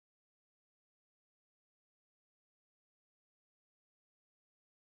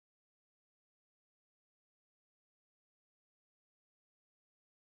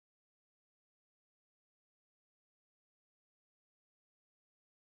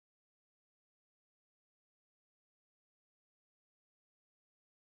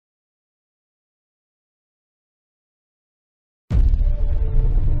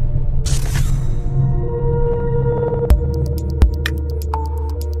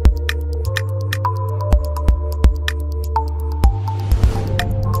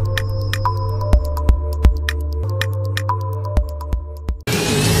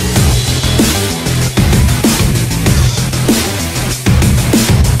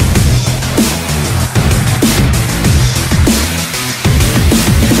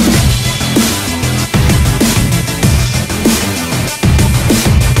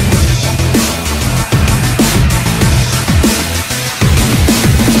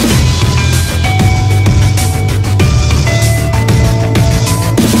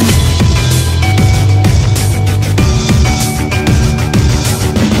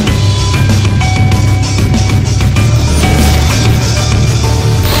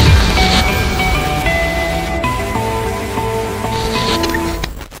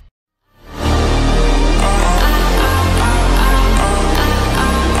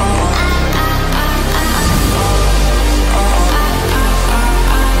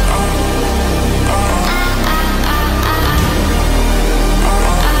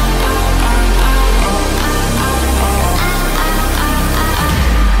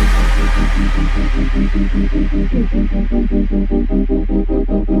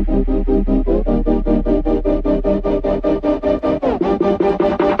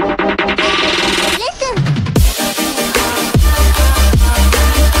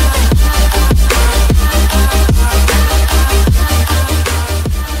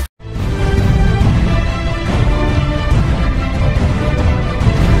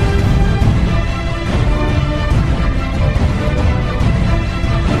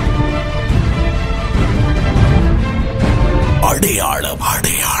அடையாளம்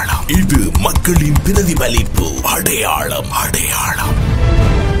அடையாளம். இது மக்களின் பிரதிபலிப்பு. அடையாளம் அடையாளம்.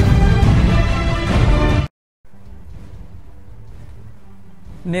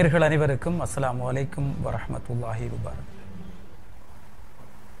 நேர்கள் அனைவருக்கும் அஸ்ஸலாமு அலைக்கும் வரஹ்மத்துல்லாஹி வபரகாத்துஹு.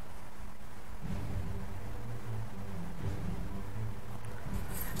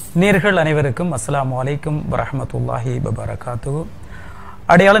 நேர்கள் அனைவருக்கும் அஸ்ஸலாமு அலைக்கும் வரஹ்மத்துல்லாஹி வபரகாத்துஹு.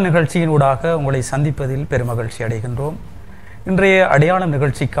 அடையாள நிகழ்ச்சியின் ஊடாக உங்களை சந்திப்பதில் பெருமகிழ்ச்சி அடைகின்றோம். இன்றைய அடையாள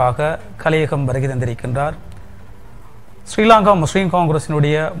நிகழ்ச்சிக்காக கலையகம் வருகை தந்திருக்கின்றார் ஸ்ரீலங்கா முஸ்லீம்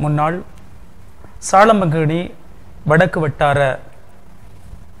காங்கிரசினுடைய முன்னாள் சாளம்பங்கேணி வடக்கு வட்டார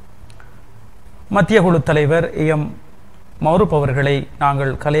மத்திய குழு தலைவர் எம் மௌரூப் அவர்களை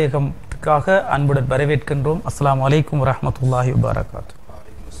நாங்கள் கலையகத்துக்காக அன்புடன் வரவேற்கின்றோம். அஸ்ஸலாமு அலைக்கும் வரஹ்மத்துல்லாஹி வபரகாத்துஹு.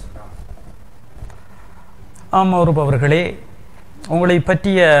 மௌரூப் அவர்களே, உங்களை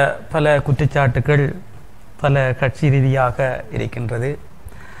பற்றிய பல குற்றச்சாட்டுகள் பல கட்சி ரீதியாக இருக்கின்றது.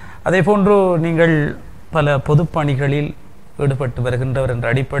 அதே போன்று நீங்கள் பல பொதுப்பணிகளில் ஈடுபட்டு வருகின்றவர் என்ற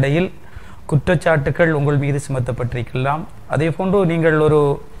அடிப்படையில் குற்றச்சாட்டுகள் உங்கள் மீது சுமத்தப்பட்டிருக்கலாம். அதே போன்று நீங்கள் ஒரு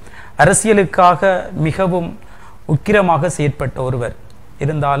அரசியலுக்காக மிகவும் உக்கிரமாக செயற்பட்ட ஒருவர்.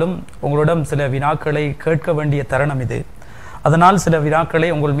 இருந்தாலும் உங்களிடம் சில வினாக்களை கேட்க வேண்டிய தருணம் இது. அதனால் சில வினாக்களை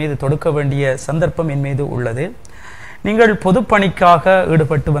உங்கள் மீது தொடுக்க வேண்டிய சந்தர்ப்பம் என் மீது உள்ளது. நீங்கள் பொதுப்பணிக்காக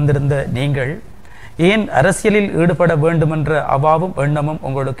ஈடுபட்டு வந்திருந்த நீங்கள் ஏன் அரசியலில் ஈடுபட வேண்டுமென்ற அவாவும் எண்ணமும்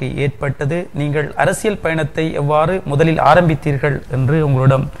உங்களுக்கு ஏற்பட்டது? நீங்கள் அரசியல் பயணத்தை எவ்வாறு முதலில் ஆரம்பித்தீர்கள் என்று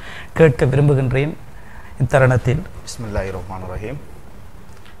உங்களிடம் கேட்க விரும்புகின்றேன் இத்தருணத்தில். பிஸ்மில்லாஹிர் ரஹ்மானிர் ரஹீம்.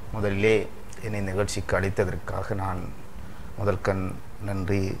 முதலிலே என்னை நிகழ்ச்சிக்கு அழைத்ததற்காக நான் முதல் கண்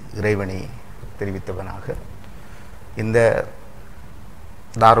நன்றி இறைவனை தெரிவித்தவனாக இந்த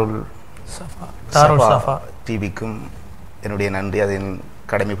தாருல் சஃபா டிவிக்கும் என்னுடைய நன்றி, அதன்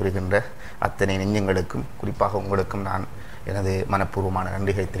கடமை புரிகின்ற அத்தனை நெஞ்சங்களுக்கும் குறிப்பாக உங்களுக்கும் நான் எனது மனப்பூர்வமான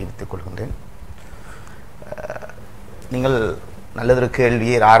நன்றிகளை தெரிவித்துக் கொள்கின்றேன். நீங்கள் நல்லதொரு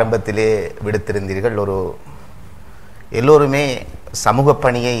கேள்வியை ஆரம்பத்திலே விடுத்திருந்தீர்கள். எல்லோருமே சமூக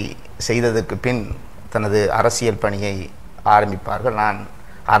பணியை செய்ததற்கு பின் தனது அரசியல் பணியை ஆரம்பிப்பார்கள். நான்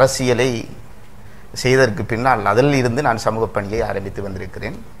அரசியலை செய்ததற்கு பின்னால் அதில் இருந்து நான் சமூக பணியை ஆரம்பித்து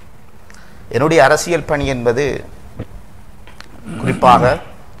வந்திருக்கிறேன். என்னுடைய அரசியல் பணி என்பது குறிப்பாக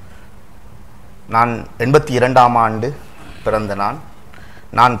நான் 82ஆம் ஆண்டு பிறந்த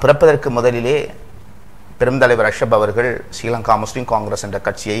நான் பிறப்பதற்கு முதலிலே பெருந்தலைவர் அஷ்ரப் அவர்கள் ஸ்ரீலங்கா முஸ்லீம் காங்கிரஸ் என்ற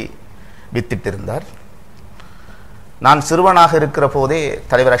கட்சியை வித்திட்டிருந்தார். நான் சிறுவனாக இருக்கிற போதே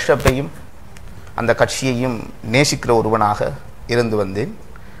தலைவர் அஷ்ரப்பையும் அந்த கட்சியையும் நேசிக்கிற ஒருவனாக இருந்து வந்தேன்.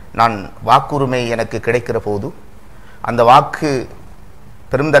 நான் வாக்குரிமை எனக்கு கிடைக்கிற போது அந்த வாக்கு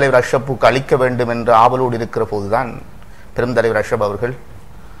பெருந்தலைவர் அஷ்ரப்புக்கு அளிக்க வேண்டும் என்ற ஆவலோடு இருக்கிற போதுதான் பெருந்தலைவர் அஷ்ரப் அவர்கள்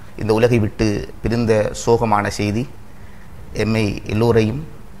இந்த உலகை விட்டு பிரிந்த சோகமான செய்தி எம்மை எல்லோரையும்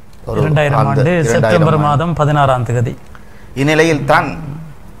 2000 செப்டம்பர் மாதம் 16ஆம் தேதி இந்நிலையில் தான்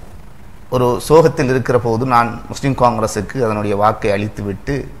ஒரு சோகத்தில் இருக்கிற போது நான் முஸ்லீம் காங்கிரஸுக்கு அதனுடைய வாக்கை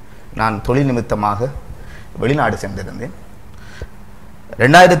அளித்துவிட்டு நான் தொழில் நிமித்தமாக வெளிநாடு சென்றிருந்தேன்.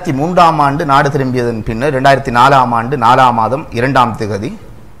 2003ஆம் ஆண்டு நாடு திரும்பியதன் பின்னர் 2004ஆம் ஆண்டு 4ஆம் மாதம் 2ஆம் தேதி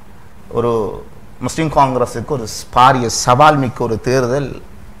ஒரு முஸ்லீம் காங்கிரஸுக்கு ஒரு பாரிய சவால் மிக்க ஒரு தேர்தல்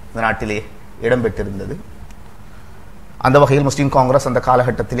இந்த நாட்டிலே இடம்பெற்றிருந்தது. அந்த வகையில் முஸ்லீம் காங்கிரஸ் அந்த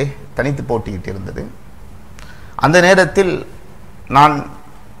காலகட்டத்திலே தனித்து போட்டியிட்டு இருந்தது. அந்த நேரத்தில் நான்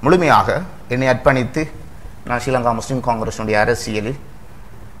முழுமையாக என்னை அர்ப்பணித்து நான் ஸ்ரீலங்கா முஸ்லீம் காங்கிரஸுடைய அரசியலில்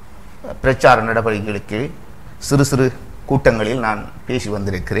பிரச்சார நடவடிக்கைகளுக்கு சிறு சிறு கூட்டங்களில் நான் பேசி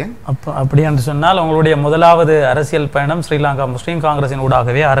வந்திருக்கிறேன். அப்படி என்று சொன்னால் உங்களுடைய முதலாவது அரசியல் பயணம் ஸ்ரீலங்கா முஸ்லீம் காங்கிரசின்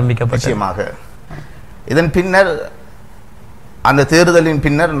ஊடாகவே ஆரம்பிக்கப்பட்டது. நிச்சயமாக. இதன் பின்னர் அந்த தேர்தலின்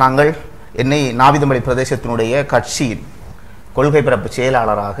பின்னர் நாங்கள் என்னை நாவிதமலை பிரதேசத்தினுடைய கட்சியின் கொள்கை பரப்பு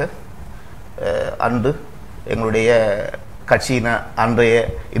செயலாளராக அன்று எங்களுடைய கட்சியின்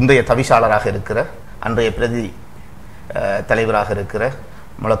இன்றைய தவிசாளராக இருக்கிற அன்றைய பிரதி தலைவராக இருக்கிற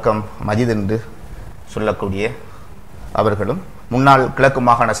முழக்கம் மஜித் என்று சொல்லக்கூடிய அவர்களும் முன்னாள் கிழக்கு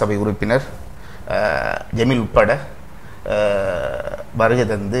மாகாண சபை உறுப்பினர் ஜமீல் உட்பட வருகை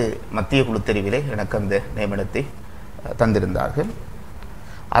தந்து மத்திய குழு தெரிவிலே எனக்கு அந்த நியமனத்தை தந்திருந்தார்கள்.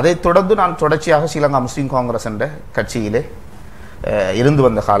 அதைத் தொடர்ந்து நான் தொடர்ச்சியாக ஸ்ரீலங்கா முஸ்லீம் காங்கிரஸ் என்ற கட்சியிலே இருந்து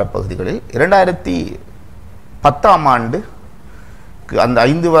வந்த காலப்பகுதிகளில் 2010ஆம் ஆண்டு அந்த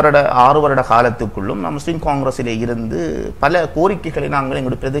 6 வருட காலத்துக்குள்ளும் நான் முஸ்லீம் காங்கிரஸிலே இருந்து பல கோரிக்கைகளை நாங்கள்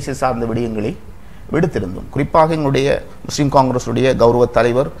எங்களுடைய பிரதேச சார்ந்த விடயங்களை விடுத்திருந்தோம். குறிப்பாக எங்களுடைய முஸ்லீம் காங்கிரஸுடைய கௌரவ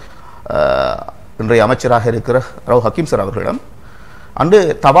தலைவர் இன்றைய அமைச்சராக இருக்கிற ரவு ஹக்கீம் சார் அவர்களிடம் அன்று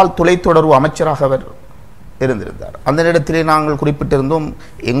தபால் தொலைத்தொடர்பு அமைச்சராக அவர் இருந்திருந்தார். அந்த நேரத்திலே நாங்கள் குறிப்பிட்டிருந்தோம்,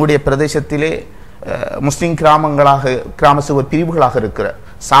 எங்களுடைய பிரதேசத்திலே முஸ்லிம் கிராம சேவர் பிரிவுகளாக இருக்கிற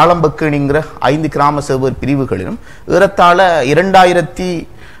சாலம்பக்கேணிங்கிற 5 கிராம சேவர் பிரிவுகளிலும் ஏறத்தாழ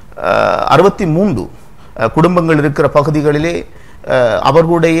 2063 குடும்பங்கள் இருக்கிற பகுதிகளிலே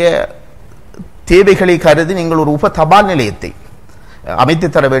அவர்களுடைய தேவைகளை கருதி நீங்கள் ஒரு உப தபால் நிலையத்தை அமைத்து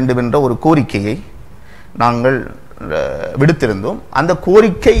தர வேண்டும் என்ற ஒரு கோரிக்கையை நாங்கள் விடுத்திருந்தோம். அந்த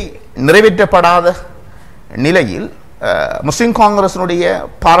கோரிக்கை நிறைவேற்றப்படாத நிலையில் முஸ்லிம் காங்கிரசினுடைய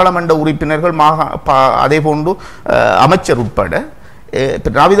பாராளுமன்ற உறுப்பினர்கள் அதே போன்று அமைச்சர் உட்பட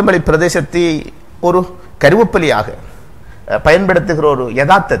ராவிதமலை பிரதேசத்தை ஒரு கருவப்பலியாக பயன்படுத்துகிற ஒரு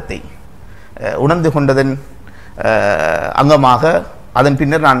யதார்த்தத்தை உணர்ந்து கொண்டதன் அங்கமாக அதன்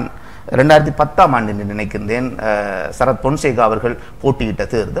பின்னர் நான் 2010ஆம் ஆண்டு நினைக்கின்றேன் சரத் பொன்சேகா அவர்கள் போட்டியிட்ட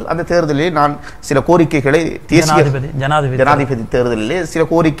தேர்தல், அந்த தேர்தலில் நான் சில கோரிக்கைகளை தேசிய ஜனாதிபதி தேர்தலிலே சில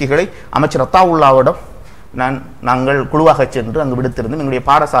கோரிக்கைகளை அமைச்சர் அத்தாவுல்லாவிடம் நாங்கள் குழுவாக சென்று அங்கு விடுத்திருந்தோம். எங்களுடைய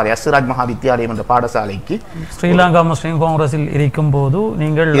பாடசாலை அஸ்ராஜ் மகா வித்தியாலயம் என்ற பாடசாலைக்கு ஸ்ரீலங்கா முஸ்லிம் காங்கிரஸில் இருக்கும் போது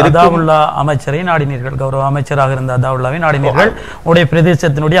நீங்கள் அதாவுல்லா அமைச்சரை நாடினீர்கள், கௌரவ அமைச்சராக இருந்த அதாவுல்லாவை நாடினீர்கள். உடைய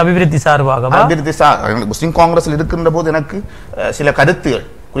பிரதேசத்தினுடைய அபிவிருத்தி சார்பாக முஸ்லிம் காங்கிரஸில் இருக்கின்ற போது எனக்கு சில கருத்துகள்,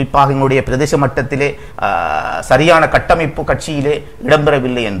 குறிப்பாக எங்களுடைய பிரதேச மட்டத்திலே சரியான கட்டமைப்பு கட்சியிலே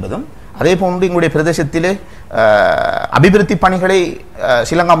இடம்பெறவில்லை என்பதும், அதே போன்று எங்களுடைய பிரதேசத்திலே அபிவிருத்தி பணிகளை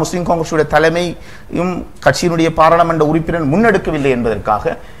ஸ்ரீலங்கா முஸ்லிம் காங்கிரஸுடைய தலைமையும் கட்சியினுடைய பாராளுமன்ற உறுப்பினர் முன்னெடுக்கவில்லை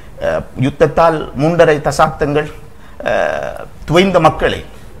என்பதற்காக யுத்தத்தால் 3.5 தசாப்தங்கள் துவைந்த மக்களை,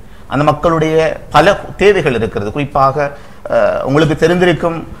 அந்த மக்களுடைய பல தேவைகள் இருக்கிறது. குறிப்பாக உங்களுக்கு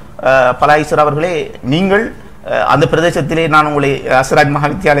தெரிந்திருக்கும் பலாயிசர் அவர்களே, நீங்கள் அந்த பிரதேசத்திலே நான் உங்களை அஸ்ராஜ் மகா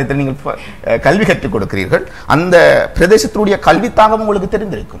வித்தியாலயத்தில் நீங்கள் கல்வி கற்றுக் கொடுக்கிறீர்கள். அந்த பிரதேசத்தினுடைய கல்வித்தாகம் உங்களுக்கு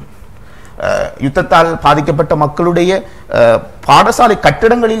தெரிந்திருக்கும். யுத்தத்தால் பாதிக்கப்பட்ட மக்களுடைய பாடசாலை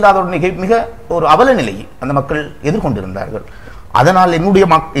கட்டிடங்கள் இல்லாத மிக ஒரு அவல நிலையை அந்த மக்கள் எதிர்கொண்டிருந்தார்கள். அதனால் எங்களுடைய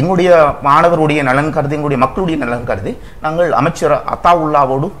மாணவருடைய நலன் கருதி, எங்களுடைய மக்களுடைய நலன் கருதி நாங்கள் அமைச்சர்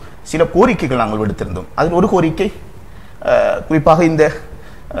அத்தாவுல்லாவோடு சில கோரிக்கைகள் நாங்கள் விடுத்திருந்தோம். அதில் ஒரு கோரிக்கை, குறிப்பாக இந்த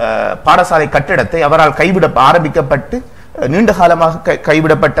பாடசாலை கட்டிடத்தை அவரால் ஆரம்பிக்கப்பட்டு நீண்ட காலமாக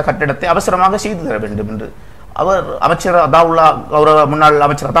கைவிடப்பட்ட கட்டிடத்தை அவசரமாக செய்து தர வேண்டும் என்று அவர் அமைச்சர் அதாவுல்லா, கௌரவ முன்னாள்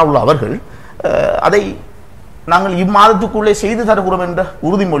அமைச்சர் அதாவுல்லா அவர்கள் அதை நாங்கள் இம்மாதத்துக்குள்ளே செய்து தருகிறோம் என்ற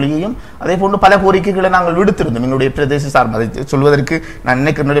உறுதிமொழியையும் அதே போன்று பல கோரிக்கைகளை நாங்கள் விடுத்திருந்தோம். என்னுடைய பிரதேச சார்பு அதை சொல்வதற்கு நான்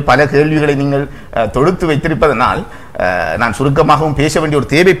நினைக்கிற பல கேள்விகளை நீங்கள் தொடுத்து வைத்திருப்பதனால் நான் சுருக்கமாகவும் பேச வேண்டிய ஒரு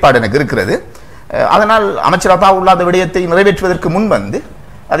தேவைப்பாடு எனக்கு இருக்கிறது. அதனால் அமைச்சர் அதாவுல்லா அந்த விடயத்தை நிறைவேற்றுவதற்கு முன் வந்து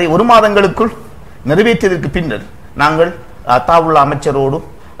அதை 1 மாதங்களுக்குள் நிறைவேற்றியதற்கு பின்னர் நாங்கள் அத்தாவுல்லா அமைச்சரோடு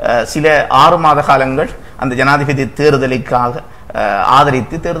சில 6 மாத காலங்கள் அந்த ஜனாதிபதி தேர்தலுக்காக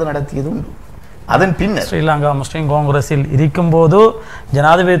ஆதரித்து தேர்தல் நடத்தியது உண்டு. அதன் பின்னர் ஸ்ரீலங்கா முஸ்லிம் காங்கிரஸில் இருக்கும் போது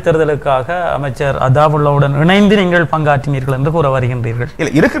ஜனாதிபதி தேர்தலுக்காக அமைச்சர் அதாவுல்லாவுடன் இணைந்து நீங்கள் பங்காற்றினீர்கள் என்று கூற வருகின்றீர்கள்.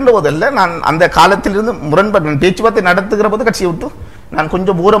 இல்லை, இருக்கின்ற போதல்ல, நான் அந்த காலத்திலிருந்து முரண்பாடு பேச்சுவார்த்தை நடத்துகிற போது கட்சியை விட்டு நான்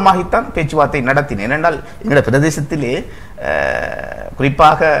கொஞ்சம் தூரமாகித்தான் பேச்சுவார்த்தை நடத்தினேன். ஏனென்றால் எங்களுடைய பிரதேசத்திலே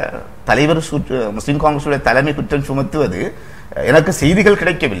குறிப்பாக தலைவர் முஸ்லிம் காங்கிரஸுடைய தலைமை குற்றம் சுமத்துவது எனக்கு செய்திகள்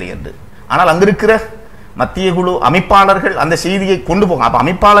கிடைக்கவில்லை என்று. ஆனால் அங்கிருக்கிற மத்திய குழு அமைப்பாளர்கள் அந்த செய்தியை கொண்டு போங்க. அப்ப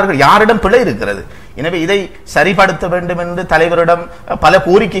அமைப்பாளர்கள் யாரிடம் பிழை இருக்கிறது, எனவே இதை சரிப்படுத்த வேண்டும் என்று தலைவரிடம் பல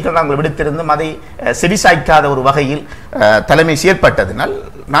கோரிக்கைகள் நாங்கள் விடுத்திருந்தும் அதை செவிசாய்க்காத ஒரு வகையில் தலைமை செயற்பட்டதினால்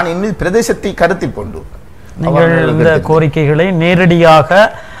நான் இன்னும் பிரதேசத்தை கருத்தில் கொண்டு நீங்கள் இந்த கோரிக்கைகளை நேரடியாக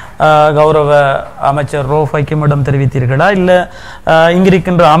கௌரவ அமைச்சர் ரோஃபைக்கிடம் தெரிவித்தீர்களா, இல்ல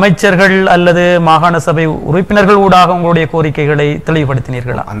இங்கிருக்கின்ற அமைச்சர்கள் அல்லது மாகாண சபை உறுப்பினர்கள் ஊடாக உங்களுடைய கோரிக்கைகளை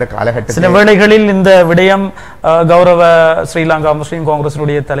தெளிவுபடுத்தினீர்களா? அந்த காலகட்டத்தில் சில வேளைகளில் இந்த விடயம் கௌரவ ஸ்ரீலங்கா முஸ்லிம்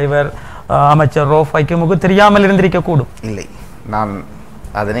காங்கிரசினுடைய தலைவர் அமைச்சர் ரோஃபைக்கிமுக்கு தெரியாமல் இருந்திருக்க கூடும். இல்லை, நான்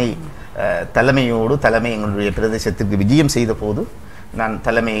அதனை தலைமை எங்களுடைய பிரதேசத்திற்கு விஜயம் செய்த போது நான்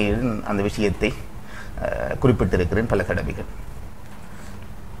தலைமையில் அந்த விஷயத்தை குறிப்பிட்டிருக்கிறேன் பல தடவைகள்.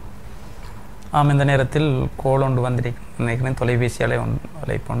 இந்த நேரத்தில் கோல் ஒன்று வந்திருக்கிறேன், தொலைபேசி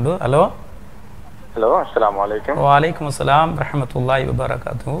அழைப்புண்டு. ஹலோ ஹலோ, அஸ்ஸலாமு அலைக்கும். வலைக்கும் அஸ்ஸலாம் ரஹ்மத்துல்லாஹி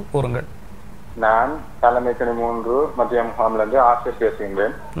வபரகாத்துஹு. கூறுங்கள். நான் தலைமை 3 மத்திய முகாமிலிருந்து ஆசிரியர்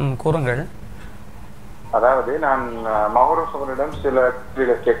பேசுகின்றேன். கூறுங்கள். அதாவது நான் மஹரூப் அவரிடம் சில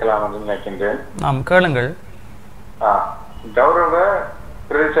கேள்விகள் கேட்கலாம் என்று நினைக்கின்றேன். கேளுங்கள். கௌரவ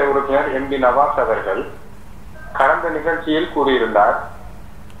பிரதேச உறுப்பினர் எம்பி நவாஸ் அவர்கள் கடந்த நிகழ்ச்சியில் கூறியிருந்தார்,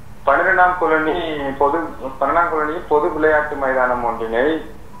 12ஆம் கொலனி பொது விளையாட்டு மைதானம் ஒன்றினை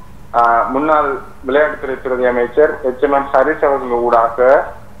முன்னாள் விளையாட்டுத்துறை பிரதி அமைச்சர் HMM ஹரிஸ் அவர்கள் ஊடாக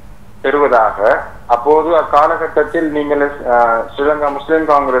பெறுவதாக. அப்போது அக்காலகட்டத்தில் நீங்கள் ஸ்ரீலங்கா முஸ்லிம்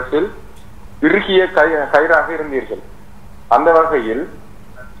காங்கிரஸில் இறுகிய கயிறாக இருந்தீர்கள். அந்த வகையில்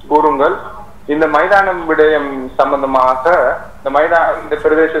கூறுங்கள், இந்த மைதானம் விடயம் சம்பந்தமாக இந்த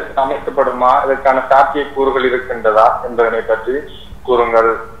பிரதேசத்தில் அமைக்கப்படுமா, இதற்கான சாத்திய கூறுகள் இருக்கின்றதா என்பதனை பற்றி கூறுங்கள்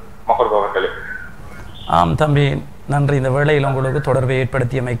மகர்ப் அவர்களே. ஆம் தம்பி, நன்றி. இந்த வேளையில் உங்களுக்கு தொடர்பை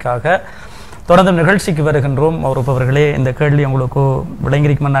ஏற்படுத்தியமைக்காக தொடர்ந்து நிகழ்ச்சிக்கு வருகின்றோம். மகர்ப் அவர்களே, இந்த கேள்வி உங்களுக்கு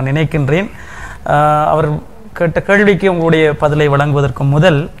விளங்கியிருக்குமென்னு நான் நினைக்கின்றேன். அவர் கேட்ட கேள்விக்கு உங்களுடைய பதிலை வழங்குவதற்கு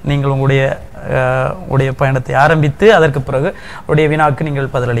முதல் நீங்கள் உங்களுடைய பயணத்தை ஆரம்பித்து அதற்கு பிறகு உடைய வினாக்கு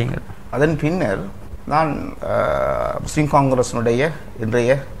நீங்கள் பதிலளியுங்கள். அதன் பின்னர் நான் முஸ்லிம் காங்கிரஸினுடைய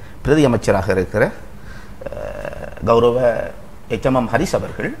இன்றைய பிரதி அமைச்சராக இருக்கிற கௌரவ HMM ஹரிஸ்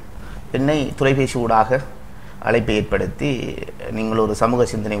அவர்கள் என்னை தொலைபேசி ஊடாக அழைப்பை ஏற்படுத்தி, நீங்கள் ஒரு சமூக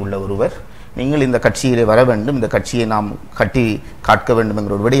சிந்தனை உள்ள ஒருவர், நீங்கள் இந்த கட்சியிலே வர வேண்டும், இந்த கட்சியை நாம் கட்டி காட்க வேண்டும்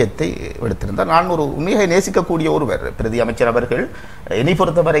என்கிற ஒரு விடயத்தை எடுத்திருந்தார். நான் ஒரு உண்மையாக நேசிக்கக்கூடிய ஒருவர். பிரதி அமைச்சர் அவர்கள் என்னை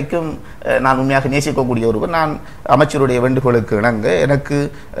பொறுத்த வரைக்கும் நான் உண்மையாக நேசிக்கக்கூடிய ஒருவர். நான் அமைச்சருடைய வேண்டுகோளுக்கு இணங்க எனக்கு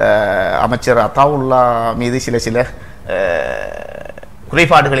அமைச்சர் அத்தாவுல்லா மீது சில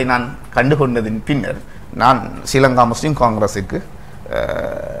குறைபாடுகளை நான் கண்டுகொண்டதின் பின்னர் நான் ஸ்ரீலங்கா முஸ்லிம் காங்கிரஸுக்கு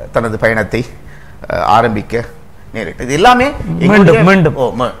தனது பயணத்தை ஆரம்பிக்க நேரிட்டது. இது எல்லாமே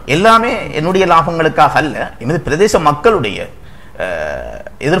எல்லாமே என்னுடைய லாபங்களுக்காக அல்ல, எமது பிரதேச மக்களுடைய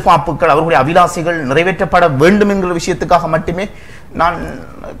எதிர்பார்ப்புகள், அவர்களுடைய அபிலாசைகள் நிறைவேற்றப்பட வேண்டும் என்கிற விஷயத்துக்காக மட்டுமே நான்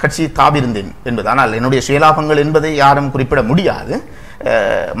கட்சி தாவிருந்தேன் என்பது. ஆனால் என்னுடைய சுயலாபங்கள் என்பதை யாரும் குறிப்பிட முடியாது.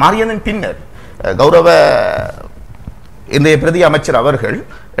 மாறியதன் பின்னர் கௌரவ இன்றைய பிரதி அமைச்சர் அவர்கள்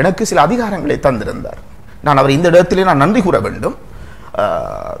எனக்கு சில அதிகாரங்களை தந்திருந்தார். நான் அவர் இந்த இடத்திலே நான் நன்றி கூற வேண்டும்.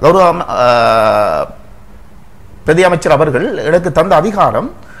 கௌரவ பிரதி அமைச்சர் அவர்கள் எனக்கு தந்த அதிகாரம்,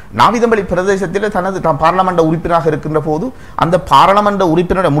 நாவிதம்பள்ளி பிரதேசத்தில் நான் பாராளுமன்ற உறுப்பினராக இருக்கின்ற போது அந்த பாராளுமன்ற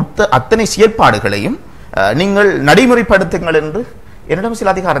உறுப்பினருடைய அத்தனை செயற்பாடுகளையும் நீங்கள் நடைமுறைப்படுத்துங்கள் என்று என்னிடம்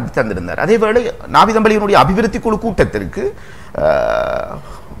சில அதிகாரத்தை தந்திருந்தார். அதேவேளை நாவிதம்பள்ளியினுடைய அபிவிருத்தி குழு கூட்டத்திற்கு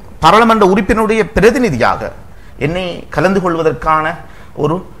பாராளுமன்ற உறுப்பினருடைய பிரதிநிதியாக என்னை கலந்து கொள்வதற்கான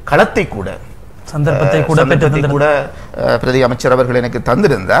ஒரு களத்தை கூட சந்தர்ப்பத்தை கூட பிரதி அமைச்சர் அவர்கள் எனக்கு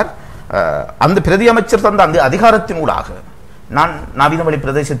தந்திருந்தார். அந்த பிரதி அமைச்சர் தந்த அந்த அதிகாரத்தினூடாக நான் நாவிதம்பள்ளி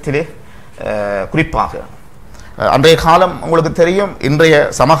பிரதேசத்திலே குறிப்பாக அன்றைய காலம் உங்களுக்கு தெரியும், இன்றைய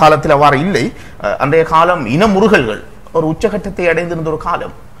சமகாலத்தில் அவ்வாறு இல்லை. அன்றைய காலம் இனமுறுகல்கள் ஒரு உச்சகட்டத்தை அடைந்திருந்த ஒரு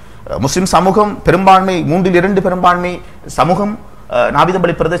காலம். முஸ்லிம் சமூகம் பெரும்பான்மை 3/2 பெரும்பான்மை சமூகம்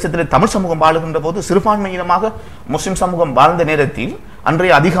நாவிதம்பள்ளி பிரதேசத்தில் தமிழ் சமூகம் வாழுகின்ற போது சிறுபான்மை இனமாக முஸ்லிம் சமூகம் வாழ்ந்த நேரத்தில்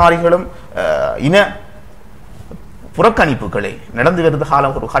அன்றைய அதிகாரிகளும் இன புறக்கணிப்புகளை நடந்து வருந்த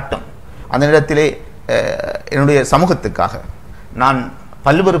காலம் ஒரு கட்டம். அந்த நேரத்திலே என்னுடைய சமூகத்துக்காக நான்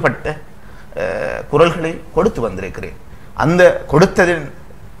பல்வேறுபட்ட குரல்களை கொடுத்து வந்திருக்கிறேன். அந்த கொடுத்ததின்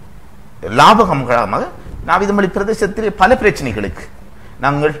லாபகமாக நாவிதம்பள்ளி பிரதேசத்திலே பல பிரச்சனைகளுக்கு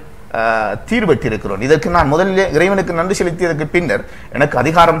நாங்கள் தீர்வெட்டிருக்கிறோம். இதற்கு நான் முதலில் இறைவனுக்கு நன்றி செலுத்தியதற்கு பின்னர் எனக்கு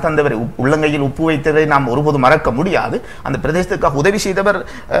அதிகாரம் தந்தவர், உள்ளங்கையில் உப்பு வைத்ததை நாம் ஒருபோதும் மறக்க முடியாது. அந்த பிரதேசத்துக்காக உதவி செய்தவர்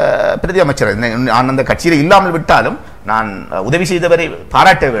பிரதி அமைச்சர். நான் அந்த கட்சியில் இல்லாமல் விட்டாலும் நான் உதவி செய்தவரை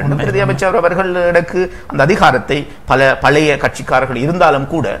பாராட்ட வேண்டும். பிரதி அமைச்சர் அவர்கள் எனக்கு அந்த அதிகாரத்தை பழைய கட்சிக்காரர்கள் இருந்தாலும்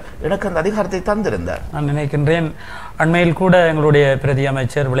கூட எனக்கு அந்த அதிகாரத்தை தந்திருந்தார். நான் நினைக்கின்றேன் அண்மையில் கூட எங்களுடைய பிரதி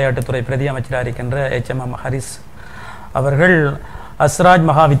அமைச்சர், விளையாட்டுத்துறை பிரதி அமைச்சராக இருக்கின்ற HMM ஹரிஸ் அவர்கள் அஸ்ராஜ்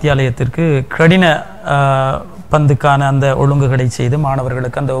மகா வித்தியாலயத்திற்கு கடின பந்துக்கான அந்த ஒழுங்குகளை செய்து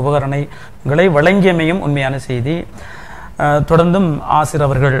மாணவர்களுக்கு அந்த உபகரணங்களை வழங்கியமையும் உண்மையான செய்தி. தொடர்ந்தும் ஆசிரியர்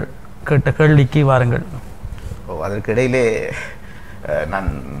அவர்கள் கேட்ட கேள்விக்கு வாருங்கள். அதற்கு இடையிலே நான்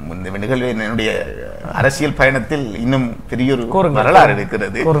இந்த நிகழ்வில் என்னுடைய அரசியல் பயணத்தில் இன்னும் பெரிய ஒரு வரலாறு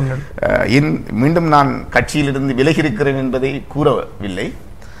இருக்கிறது. மீண்டும் நான் கட்சியிலிருந்து விலகி இருக்கிறேன் என்பதை கூறவில்லை.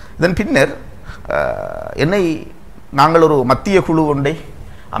 இதன் பின்னர் என்னை நாங்கள் ஒரு மத்திய குழு ஒன்றை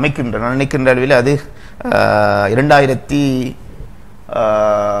நினைக்கின்ற அளவில் அது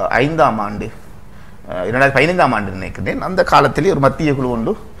 2005ஆம் ஆண்டு 2015ஆம் ஆண்டு நினைக்கிறேன். அந்த காலத்திலே ஒரு மத்திய குழு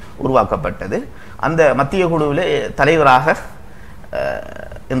ஒன்று உருவாக்கப்பட்டது. அந்த மத்திய குழுவிலே தலைவராக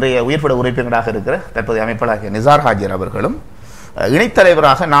இன்றைய உயர்பட உறுப்பினராக இருக்கிற தற்போதைய அமைப்பாளர் நிசார் ஹாஜர் அவர்களும்,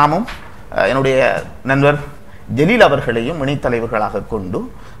 இணைத்தலைவராக நாமும் என்னுடைய நண்பர் ஜலீல் அவர்களையும் இணைத்தலைவர்களாக கொண்டு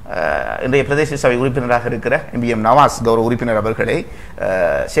இன்றைய பிரதேச சபை உறுப்பினராக இருக்கிற MBM நவாஸ் கௌரவ உறுப்பினர் அவர்களை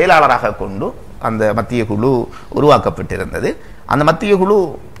செயலாளராக கொண்டு அந்த மத்திய குழு உருவாக்கப்பட்டிருந்தது. அந்த மத்திய குழு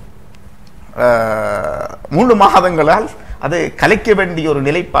 3 மாதங்களால் அது கலைக்க வேண்டிய ஒரு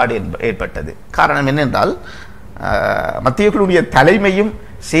நிலைப்பாடு ஏற்பட்டது. காரணம் என்னென்றால், மத்திய குழுவுடைய தலைமையும்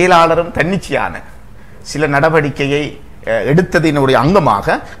செயலாளரும் தன்னிச்சையான சில நடவடிக்கையை எடுத்ததினுடைய அங்கமாக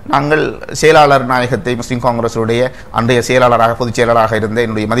நாங்கள் செயலாளர் நாயகத்தை முஸ்லிம் காங்கிரசுடைய அன்றைய செயலாளராக பொதுச் செயலாளராக இருந்த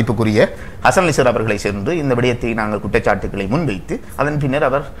என்னுடைய மதிப்புக்குரிய ஹசன் அலி சார் அவர்களை சென்று இந்த விடயத்தை நாங்கள் குற்றச்சாட்டுகளை முன்வைத்து அதன் பின்னர்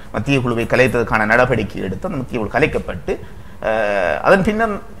அவர் மத்திய குழுவை கலைத்ததற்கான நடவடிக்கை எடுத்து அந்த மத்திய குழு கலைக்கப்பட்டு அதன்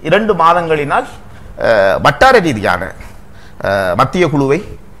பின்னர் 2 மாதங்களினால் வட்டார ரீதியான மத்திய குழுவை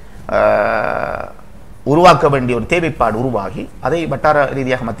உருவாக்க வேண்டிய ஒரு தேவைப்பாடு உருவாகி அதை வட்டார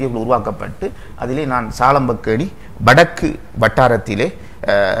ரீதியாக மத்திய குழு உருவாக்கப்பட்டு அதிலே நான் சாலம்பக்கேணி வடக்கு வட்டாரத்திலே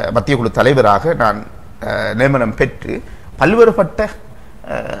மத்திய குழு தலைவராக நான் நியமனம் பெற்று பல்வேறுபட்ட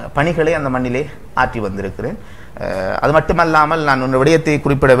பணிகளை அந்த மண்ணிலே ஆற்றி வந்திருக்கிறேன். அது மட்டுமல்லாமல் நான் ஒரு விடயத்தை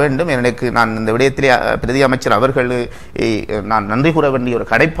குறிப்பிட வேண்டும். நான் இந்த விடயத்திலே பிரதி அமைச்சர் அவர்கள் நான் நன்றி கூற வேண்டிய ஒரு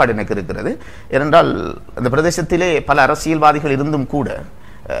கடைப்பாடு எனக்கு இருக்கிறது. ஏனென்றால் அந்த பிரதேசத்திலே பல அரசியல்வாதிகள் இருந்தும் கூட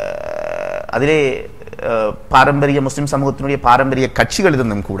அதிலே பாரம்பரிய முஸ்லிம் சமூகத்தினுடைய பாரம்பரிய கட்சிகள்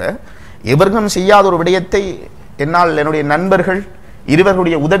இருந்தும் கூட எவர்களும் செய்யாத ஒரு விடயத்தை என்னால் என்னுடைய நண்பர்கள்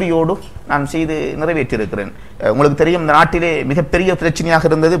இருவருடைய உதவியோடு நான் செய்து நிறைவேற்றியிருக்கிறேன். உங்களுக்கு தெரியும், இந்த நாட்டிலே மிகப்பெரிய பிரச்சனையாக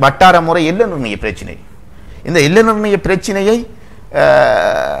இருந்தது வட்டார முறை எல்லை நிர்ணய பிரச்சனை. இந்த எல்லை நிர்ணய பிரச்சனையை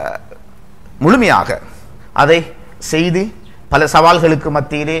முழுமையாக அதை செய்து பல சவால்களுக்கு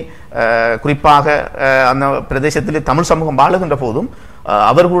மத்தியிலே குறிப்பாக அந்த பிரதேசத்திலே தமிழ் சமூகம் வாழுகின்ற போதும்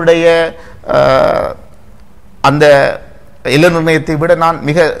அவர்களுடைய அந்த எல்லை நிர்ணயத்தை விட நான்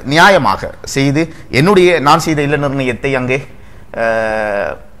மிக நியாயமாக செய்து நான் செய்த எல்லை நிர்ணயத்தை அங்கே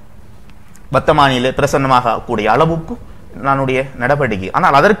வர்த்தமானியிலே பிரசன்னமாக கூடிய அளவுக்கு நானுடைய நடவடிக்கை.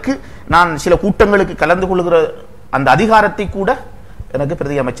 ஆனால் அதற்கு நான் சில கூட்டங்களுக்கு கலந்து கொள்கிற அந்த அதிகாரத்தை கூட எனக்கு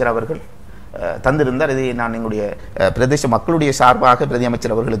பிரதி அமைச்சர் அவர்கள் தந்திருந்தார். இதை நான் எங்களுடைய பிரதேச மக்களுடைய சார்பாக பிரதி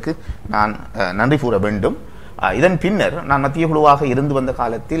அமைச்சர் அவர்களுக்கு நான் நன்றி கூற வேண்டும். இதன் பின்னர் நான் மத்திய குழுவாக இருந்து வந்த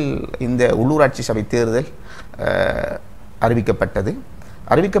காலத்தில் இந்த உள்ளூராட்சி சபை தேர்தல் அறிவிக்கப்பட்டதன்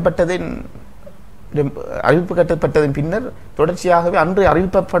பின்னர் தொடர்ச்சியாகவே அன்று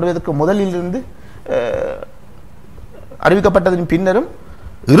அறிவிக்கப்படுவதற்கு முதலிலிருந்து அறிவிக்கப்பட்டதன் பின்னரும்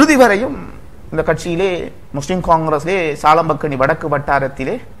இறுதி வரையும் இந்த கட்சியிலே முஸ்லிம் காங்கிரஸிலே சாலம்பக்கணி வடக்கு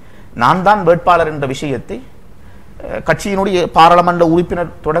வட்டாரத்திலே நான் தான் வேட்பாளர் என்ற விஷயத்தை கட்சியினுடைய பாராளுமன்ற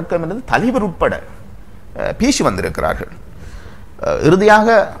உறுப்பினர் தொடக்கம் என்பது தலைவர் உட்பட பேசி வந்திருக்கிறார்கள். இறுதியாக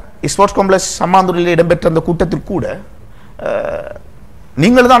ஸ்போர்ட்ஸ் காம்ப்ளெக்ஸ் சம்மாந்துறையில் இடம்பெற்ற அந்த கூட்டத்தில் கூட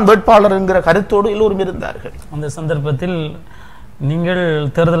நீங்கள் தான் வேட்பாளர் என்கிற கருத்தோடு எல்லோரும் இருந்தார்கள். அந்த சந்தர்ப்பத்தில் நீங்கள்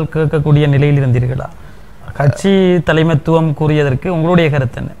தேர்தல் கேட்கக்கூடிய நிலையில் இருந்தீர்களா? கட்சி தலைமைத்துவம் கூறியதற்கு உங்களுடைய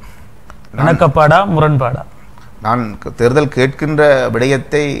கருத்து என்ன? இணக்கப்பாடா முரண்பாடா? நான் தேர்தல் கேட்கின்ற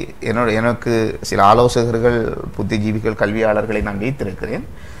விடயத்தை எனக்கு சில ஆலோசகர்கள், புத்திஜீவிகள், கல்வியாளர்களை நான் வைத்திருக்கிறேன்.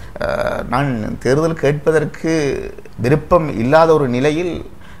 நான் தேர்தல் கேட்பதற்கு விருப்பம் இல்லாத ஒரு நிலையில்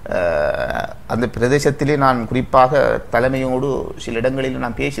அந்த பிரதேசத்திலே நான் குறிப்பாக தலைமையோடு சில இடங்களில்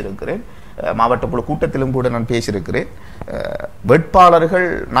நான் பேசியிருக்கிறேன். மாவட்ட குழு கூட்டத்திலும் கூட நான் பேசியிருக்கிறேன். வேட்பாளர்கள்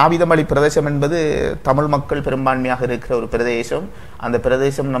நாவிதமளி பிரதேசம் என்பது தமிழ் மக்கள் பெரும்பான்மையாக இருக்கிற ஒரு பிரதேசம். அந்த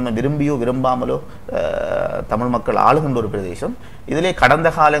பிரதேசம் நம்ம விரும்பியோ விரும்பாமலோ தமிழ் மக்கள் ஆளுகின்ற ஒரு பிரதேசம். இதிலே கடந்த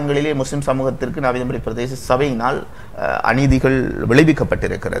காலங்களிலே முஸ்லிம் சமூகத்திற்கு நாவிதமளி பிரதேச சபையினால் அநீதிகள்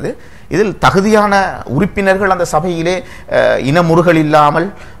விளைவிக்கப்பட்டிருக்கிறது. இதில் தகுதியான உறுப்பினர்கள் அந்த சபையிலே இனமுறுகள் இல்லாமல்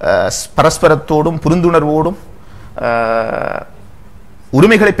பரஸ்பரத்தோடும் புரிந்துணர்வோடும்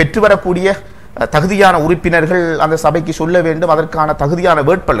உரிமைகளை பெற்று வரக்கூடிய தகுதியான உறுப்பினர்கள் அந்த சபைக்கு சொல்ல வேண்டும். அதற்கான தகுதியான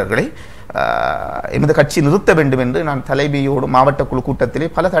வேட்பாளர்களை எமது கட்சி நிறுத்த வேண்டும் என்று நான் தலைமையோடு மாவட்ட குழு கூட்டத்திலே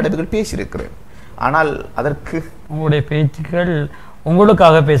பல தடவைகள் பேசியிருக்கிறேன். ஆனால் அதற்கு உங்களுடைய பேச்சுக்கள்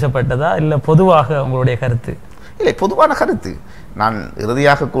உங்களுக்காக பேசப்பட்டதா இல்லை பொதுவாக உங்களுடைய கருத்து? இல்லை, பொதுவான கருத்து. நான்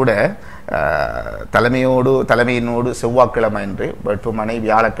இறுதியாக கூட தலைமையினோடு செவ்வாய்க்கிழமை என்று வேட்புமனை,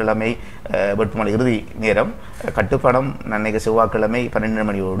 வியாழக்கிழமை வேட்புமனை இறுதி நேரம் கட்டுப்படம் அன்னைக்கு செவ்வாய்க்கிழமை 12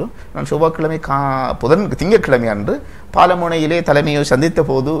 மணியோடு நான் செவ்வாய்க்கிழமை திங்கட்கிழமை அன்று பாலமுனையிலே தலைமையை சந்தித்த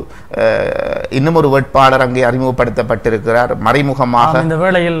போது இன்னும் ஒரு வேட்பாளர் அங்கே அறிமுகப்படுத்தப்பட்டிருக்கிறார் மறைமுகமாக. இந்த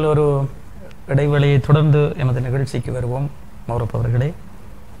வேளையில் ஒரு இடைவெளியை தொடர்ந்து எமது நிகழ்ச்சிக்கு வருவோம். மௌரப் அவர்களே,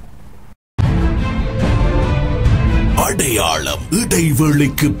 அடையாளம்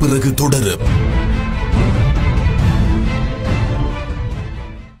இடைவேளைக்கு பிறகு தொடரும்.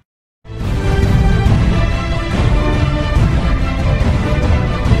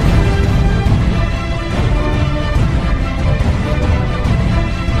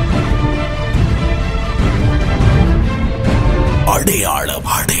 அடையாளம்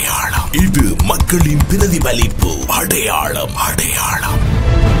அடையாளம், இது மக்களின் பிரதிபலிப்பு. அடையாளம் அடையாளம்.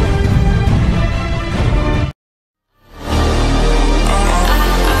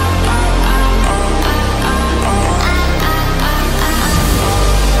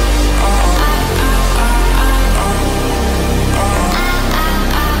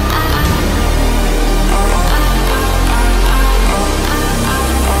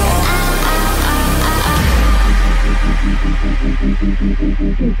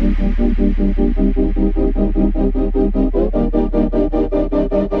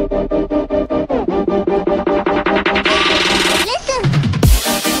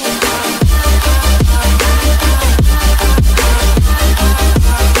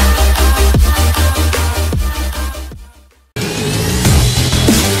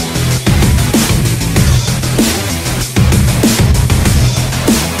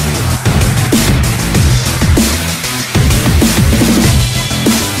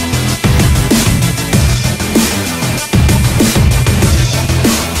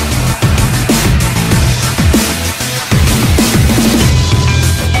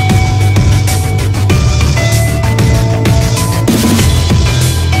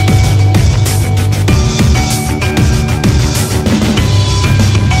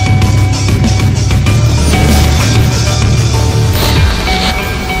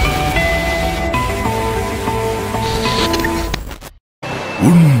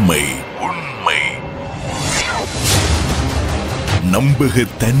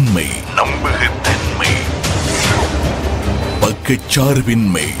 நம்பகத்தன்மை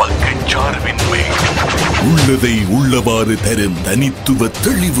பக்கச்சார்பின்மை உள்ளதை உள்ளவாறு தரும் தனித்துவ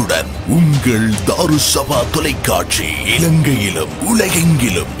தெளிவுடன் உங்கள் தாருசபா தொலைக்காட்சி இலங்கையிலும்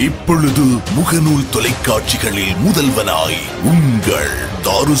உலகெங்கிலும் இப்பொழுது முகநூல் தொலைக்காட்சிகளில் முதல்வனாய் உங்கள்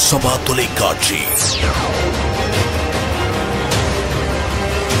தாருசபா தொலைக்காட்சி.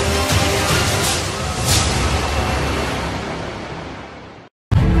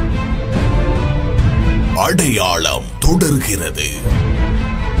 அடையாளம் தொடர்கிறது.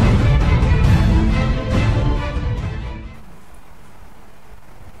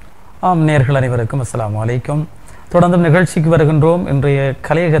 ஆம், நேயர்கள் அனைவருக்கும் அஸ்ஸலாமு அலைக்கும். தொடர்ந்தும் நிகழ்ச்சிக்கு வருகின்றோம். இன்றைய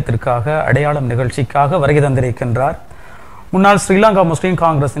கலையகத்திற்காக அடையாளம் நிகழ்ச்சிக்காக வருகை தந்திருக்கின்றார் முன்னாள் ஸ்ரீலங்கா முஸ்லிம்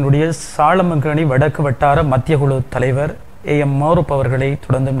காங்கிரசினுடைய சாலமங்கனி வடக்கு வட்டார மத்திய குழு தலைவர் AM மௌரூப் அவர்களை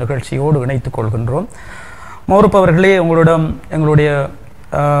தொடர்ந்தும் நிகழ்ச்சியோடு இணைத்துக் கொள்கின்றோம். மௌரூப் அவர்களே, உங்களிடம் எங்களுடைய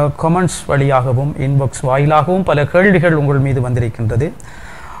கமெண்ட்ஸ் வழியாகவும் இன்பாக்ஸ் வாயிலாகவும் பல கேள்விகள் உங்கள் மீது வந்திருக்கின்றது.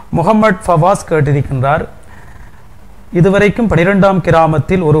 முகமது ஃபவாஸ் கேட்டிருக்கின்றார், இதுவரைக்கும் 12ஆம்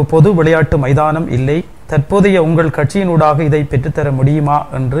கிராமத்தில் ஒரு பொது விளையாட்டு மைதானம் இல்லை. தற்போதைய உங்கள் கட்சியினூடாக இதை பெற்றுத்தர முடியுமா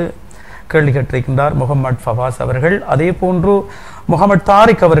என்று கேள்வி கேட்டிருக்கின்றார் முகமது ஃபவாஸ் அவர்கள். அதே போன்று முகமது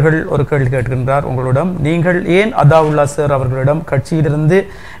தாரிக் அவர்கள் ஒரு கேள்வி கேட்கின்றார் உங்களிடம், நீங்கள் ஏன் அதாவுல்லா சார் அவர்களிடம் கட்சியிலிருந்து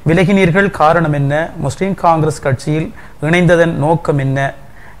விலகினீர்கள்? காரணம் என்ன? முஸ்லிம் காங்கிரஸ் கட்சியில் இணைந்ததன் நோக்கம் என்ன?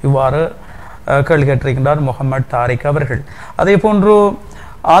 இவ்வாறு கேள்வி கேட்டிருக்கின்றார் முகமது தாரிக் அவர்கள். அதே போன்று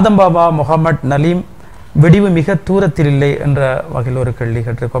ஆதம்பாபா முகமது நலீம், வெடிவு மிக தூரத்தில் இல்லை என்ற வகையில் ஒரு கேள்வி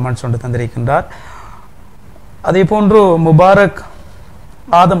கேட்டு கமெண்ட்ஸ் ஒன்று தந்திருக்கின்றார். அதே போன்று முபாரக்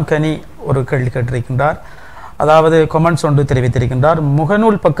ஆதம் கனி ஒரு கேள்வி கேட்டிருக்கின்றார். அதாவது கமெண்ட்ஸ் ஒன்று தெரிவித்திருக்கின்றார்,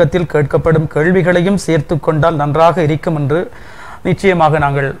 முகநூல் பக்கத்தில் கேட்கப்படும் கேள்விகளையும் சேர்த்து கொண்டால் நன்றாக இருக்கும் என்று நிச்சயமாக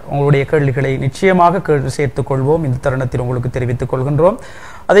நாங்கள் உங்களுடைய கேள்விகளை நிச்சயமாக சேர்த்துக் கொள்வோம். இந்த தருணத்தில் உங்களுக்கு தெரிவித்துக் கொள்கின்றோம்.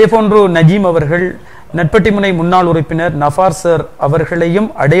 அதே போன்று நஜீம் அவர்கள், நட்பட்டிமுனை முன்னாள் உறுப்பினர் நஃபார் சார் அவர்களையும்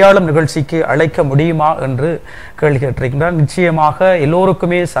அடையாளம் நிகழ்ச்சிக்கு அழைக்க முடியுமா என்று கேள்வி கேட்டிருக்கின்றார். நிச்சயமாக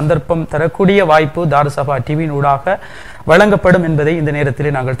எல்லோருக்குமே சந்தர்ப்பம் தரக்கூடிய வாய்ப்பு தாருசபா டிவியின் ஊடாக வழங்கப்படும் என்பதை இந்த நேரத்திலே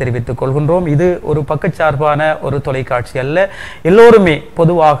நாங்கள் தெரிவித்துக் கொள்கின்றோம். இது ஒரு பக்கச்சார்பான ஒரு தொலைக்காட்சி அல்ல. எல்லோருமே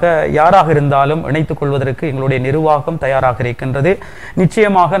பொதுவாக யாராக இருந்தாலும் இணைத்துக் கொள்வதற்கு எங்களுடைய நிர்வாகம் தயாராக இருக்கின்றது.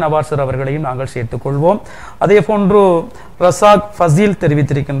 நிச்சயமாக நவார் சார் அவர்களையும் நாங்கள் சேர்த்துக் கொள்வோம். அதே போன்று ரசாக் ஃபசீல்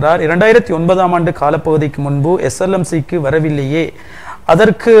தெரிவித்திருக்கின்றார், 2009ஆம் ஆண்டு காலப்பகுதிக்கு முன்பு SLMCக்கு வரவில்லையே,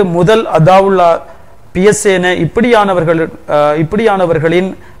 அதற்கு முதல் அதாவுல்லா பிஎஸ்ஏன இப்படியானவர்களின்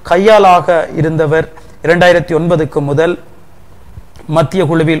கையாளாக இருந்தவர் 2009க்கு முதல் மத்திய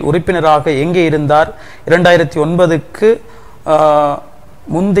குழுவில் உறுப்பினராக எங்கே இருந்தார்? 2009க்கு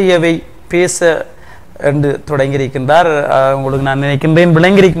முந்தையவை பேச என்று தொடங்கியிருக்கின்றார். உங்களுக்கு நான் நினைக்கின்றேன்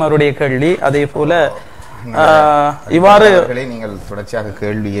விளங்கியிருக்கும் அவருடைய கேள்வி. அதே போல இவ்வாறு நீங்கள் தொடர்ச்சியாக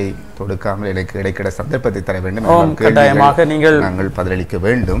கேள்வியை தொடுக்காமல் எனக்கு இடைக்கிட சந்தர்ப்பத்தை தர வேண்டும். கட்டாயமாக நாங்கள் பதிலளிக்க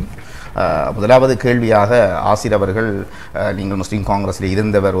வேண்டும். முதலாவது கேள்வியாக ஆசிர் அவர்கள், நீங்கள் முஸ்லீம் காங்கிரஸில்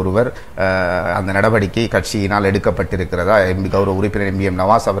இருந்தவர் ஒருவர், அந்த நடவடிக்கை கட்சியினால் எடுக்கப்பட்டிருக்கிறதா? கௌரவ உறுப்பினர் MBM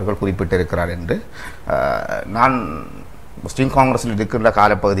நவாஸ் அவர்கள் குறிப்பிட்டிருக்கிறார் என்று. நான் முஸ்லீம் காங்கிரஸில் இருக்கின்ற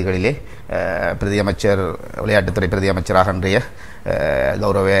காலப்பகுதிகளிலே பிரதியமைச்சர், விளையாட்டுத்துறை பிரதியமைச்சராக அன்றைய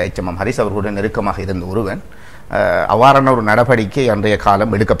கௌரவ HMM ஹரிஸ் அவர்களுடன் நெருக்கமாக இருந்த ஒருவன். அவ்வாறான ஒரு நடவடிக்கை அன்றைய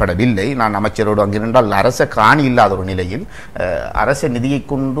காலம் எடுக்கப்படவில்லை. நான் அமைச்சரோடு அங்கிருந்தால் அரச காணி இல்லாத ஒரு நிலையில் அரச நிதியை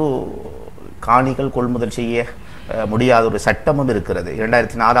கொண்டு காணிகள் கொள்முதல் செய்ய முடியாத ஒரு சட்டமும் இருக்கிறது.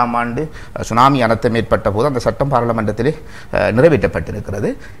 2004ஆம் ஆண்டு சுனாமி அனர்த்தம் ஏற்பட்ட போது அந்த சட்டம் பாராளுமன்றத்திலே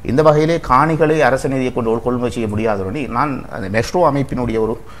நிறைவேற்றப்பட்டிருக்கிறது. இந்த வகையிலே காணிகளை அரச நிதியை கொண்டு கொள்முதல் செய்ய முடியாதவரை நான் அந்த மெஸ்ரோ அமைப்பினுடைய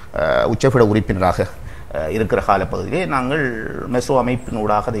ஒரு உச்சபீட உறுப்பினராக இருக்கிற காலப்பகுதியிலே நாங்கள் மெஸ்ரோ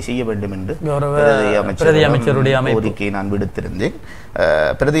அமைப்பினூடாக அதை செய்ய வேண்டும் என்று பிரதியமைச்சருடைய கோரிக்கையை நான் விடுத்திருந்தேன்.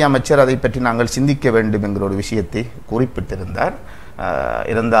 பிரதி அமைச்சர் அதை பற்றி நாங்கள் சிந்திக்க வேண்டும் என்கிற ஒரு விஷயத்தை குறிப்பிட்டிருந்தார்.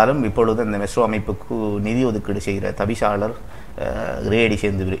 இருந்தாலும் இப்பொழுது இந்த மெஸ்ரோ அமைப்புக்கு நிதி ஒதுக்கீடு செய்கிற தவிசாளர் கிரேடி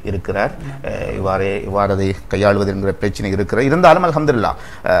சேர்ந்து இருக்கிறார். இவ்வாறு அதை கையாளுவது என்கிற பிரச்சனை இருக்கிறது. இருந்தாலும் அல்ஹம்துலில்லாஹ்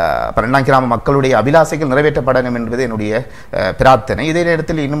 12ஆம் கிராம மக்களுடைய அபிலாசைகள் நிறைவேற்றப்படணும் என்பது என்னுடைய பிரார்த்தனை. இதே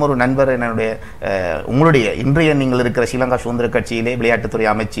நேரத்தில் இன்னும் ஒரு நண்பர் என்னுடைய உங்களுடைய இன்றைய நீங்கள் இருக்கிற ஸ்ரீலங்கா சுதந்திர கட்சியிலே விளையாட்டுத்துறை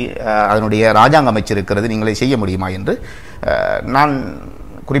அமைச்சு அதனுடைய ராஜாங்க அமைச்சு இருக்கிறது, நீங்களை செய்ய முடியுமா என்று நான்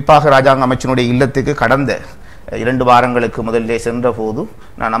குறிப்பாக ராஜாங்க அமைச்சினுடைய இல்லத்துக்கு கடந்த 2 வாரங்களுக்கு முதலே சென்ற போது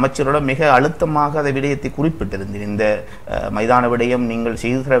நான் அமைச்சரிடம் மிக அழுத்தமாக அதை விடயத்தை குறிப்பிட்டிருந்தேன். இந்த மைதான விடயம் நீங்கள்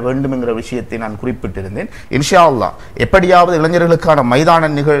செய்து வேண்டும் என்கிற விஷயத்தை நான் குறிப்பிட்டிருந்தேன். இன்ஷா அல்லாஹ் எப்படியாவது இளைஞர்களுக்கான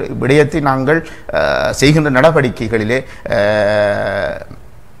மைதான விடயத்தை நாங்கள் செய்கின்ற நடவடிக்கைகளிலே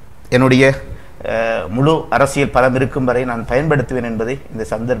என்னுடைய முழு அரசியல் பலம் இருக்கும் வரை நான் பயன்படுத்துவேன் என்பதை இந்த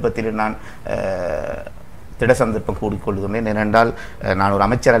சந்தர்ப்பத்தில் நான் திட சந்தர்ப்பம் கூறிக்கொள்கிறேன். ஏனென்றால் நான் ஒரு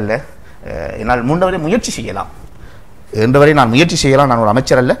அமைச்சர் அல்ல, என்னால் முன்னவரை முயற்சி செய்யலாம் என்றவரை நான் முயற்சி செய்யலாம். நான் ஒரு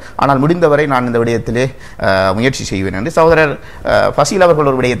அமைச்சர் அல்ல, ஆனால் முடிந்தவரை நான் இந்த விடயத்திலே முயற்சி செய்வேன் என்று சகோதரர் ஃபசீல் அவர்கள்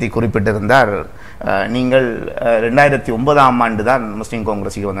ஒரு விடயத்தை குறிப்பிட்டிருந்தார். நீங்கள் 2009ஆம் ஆண்டு தான் முஸ்லீம்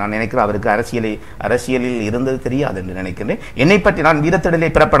காங்கிரஸுக்கு வந்து நான் நினைக்கிறேன் அவருக்கு அரசியலில் இருந்தது தெரியாது என்று நினைக்கிறேன். என்னை பற்றி நான் வீரத்திடலை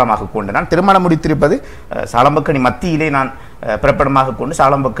பிறப்படமாக கொண்டு நான் திருமணம் முடித்திருப்பது சாலம்பக்கணி மத்தியிலே நான் பிறப்படமாக கொண்டு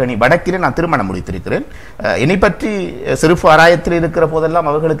சாலம்பக்கணி வடக்கிலே நான் திருமணம் முடித்திருக்கிறேன். என்னை பற்றி சிறுப்பு ஆராயத்தில் இருக்கிற போதெல்லாம்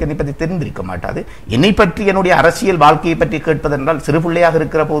அவர்களுக்கு என்னை பற்றி தெரிந்திருக்க மாட்டாது. என்னை பற்றி என்னுடைய அரசியல் வாழ்க்கையை பற்றி கேட்பதென்றால் சிறு பிள்ளையாக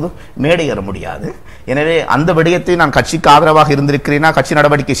இருக்கிற போது மேடை ஏற முடியாது. எனவே அந்த விடயத்தை நான் கட்சிக்கு ஆதரவாக இருந்திருக்கிறேனா, கட்சி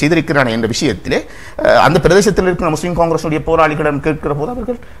நடவடிக்கை செய்திருக்கிறேன் என்ற விஷயத்திலே அந்த பிரதேசத்தில் இருக்கிற முஸ்லீம் காங்கிரசுடைய போராளிகளிடம் கேட்கிற போது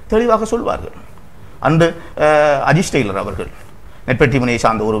அவர்கள் தெளிவாக சொல்வார்கள். அன்று அஜித் டெய்லர் அவர்கள் நெற்பெட்டி முனையை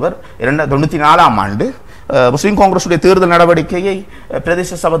சார்ந்த ஒருவர் 1994ஆம் ஆண்டு முஸ்லீம் காங்கிரசுடைய தேர்தல் நடவடிக்கையை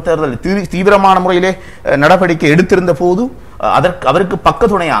பிரதேச சபை தேர்தல் தீவிரமான முறையிலே நடவடிக்கை எடுத்திருந்த போது அவருக்கு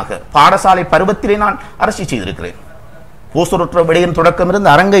பக்கத்துணையாக பாடசாலை பருவத்திலே நான் அரசியல் செய்திருக்கிறேன். போஸ்டர் விடையின் தொடக்கம் இருந்து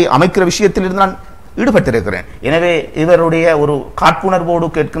அரங்கை அமைக்கிற விஷயத்திலிருந்து நான் ஈடுபட்டிருக்கிறேன். எனவே இவருடைய ஒரு காட்புணர்வோடு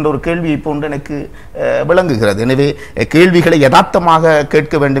கேட்கின்ற ஒரு கேள்வியை போன்று எனக்கு விளங்குகிறது. எனவே கேள்விகளை யதார்த்தமாக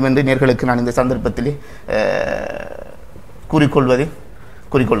கேட்க வேண்டும் என்று நேர்களுக்கு நான் இந்த சந்தர்ப்பத்திலே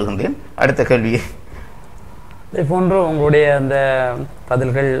கூறிக்கொள்கின்றேன். அடுத்த கேள்வியை இதே போன்று உங்களுடைய அந்த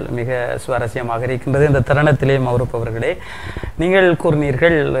பதில்கள் மிக சுவாரஸ்யமாக இருக்கின்றது. இந்த தருணத்திலே மௌரூப் அவர்களே, நீங்கள்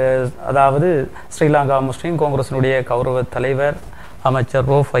கூறினீர்கள், அதாவது ஸ்ரீலங்கா முஸ்லீம் காங்கிரசினுடைய கௌரவ தலைவர் அமைச்சர்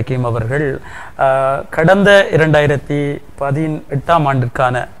ரூஃப் ஹக்கீம் அவர்கள் கடந்த 2018ஆம்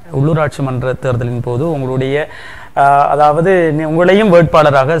ஆண்டிற்கான உள்ளூராட்சி மன்ற தேர்தலின் போது உங்களுடைய அதாவது உங்களையும்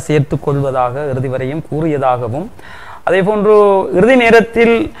வேட்பாளராக சேர்த்து கொள்வதாக இறுதி வரையும் கூறியதாகவும், அதே போன்று இறுதி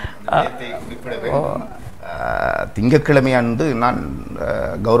நேரத்தில் திங்கட்கிழமை அன்று நான்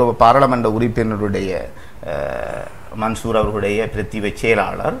கௌரவ பாராளுமன்ற உறுப்பினருடைய மன்சூர் அவர்களுடைய பிரதிவை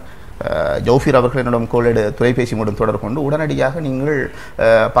செயலாளர் ஜௌஃபீர் அவர்கள் என்னிடம் தொலைபேசி மூலம் தொடர்பு கொண்டு உடனடியாக நீங்கள்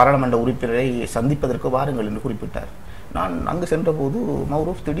பாராளுமன்ற உறுப்பினரை சந்திப்பதற்கு வாருங்கள் என்று குறிப்பிட்டார். நான் அங்கு சென்றபோது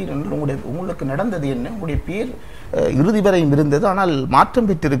மௌரூப் திடீரென்று உங்களுக்கு நடந்தது என்ன, உங்களுடைய பேர் இறுதி வரையும் இருந்தது, ஆனால் மாற்றம்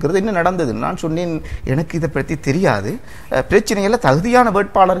பெற்றிருக்கிறது, என்ன நடந்தது? நான் சொன்னேன், எனக்கு இதை பற்றி தெரியாது. பிரச்சனையில் தகுதியான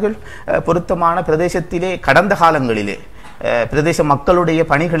வேட்பாளர்கள் பொருத்தமான பிரதேசத்திலே கடந்த காலங்களிலே பிரதேச மக்களுடைய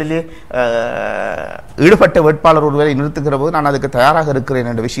பணிகளிலே ஈடுபட்ட வேட்பாளர் ஒருவரை நிறுத்துகிற போது நான் அதுக்கு தயாராக இருக்கிறேன்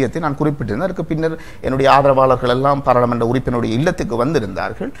என்ற விஷயத்தை நான் குறிப்பிட்டிருந்தேன். அதற்கு பின்னர் என்னுடைய ஆதரவாளர்கள் எல்லாம் பாராளுமன்ற உறுப்பினருடைய இல்லத்துக்கு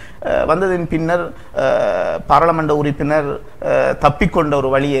வந்திருந்தார்கள். வந்ததின் பின்னர் பாராளுமன்ற உறுப்பினர் தப்பிக்கொண்ட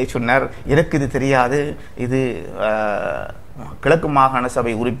ஒரு வழியை சொன்னார். எனக்கு இது தெரியாது, இது கிழக்கு மாகாண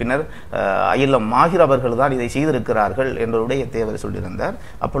சபை உறுப்பினர் அயலம் மாஹிர் அவர்கள் தான் இதை செய்திருக்கிறார்கள் என்றுடைய தேவர் சொல்லியிருந்தார்.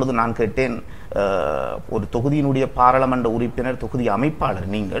 அப்பொழுது நான் கேட்டேன், ஒரு தொகுதியினுடைய பாராளுமன்ற உறுப்பினர், தொகுதி அமைப்பாளர்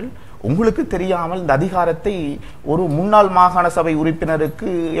நீங்கள், உங்களுக்கு தெரியாமல் இந்த அதிகாரத்தை ஒரு முன்னாள் மாகாண சபை உறுப்பினருக்கு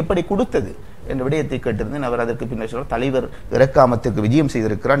எப்படி கொடுத்தது என்ற விடயத்தை கேட்டிருந்தேன். அவர் அதற்கு பின்னர் சொல்றார், தலைவர் இறக்காமத்துக்கு விஜயம்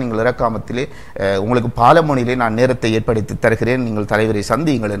செய்திருக்கிறார், நீங்கள் இறக்காமத்திலே உங்களுக்கு பாலமுனையிலே நான் நேரத்தை ஏற்படுத்தி தருகிறேன், நீங்கள் தலைவரை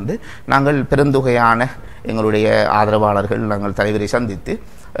சந்தியுங்கள் என்று நாங்கள் பெருந்தொகையான எங்களுடைய ஆதரவாளர்கள் நாங்கள் தலைவரை சந்தித்து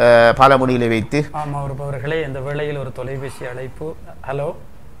பாலமுனையிலே வைத்து. அவர்களே, இந்த வேளையில் ஒரு தொலைபேசி அழைப்பு. ஹலோ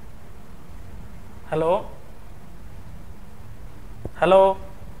ஹலோ ஹலோ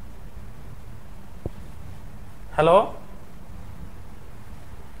ஹலோ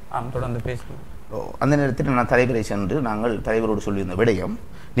தொடர்ந்து பேசுகிறோம். அந்த நேரத்தில் நான் தலைவரை சென்று நாங்கள் தலைவரோடு சொல்லியிருந்த விடயம்,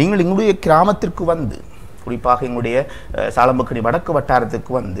 நீங்கள் எங்களுடைய கிராமத்திற்கு வந்து, குறிப்பாக எங்களுடைய சாலம்பக்கணி வடக்கு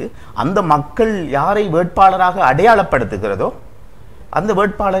வட்டாரத்துக்கு வந்து அந்த மக்கள் யாரை வேட்பாளராக அடையாளப்படுத்துகிறதோ அந்த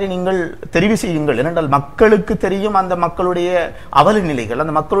வேட்பாளரை நீங்கள் தெரிவு செய்யுங்கள். ஏனென்றால் மக்களுக்கு தெரியும் அந்த மக்களுடைய அவல நிலைகள்,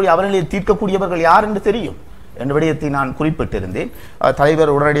 அந்த மக்களுடைய அவலநிலையை தீர்க்கக்கூடியவர்கள் யார் என்று தெரியும் என்ற விடயத்தை நான் குறிப்பிட்டிருந்தேன்.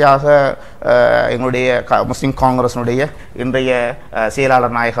 தலைவர் உடனடியாக எங்களுடைய முஸ்லிம் காங்கிரஸினுடைய இன்றைய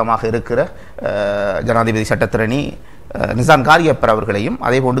செயலாளர் நாயகமாக இருக்கிற ஜனாதிபதி சட்டத்திரணி நிசான் காரியப்பர் அவர்களையும்,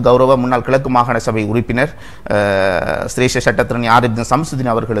 அதே போன்று கௌரவ முன்னாள் கிழக்கு மாகாண சபை உறுப்பினர் சிரேஷ்ட சட்டத்திரணி ஆரிப்தின்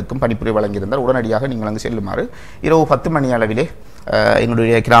சம்சுதீன் அவர்களுக்கும் பணிப்புரை வழங்கியிருந்தார். உடனடியாக நீங்கள் அங்கு செல்லுமாறு இரவு 10 மணி அளவிலே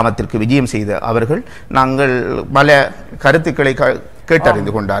எங்களுடைய கிராமத்திற்கு விஜயம் செய்த அவர்கள் நாங்கள் பல கருத்துக்களை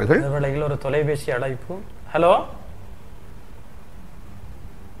கேட்டறிந்து கொண்டார்கள். ஒரு தொலைபேசி அழைப்பு. ஹலோ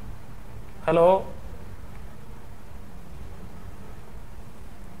ஹலோ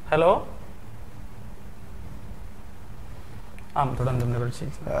ஹலோ தொடர்ந்து நிகழ்ச்சி.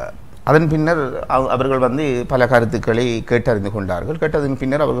 அதன் பின்னர் அவர்கள் வந்து பல கருத்துக்களை கேட்டறிந்து கொண்டார்கள். கேட்டதன்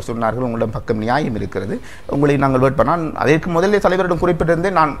பின்னர் அவர்கள் சொன்னார்கள், உங்களிடம் பக்கம் நியாயம் இருக்கிறது, உங்களை நாங்கள் வேட்பாளர். அதற்கு முதலே தலைவரிடம்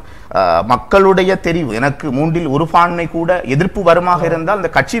குறிப்பிட்டிருந்தேன், நான் மக்களுடைய தெரிவு, எனக்கு 3 1 கூட எதிர்ப்பு வருமாக இருந்தால்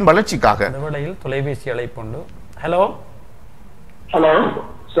அந்த கட்சியின் வளர்ச்சிக்காக. தொலைபேசி அழைப்புண்டு. ஹலோ ஹலோ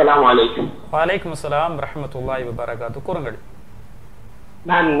அஸ்ஸலாமு அலைக்கும். வலைக்கும் அஸ்ஸலாம் ரஹ்மத்துல்லாஹி வபரகாத்து. கூறுங்கள்.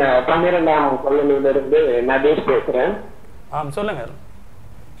 நான் 12ஆம் கொள்ளையிலிருந்து நதீஷ் பேசுறேன். சொல்லுங்க.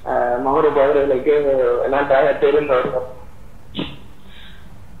 மஹரூப் அவர்களுக்கு நன்றாக தெரிந்தவர்கள்.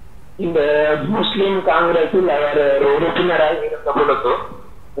 இந்த முஸ்லிம் காங்கிரஸில் அவர் ஒரு உறுப்பினராக இருந்த பொழுது,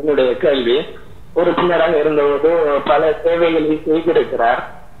 என்னுடைய கேள்வி, உறுப்பினராக இருந்தபோது பல சேவைகளை செய்திருக்கிறார்.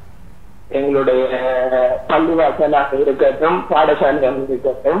 எங்களுடைய பள்ளிவாசலாக இருக்கட்டும், பாடசாலையாக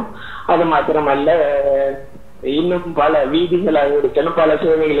இருக்கட்டும், அது மாத்திரமல்ல இன்னும் பல வீதிகளாக இருக்கட்டும் பல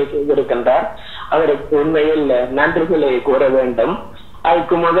சேவைகளை செய்திருக்கின்றார். அவருக்கு உண்மையில் நன்றிகளை கூற வேண்டும்.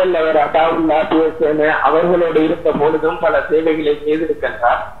 அதுக்கு முதல் அவர் அட்டாவுல்லா பேசன அவர்களோடு இருந்த பொழுதும் பல சேவைகளை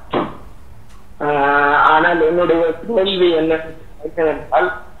செய்திருக்கின்றார். ஆனால் என்னுடைய கேள்வி என்னவென்றால்,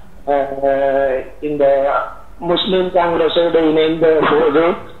 இந்த முஸ்லிம் காங்கிரஸோடு இணைந்த போது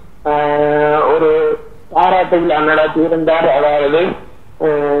ஒரு பாராட்டு விழா நடத்தியிருந்தார். அதாவது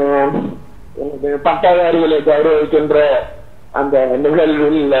பட்டதாரிகளை கௌரவிக்கின்ற அந்த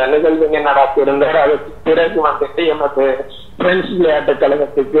நிகழ்வினை நடத்தியிருந்தார். அதற்கு பிறகு வந்துட்டு எமது பிரெஞ்சு விளையாட்டு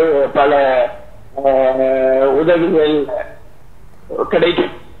கழகத்துக்கு பல உதவிகள்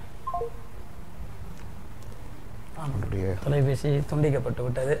கிடைக்கும். தொலைபேசி துண்டிக்கப்பட்டு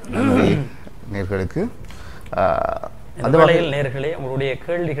விட்டது. நேர்களுக்கு அந்த வேளையில் நேர்களே, உங்களுடைய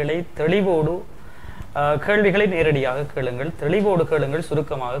கேள்விகளை தெளிவோடு கேள்விகளை நேரடியாக கேளுங்கள், தெளிவோடு கேளுங்கள்,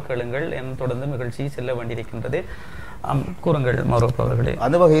 சுருக்கமாக கேளுங்கள் என தொடர்ந்து நிகழ்ச்சி செல்ல வேண்டியிருக்கின்றது. கூறுங்கள் மஹரூப் அவர்களே.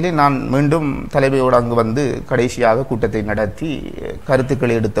 அந்த வகையில் நான் மீண்டும் தலைமையோடு அங்கு வந்து கடைசியாக கூட்டத்தை நடத்தி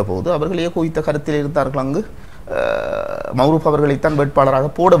கருத்துக்களை எடுத்த போது அவர்களே குவித்த கருத்தில் இருந்தார்கள். அங்கு மஹரூப் அவர்களைத்தான்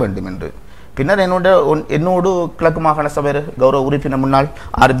வேட்பாளராக போட வேண்டும் என்று. பின்னர் என்னோடு கிழக்கு மாகாண சபை கௌரவ உறுப்பினர் முன்னாள்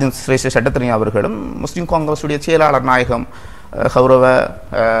ஆர்தின் சிரேஷ்ட சட்டத்தரணி அவர்களும் முஸ்லிம் காங்கிரஸுடைய செயலாளர் நாயகம் கௌரவ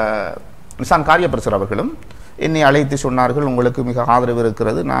நிசான் காரியப்பரசர் அவர்களும் என்னை அழைத்து சொன்னார்கள், உங்களுக்கு மிக ஆதரவு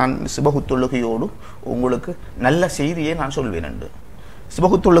இருக்கிறது, நான் சிபகுத்தொழுகையோடு உங்களுக்கு நல்ல செய்தியை நான் சொல்வேன் என்று.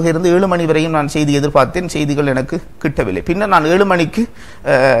 சிபகுத்தொழுகை இருந்து 7 மணி வரையும் நான் செய்தி எதிர்பார்த்தேன். செய்திகள் எனக்கு கிட்டவில்லை. பின்னர் நான் 7 மணிக்கு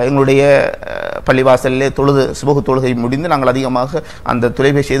எங்களுடைய பள்ளிவாசலிலே சிபகு தொழுகை முடிந்து நாங்கள் அதிகமாக அந்த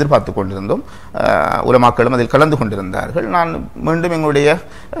தொலைபேசி எதிர்பார்த்து கொண்டிருந்தோம். உலமாக்களும் அதில் கலந்து கொண்டிருந்தார்கள். நான் மீண்டும் எங்களுடைய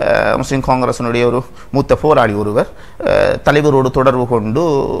முஸ்லிம் காங்கிரஸினுடைய ஒரு மூத்த போராளி ஒருவர் தலைவரோடு தொடர்பு கொண்டு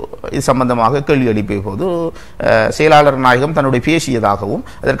இது சம்பந்தமாக கேள்வி எழுப்பிய போது செயலாளர் நாயகம் தன்னுடைய பேசியதாகவும்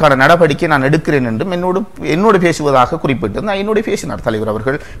அதற்கான நடவடிக்கை நான் எடுக்கிறேன் என்றும் என்னோடு பேசுவதாக குறிப்பிட்டு என்னோடு பேசினார் தலைவர்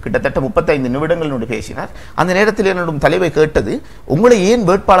அவர்கள். கிட்டத்தட்ட 35 நிமிடங்கள் பேசினார். அந்த நேரத்தில் என்னுடைய தலைவர் கேட்டது, உங்களை ஏன்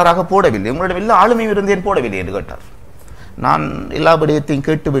வேட்பாளராக போடவில்லை, உங்களிடம் எல்லா ஆளுமையும் இருந்தேன் போடவில்லை என்று கேட்டார். நான் எல்லா விடயத்தையும்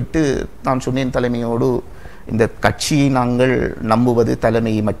கேட்டுவிட்டு நான் சொன்னேன், தலைமையோடு இந்த கட்சியை நாங்கள் நம்புவது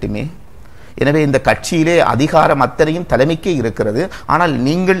தலைமையை மட்டுமே. எனவே இந்த கட்சியிலே அதிகாரம் அத்தனையும் தலைமைக்கே இருக்கிறது. ஆனால்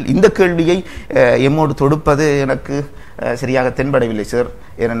நீங்கள் இந்த கேள்வியை எம்மோடு தொடுப்பது எனக்கு சரியாக தென்படவில்லை சார்.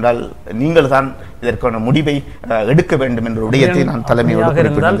 ஏனென்றால் நீங்கள் தான் இதற்கான முடிவை எடுக்க வேண்டும் என்ற விடயத்தை நான்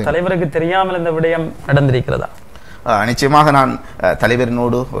தலைமையோடு. தலைவருக்கு தெரியாமல் இந்த விடயம் நடந்திருக்கிறதா? நிச்சயமாக நான்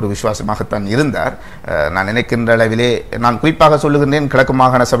தலைவரினோடு ஒரு விசுவாசமாகத்தான் இருந்தார். நான் நினைக்கின்ற அளவிலே நான் குறிப்பாக சொல்லுகின்றேன், கிழக்கு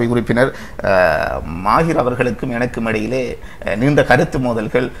மாகாண சபை உறுப்பினர் மாஹிர் அவர்களுக்கும் எனக்கும் இடையிலே நீண்ட கருத்து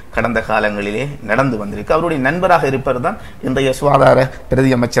மோதல்கள் கடந்த காலங்களிலே நடந்து வந்திருக்கு. அவருடைய நண்பராக இருப்பவர் தான் இன்றைய சுகாதார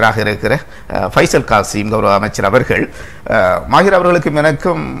பிரதி அமைச்சராக இருக்கிற ஃபைசல் காசிம் கௌரவ அமைச்சர் அவர்கள். மாஹிர் அவர்களுக்கும்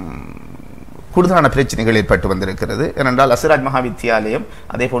எனக்கும் கூடுதலான பிரச்சனைகள் ஏற்பட்டு வந்திருக்கிறது. ஏனென்றால் அசராஜ் மகாவித்தியாலயம்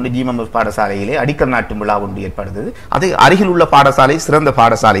அதே போன்று ஜிஎம்எம் பாடசாலையிலே அடிக்கல் நாட்டும் விழா ஒன்று ஏற்படுத்தது. அது அருகில் உள்ள பாடசாலை சிறந்த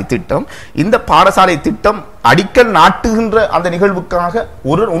பாடசாலை திட்டம். இந்த பாடசாலை திட்டம் அடிக்கல் நாட்டுகின்ற அந்த நிகழ்வுக்காக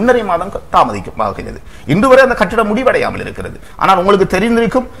 1.5 மாதம் தாமதிக்கமாகிறது. இன்று வரை அந்த கட்டிடம் முடிவடையாமல் இருக்கிறது. ஆனால் உங்களுக்கு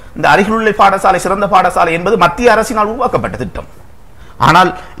தெரிந்திருக்கும், இந்த அருகில் உள்ள பாடசாலை சிறந்த பாடசாலை என்பது மத்திய அரசினால் உருவாக்கப்பட்ட திட்டம்.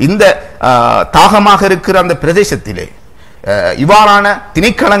 ஆனால் இந்த தாகமாக இருக்கிற அந்த பிரதேசத்திலே இவ்வாறான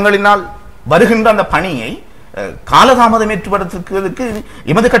திணைக்களங்களினால் வருகின்ற அந்த பணியை காலதாமதம் ஏற்படுத்துவதற்கு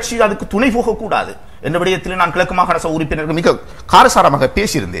எமது கட்சி அதுக்கு துணை போகக்கூடாது என்ற விடயத்தில் நான் கிழக்கு மாகாண சபை உறுப்பினர்கள் மிக காரசாரமாக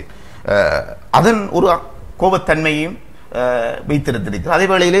பேசியிருந்தேன். அதன் ஒரு கோபத்தன்மையும் வைத்திருந்திருக்கிறது. அதே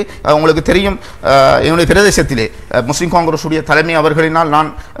வேளையிலே உங்களுக்கு தெரியும், என்னுடைய பிரதேசத்திலே முஸ்லிம் காங்கிரஸ் உடைய தலைமை அவர்களினால் நான்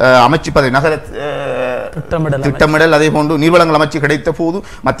அமைச்சு பதவி நகர திட்டமிடல் அதே போன்று நீர்வளங்கள் அமைச்சு கிடைத்த போது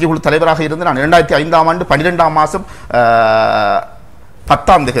மத்திய குழு தலைவராக இருந்து நான் 2005ஆம் ஆண்டு 12ஆம் மாதம்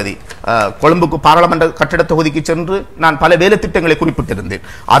 10ஆம் தேதி கொழும்புக்கு பாராளுமன்ற கட்டிட தொகுதிக்கு சென்று நான் பல வேலை திட்டங்களை குறிப்பிட்டிருந்தேன்.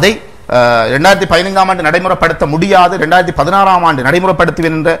 அதை 2015ஆம் ஆண்டு நடைமுறைப்படுத்த முடியாது, 2016ஆம் ஆண்டு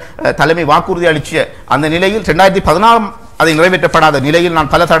நடைமுறைப்படுத்துவேன் என்ற தலைமை வாக்குறுதி அளித்த அந்த நிலையில் 2016 அதை நிறைவேற்றப்படாத நிலையில்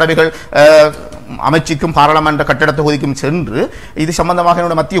நான் பல தடவைகள் அமைச்சுக்கும் பாராளுமன்ற கட்டிட தொகுதிக்கும் சென்று இது சம்பந்தமாக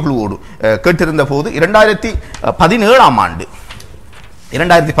என்னுடைய மத்திய குழுவோடு கேட்டிருந்த போது 2017ஆம் ஆண்டு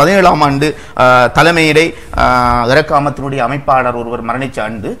 2017ஆம் ஆண்டு தலைமையிடை இறக்காமத்தினுடைய அமைப்பாளர் ஒருவர் மரணிச்ச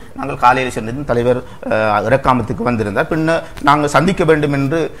ஆண்டு நாங்கள் காலையில் சென்று தலைவர் இறக்காமத்துக்கு வந்திருந்தார். பின்னர் நாங்கள் சந்திக்க வேண்டும்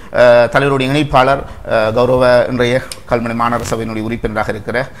என்று தலைவருடைய இணைப்பாளர் கௌரவ இன்றைய கல்முனை மாநகர சபையினுடைய உறுப்பினராக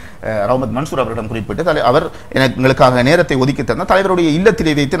இருக்கிற ரஹ்மத் மன்சூர் அவரிடம் குறிப்பிட்டு அவர் எங்களுக்காக நேரத்தை ஒதுக்கி தந்தார். தலைவருடைய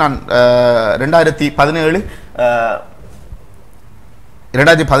இல்லத்திலே வைத்து நான் 2017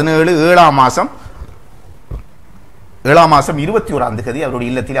 7ஆம் மாதம் 21ஆம் தேதி அவருடைய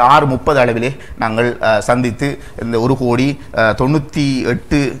இல்லத்தில் 6:30 அளவிலே நாங்கள் சந்தித்து இந்த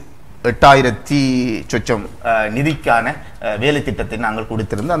 1,98,800 சொச்சம் நிதிக்கான வேலை திட்டத்தை நாங்கள்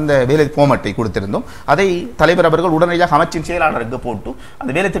கொடுத்திருந்தோம். அந்த வேலை போமட்டை கொடுத்திருந்தோம். அதை தலைவர் அவர்கள் உடனடியாக அமைச்சின் செயலாளருக்கு போட்டு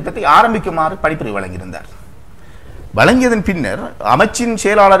அந்த வேலை திட்டத்தை ஆரம்பிக்குமாறு பணிப்புரை வழங்கியிருந்தார். வழங்கியதன் பின்னர் அமைச்சின்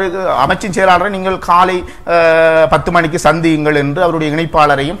செயலாளரை நீங்கள் காலை 10 மணிக்கு சந்தியுங்கள் என்று அவருடைய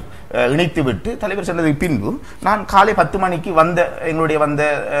இணைப்பாளரையும் இணைத்துவிட்டு தலைவர் சொன்னதுக்கு பின்பு நான் காலை 10 மணிக்கு எங்களுடைய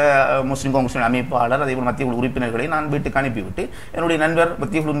முஸ்லிம் காங்கிரஸ் அமைப்பாளர் அதே போல் மத்திய குழு உறுப்பினர்களை நான் வீட்டுக்கு அனுப்பிவிட்டு என்னுடைய நண்பர்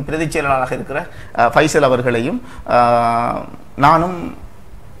மத்திய குழு பிரதி செயலாளராக இருக்கிற ஃபைசல் அவர்களையும் நானும்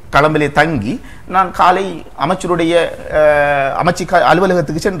களம்பிலே தங்கி நான் காலை அமைச்சருடைய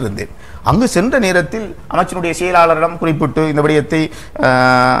அலுவலகத்துக்கு சென்றிருந்தேன். அங்கு சென்ற நேரத்தில் அமைச்சருடைய செயலாளரிடம் குறிப்பிட்டு இந்த விடயத்தை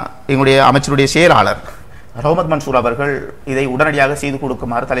எங்களுடைய அமைச்சருடைய செயலாளர் ரஹ்மத் மன்சூர் அவர்கள் இதை உடனடியாக செய்து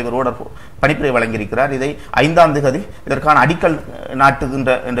கொடுக்குமாறு தலைவரோடு பணிப்புரை வழங்கியிருக்கிறார். இதை 5ஆம் தேதி இதற்கான அடிக்கல் நாட்டுகின்ற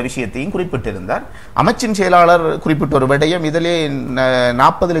என்ற விஷயத்தையும் குறிப்பிட்டிருந்தார். அமைச்சின் செயலாளர் குறிப்பிட்ட ஒரு விடயம், இதிலே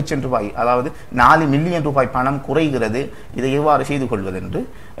 40 லட்சம் ரூபாய், அதாவது 4 மில்லியன் ரூபாய் பணம் குறைகிறது, இதை எவ்வாறு செய்து கொள்வது என்று.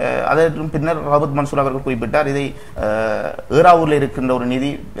 அதற்கு பின்னர் ரஹ்மத் மன்சூர் அவர்கள் குறிப்பிட்டார், இதை ஏறாவூரில் இருக்கின்ற ஒரு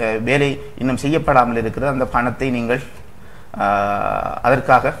நிதி வேலை இன்னும் செய்யப்படாமல் இருக்கிறது, அந்த பணத்தை நீங்கள்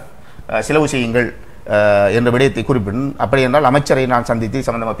அதற்காக செலவு செய்யுங்கள் என்ற விடயத்தை குறிப்பிடும். அப்படி என்றால் அமைச்சரை நான் சந்தித்து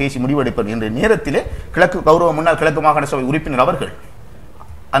சம்பந்தமாக பேசி முடிவெடுப்பேன் என்ற நேரத்திலே முன்னாள் கிழக்கு மாகாண சபை உறுப்பினர் அவர்கள்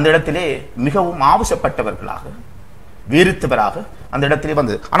அந்த இடத்திலே மிகவும் ஆவேசப்பட்டவர்களாக வெறுத்தவராக அந்த இடத்திலே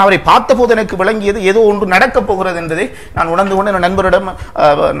வந்தது. ஆனால் அவரை பார்த்த போது எனக்கு விளங்கியது ஏதோ ஒன்று நடக்கப் போகிறது என்பதை நான் உணர்ந்து கொண்டு என் நண்பரிடம்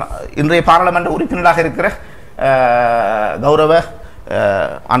இன்றைய பாராளுமன்ற உறுப்பினராக இருக்கிற கௌரவ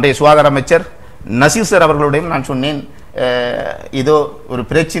அன்றைய சுகாதார அமைச்சர் நசீர் சார் அவர்களுடையும் நான் சொன்னேன், இதோ ஒரு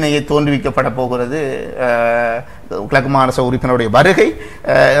பிரச்சனையை தோன்றுவிக்கப்பட போகிறது, கிழக்கு மாகாண சபை உறுப்பினருடைய வருகை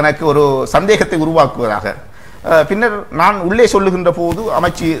எனக்கு ஒரு சந்தேகத்தை உருவாக்குவதாக. பின்னர் நான் உள்ளே சொல்லுகின்ற போது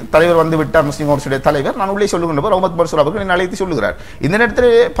அமைச்சு தலைவர் வந்து விட்டார், முஸ்லிம் காங்கிரசுடைய தலைவர். நான் உள்ளே சொல்லுகின்ற போது ரஹ்மத் மன்சூர் அவர்கள் என்னை அழைத்து சொல்லுகிறார். இந்த நேரத்தில்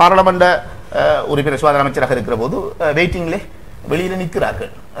பாராளுமன்ற உறுப்பினர் சுகாதார அமைச்சராக இருக்கிற போது வெயிட்டிங்லே வெளியில்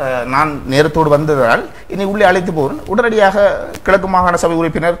நிற்கிறார்கள். நான் நேரத்தோடு வந்ததால் என்னை உள்ளே அழைத்து போகிறேன். உடனடியாக கிழக்கு மாகாண சபை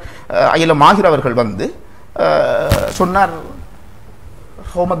உறுப்பினர் அகிலம் மாஹிர் அவர்கள் வந்து சொன்னார்,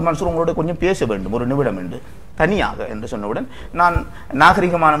 ரஹ்மத் மன்சூர் உங்களோட கொஞ்சம் பேச வேண்டும், ஒரு நிமிடம் என்று தனியாக என்று சொன்னவுடன் நான்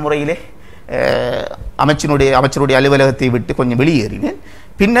நாகரிகமான முறையிலே அமைச்சருடைய அலுவலகத்தை விட்டு கொஞ்சம் வெளியேறினேன்.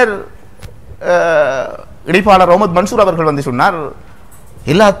 பின்னர் இடைப்பாளர் ரஹ்மத் மன்சூர் அவர்கள் வந்து சொன்னார்,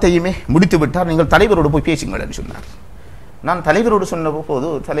 எல்லாத்தையுமே முடித்து விட்டார், நீங்கள் தலைவரோடு போய் பேசுங்கள் என்று சொன்னார். நான் தலைவரோடு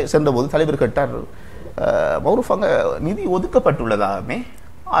சென்றபோது தலைவர் கேட்டார், மௌரூஃப் அங்கே நிதி ஒதுக்கப்பட்டுள்ளதாமே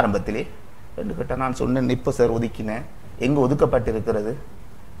ஆரம்பத்திலே என்று கேட்டார். நான் சொன்னேன், இப்போ சார் ஒதுக்கினேன், எங்கே ஒதுக்கப்பட்டிருக்கிறது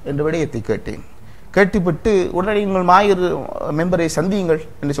என்று விடயத்தை கேட்டேன். கேட்டுவிட்டு உடனே உங்கள் மாயர் மெம்பரை சந்தியுங்கள்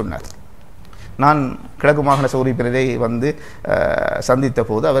என்று சொன்னார். நான் கிழக்கு மாகாண சபை உறுப்பினரை வந்து சந்தித்த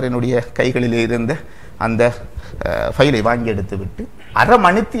போது அவர் என்னுடைய கைகளில் இருந்த அந்த ஃபைலை வாங்கி எடுத்து விட்டு அரை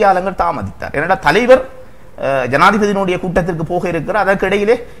மணித்தியாலங்கள் தாமதித்தார். என்னடா தலைவர் ஜனாதிபதியினுடைய கூட்டத்திற்கு போக இருக்கிறார், அதற்கு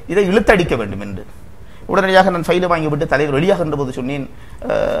இடையிலே இதை இழுத்தடிக்க வேண்டும் என்று. உடனடியாக நான் ஃபைலை வாங்கிவிட்டு தலைவர் வெளியாகின்ற போது சொன்னேன்,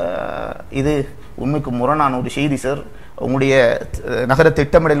 இது உண்மைக்கு முரணான ஒரு செய்தி சார். உங்களுடைய நகர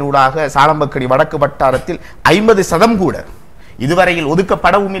திட்டமிடலூடாக சாலம்பக்கடி வடக்கு வட்டாரத்தில் 50% கூட இதுவரையில்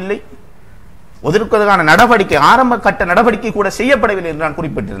ஒதுக்கப்படவும் இல்லை, ஒதுக்குவதற்கான நடவடிக்கை ஆரம்ப கட்ட நடவடிக்கை கூட செய்யப்படவில்லை என்று நான்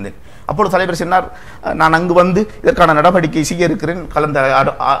குறிப்பிட்டிருந்தேன். அப்பொழுது தலைவர் சொன்னார், நான் அங்கு வந்து இதற்கான நடவடிக்கை செய்ய இருக்கிறேன், கலந்து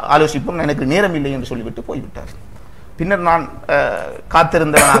ஆலோசிப்போம், எனக்கு நேரம் இல்லை என்று சொல்லிவிட்டு போய்விட்டார். பின்னர் நான்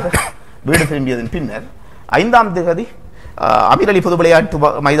காத்திருந்தவனாக வீடு திரும்பியதன் பின்னர் 5ஆம் தேதி அமீர் அலி பொது விளையாட்டு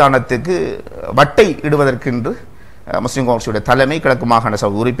மைதானத்துக்கு வட்டை இடுவதற்கென்று முஸ்லிம் காங்கிரசுடைய தலைமை, கிழக்கு மாகாண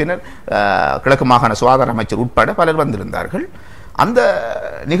சபை உறுப்பினர், கிழக்கு மாகாண சுகாதார அமைச்சர் உட்பட பலர் வந்திருந்தார்கள். அந்த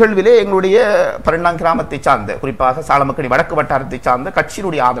நிகழ்விலே எங்களுடைய பரண்டாங் கிராமத்தை சார்ந்த, குறிப்பாக சாலமக்கடி வடக்கு வட்டாரத்தை சார்ந்த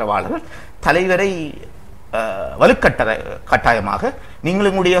கட்சியினுடைய ஆதரவாளர்கள் தலைவரை கட்டாயமாக நீங்கள்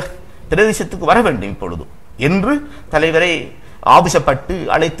எங்களுடைய பிரதேசத்துக்கு வர வேண்டும் இப்பொழுது என்று தலைவரை ஆபிஷப்பட்டு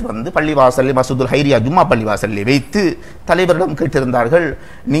அழைத்து வந்து பள்ளிவாசலில் மசூதுல் ஹைரியா ஜும்மா பள்ளிவாசலில் வைத்து தலைவரிடம் கேட்டிருந்தார்கள்,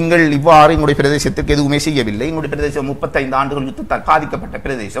 நீங்கள் இவ்வாறு எங்களுடைய பிரதேசத்துக்கு எதுவுமே செய்யவில்லை, எங்களுடைய பிரதேசம் 35 ஆண்டுகள் யுத்தத்தால் பாதிக்கப்பட்ட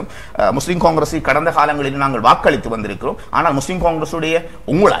பிரதேசம், முஸ்லிம் காங்கிரஸை கடந்த காலங்களில் நாங்கள் வாக்களித்து வந்திருக்கிறோம், ஆனால் முஸ்லிம் காங்கிரசுடைய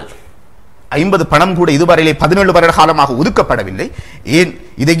உங்களால் 50 பணம் கூட இதுவரையிலே 17 வருட காலமாக ஒதுக்கப்படவில்லை. ஏன்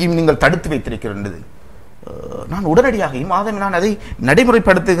இதையும் நீங்கள் தடுத்து வைத்திருக்கிறது? நான் உடனடியாக மாதம் நான் அதை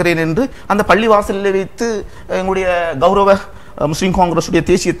நடைமுறைப்படுத்துகிறேன் என்று அந்த பள்ளி வாசலில் வைத்து எங்களுடைய கௌரவ முஸ்லிம் காங்கிரசுடைய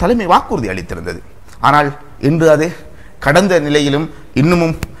தேசிய தலைமை வாக்குறுதி அளித்திருந்தது. ஆனால் இன்று அது கடந்த நிலையிலும்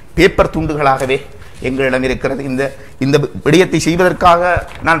இன்னமும் பேப்பர் துண்டுகளாகவே எங்களிடம் இருக்கிறது. இந்த விடயத்தை செய்வதற்காக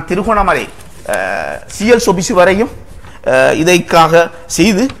நான் திருகோணமலை சிஎல் சொபிசு வரையும் இதைக்காக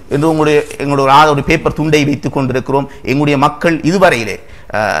செய்து என்று எங்களுடைய பேப்பர் துண்டை வைத்துக் கொண்டிருக்கிறோம். எங்களுடைய மக்கள் இதுவரையிலே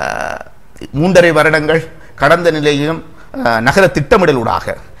 3.5 வருடங்கள் கடந்த நிலையிலும் நகர திட்டமிடலூடாக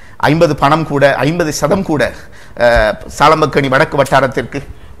 50 பணம் கூட 50% கூட சாலம்பக்கணி வடக்கு வட்டாரத்திற்கு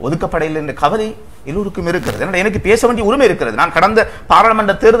ஒதுக்கப்படையில் என்ற கவலை எல்லோருக்கும் இருக்கிறது. எனக்கு பேச வேண்டிய உரிமை இருக்கிறது. நான் கடந்த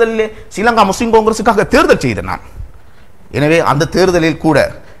பாராளுமன்ற தேர்தலிலே ஸ்ரீலங்கா முஸ்லிம் காங்கிரசுக்காக தேர்தல் செய்தேன் நான். எனவே அந்த தேர்தலில் கூட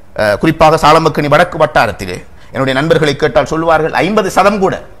குறிப்பாக சாலம்பக்கணி வடக்கு வட்டாரத்திலே என்னுடைய நண்பர்களை கேட்டால் சொல்வார்கள் 50%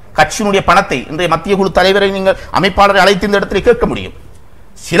 கூட கட்சியினுடைய பணத்தை இன்றைய மத்திய குழு தலைவரை நீங்கள் அமைப்பாளரை அழைத்து இந்த இடத்தில் கேட்க முடியும்.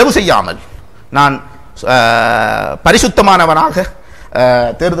 செலவு செய்யாமல் நான் பரிசுத்தமானவனாக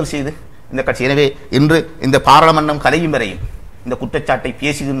தேர்தல் செய்து இந்த கட்சி. எனவே இன்று இந்த பாராளுமன்றம் கலையும் வரையும் இந்த குற்றச்சாட்டை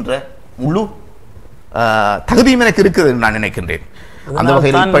பேசுகின்ற முழு தகுதியும் எனக்கு இருக்குது நான் நினைக்கின்றேன். அந்த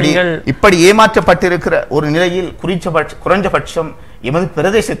வகையில் இப்படி ஏமாற்றப்பட்டிருக்கிற ஒரு நிலையில் குறைஞ்சபட்சம் எமது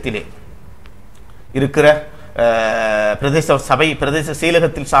பிரதேசத்திலே இருக்கிற பிரதேச சபை பிரதேச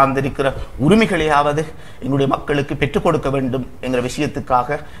செயலகத்தில் சார்ந்திருக்கிற உரிமைகளையாவது எங்களுடைய மக்களுக்கு பெற்றுக் கொடுக்க வேண்டும் என்கிற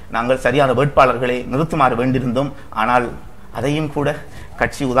விஷயத்துக்காக நாங்கள் சரியான வேட்பாளர்களை நிறுத்துமாறு வேண்டியிருந்தோம். ஆனால் அதையும் கூட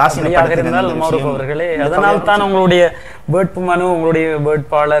கட்சி உதாசீனப்படுத்தினார்களே. அதனால் தான் உங்களுடைய வேட்பு மனு உங்களுடைய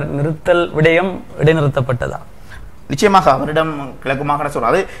வேட்பாளர் நிறுத்தல் விடயம் இடைநிறுத்தப்பட்டதா? நிச்சயமாக அவரிடம் கிழக்கு மாகாண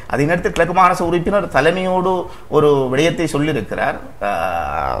சபை அதை நேரத்தில் கிழக்கு மாகாண சபை உறுப்பினர் தலைமையோடு ஒரு விடயத்தை சொல்லியிருக்கிறார்.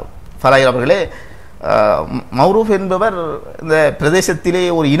 ஃபலாய் அவர்களே, மௌரூப் என்பவர் இந்த பிரதேசத்திலே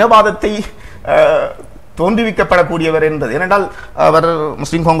ஒரு இனவாதத்தை தோன்றுவிக்கப்படக்கூடியவர் என்பது. ஏனென்றால் அவர்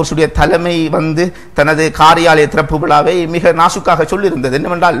முஸ்லிம் காங்கிரசுடைய தலைமை வந்து தனது காரியாலய திறப்பு விழாவை மிக நாசுக்காக சொல்லியிருந்தது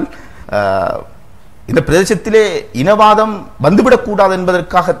என்னவென்றால், இந்த பிரதேசத்திலே இனவாதம் வந்துவிடக்கூடாது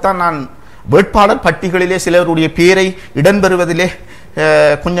என்பதற்காகத்தான் நான் வேட்பாளர் பட்டியலிலே சிலருடைய பேரை இடம்பெறுவதிலே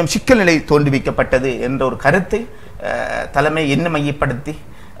கொஞ்சம் சிக்கல் நிலை தோன்றுவிக்கப்பட்டது என்ற ஒரு கருத்தை தலைமை என்ன மையப்படுத்தி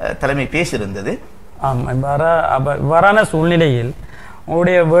தலைமை பேசியிருந்தது. இவ்வாறான சூழ்நிலையில்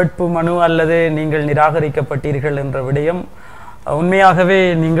உங்களுடைய வேட்பு மனு அல்லது நீங்கள் நிராகரிக்கப்பட்டீர்கள் என்ற விடயம் உண்மையாகவே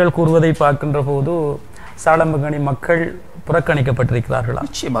நீங்கள் கூறுவதை பார்க்கின்ற போது சாலம்பக்கணி மக்கள் புறக்கணிக்கப்பட்டிருக்கிறார்களா?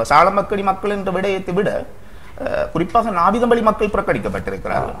 நிச்சயமாக சாலம்பக்கணி மக்கள் என்ற விடயத்தை விட குறிப்பாக நாவிதம்பள்ளி மக்கள்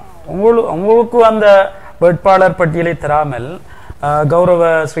புறக்கணிக்கப்பட்டிருக்கிறார்கள். உங்களுக்கு அந்த வேட்பாளர் பட்டியலை தராமல் கௌரவ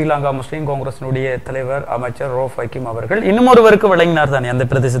ஸ்ரீலங்கா முஸ்லிம் காங்கிரசினுடைய தலைவர் அமைச்சர் ரோஃப் ஹக்கீம் அவர்கள் இன்னும் ஒருவருக்கு வழங்கினார் தானே அந்த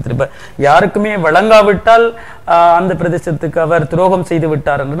பிரதேசத்தில். இப்ப யாருக்குமே வழங்காவிட்டால் அந்த பிரதேசத்துக்கு அவர் துரோகம் செய்து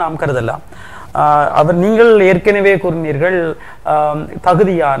விட்டார் என்று நாம் கருதலாம். நீங்கள் ஏற்கனவே கூறினீர்கள்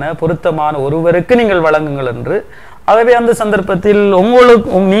தகுதியான பொருத்தமான ஒருவருக்கு நீங்கள் வழங்குங்கள் என்று. ஆகவே அந்த சந்தர்ப்பத்தில்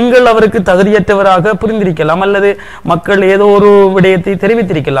நீங்கள் அவருக்கு தகுதியற்றவராக புரிந்திருக்கலாம் அல்லது மக்கள் ஏதோ ஒரு விடயத்தை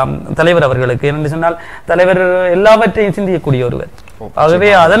தெரிவித்திருக்கலாம் தலைவர் அவர்களுக்கு. என்று சொன்னால் தலைவர் எல்லாவற்றையும் சிந்திக்கக்கூடிய ஒருவர்.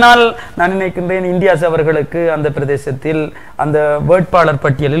 ஆகவே அதனால் நான் நினைக்கின்றேன் இந்தியாஸ் அவர்களுக்கு அந்த பிரதேசத்தில் அந்த வேட்பாளர்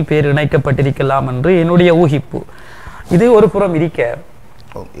பட்டியலில் பேர் இணைக்கப்பட்டிருக்கலாம் என்று என்னுடைய ஊகிப்பு. இது ஒரு புறம் இருக்க,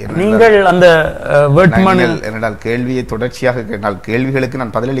 நீங்கள் அந்த என்னடால் கேள்வியை தொடர்ச்சியாக கேட்டால் கேள்விகளுக்கு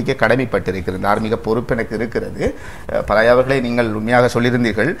நான் பதிலளிக்க கடமைப்பட்டிருக்கிறேன். தார்மீக பொறுப்பு எனக்கு இருக்கிறது. பழையவர்களை நீங்கள் உண்மையாக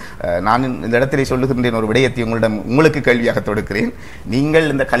சொல்லியிருந்தீர்கள். நான் இந்த இடத்திலே சொல்லுகின்றேன் ஒரு விடயத்தை உங்களுக்கு கேள்வியாக தொடுக்கிறேன். நீங்கள்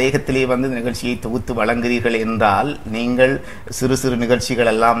இந்த கலையகத்திலே வந்து நிகழ்ச்சியை தொகுத்து வழங்குகிறீர்கள் என்றால் நீங்கள் சிறு சிறு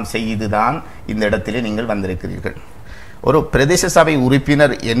நிகழ்ச்சிகள் எல்லாம் செய்துதான் இந்த இடத்திலே நீங்கள் வந்திருக்கிறீர்கள். ஒரு பிரதேச சபை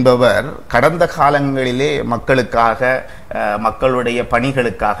உறுப்பினர் என்பவர் கடந்த காலங்களிலே மக்களுக்காக மக்களுடைய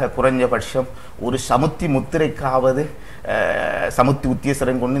பணிகளுக்காக குறைஞ்சபட்சம் ஒரு சமுத்தி முத்திரைக்காவது சமுத்தி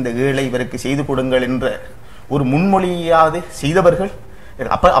உத்தியசரம் கொண்டு இந்த ஏழை இவருக்கு செய்து கொடுங்கள் என்ற ஒரு முன்மொழியாவது செய்தவர்கள்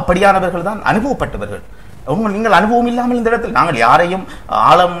அப்படியானவர்கள் தான் அனுபவப்பட்டவர்கள். நீங்கள் அனுபவம் இல்லாமல் இந்த இடத்தில் நாங்கள் யாரையும்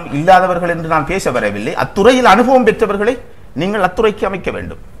ஆழம் இல்லாதவர்கள் என்று நான் பேச வரவில்லை. அத்துறையில் அனுபவம் பெற்றவர்களை நீங்கள் அத்துறைக்கு அமைக்க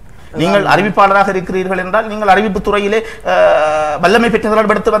வேண்டும். நீங்கள் அறிவிப்பாளராக இருக்கிறீர்கள் என்றால் நீங்கள் அறிவிப்பு துறையிலே வல்லமை பெற்றவர்கள்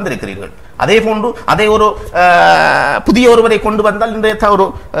எடுத்து வந்திருக்கிறீர்கள். அதே போன்று அதை ஒரு புதிய ஒருவரை கொண்டு வந்தால் இன்றைய ஒரு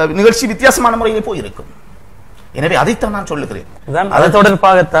நிகழ்ச்சி வித்தியாசமான முறையிலே போயிருக்கும். எனவே அதைத்தான் நான் சொல்லுகிறேன். அது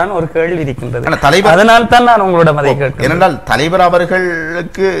தொடர்பாகத்தான் ஒரு கேள்வி இருக்கின்றது. அதனால் தான் நான் உங்களோட அதை கேட்கிறேன். ஏனென்றால் தலைவர்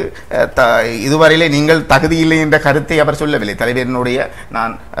அவர்களுக்கு இதுவரையிலே நீங்கள் தகுதி இல்லை என்ற கருத்தை அவர் சொல்லவில்லை. தலைவரினுடைய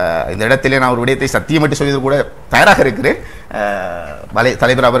நான் இந்த இடத்திலே நான் ஒரு விடயத்தை சத்தியமிட்டு சொல்வதற்கு கூட தயாராக இருக்கிறேன்.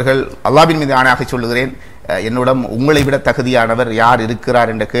 தலைவர் அவர்கள் அல்லாஹ்வின் மீது ஆணையாக சொல்லுகிறேன், என்னிடம் உங்களை விட தகுதியானவர் யார்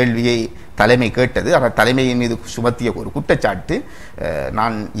இருக்கிறார் என்ற கேள்வியை தலைமை கேட்டது. ஆனால் தலைமையின் மீது சுமத்திய ஒரு குற்றச்சாட்டு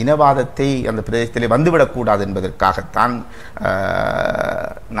நான் இனவாதத்தை அந்த பிரதேசத்திலே வந்துவிடக்கூடாது என்பதற்காகத்தான்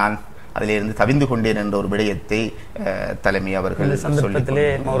நான் அதிலிருந்து தவிந்து கொண்டேன் என்ற ஒரு விடயத்தை தலைமை அவர்கள் சந்தர்ப்பத்திலே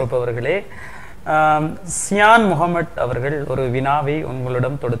மௌரூப் அவர்களே, சியான் முகமட் அவர்கள் ஒரு வினாவை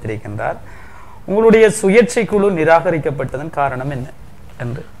உங்களிடம் தொடுத்திருக்கின்றார். உங்களுடைய சுயேட்சை குழு நிராகரிக்கப்பட்டதன் காரணம் என்ன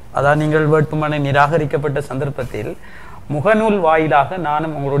என்று. அதாவது நீங்கள் வேட்புமனை நிராகரிக்கப்பட்ட சந்தர்ப்பத்தில் முகநூல் வாயிலாக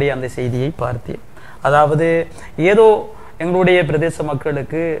நானும் உங்களுடைய அந்த செய்தியை பார்த்தேன். அதாவது ஏதோ எங்களுடைய பிரதேச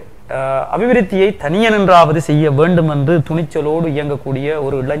மக்களுக்கு அபிவிருத்தியை தனியனின்றாவது செய்ய வேண்டும் என்று துணிச்சலோடு இயங்கக்கூடிய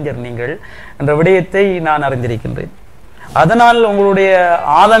ஒரு இளைஞர் நீங்கள் என்ற விடயத்தை நான் அறிந்திருக்கின்றேன். அதனால் உங்களுடைய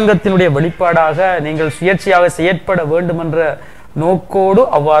ஆதங்கத்தினுடைய வெளிப்பாடாக நீங்கள் சுயேட்சையாக செயற்பட வேண்டும் என்ற நோக்கோடு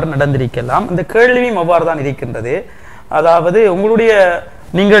அவ்வாறு நடந்திருக்கலாம். அந்த கேள்வியும் அவ்வாறு தான் இருக்கின்றது. அதாவது உங்களுடைய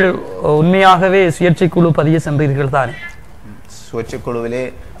நீங்கள் உண்மையாகவே சுயேட்சை குழு பதிய சென்றீர்கள் தானே? சுயேட்சை குழுவிலே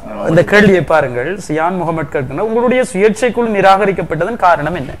இந்த கேள்வியை பாருங்கள். சியான் முகமட் கேட்கின்ற உங்களுடைய சுயேட்சை குழு நிராகரிக்கப்பட்டதன்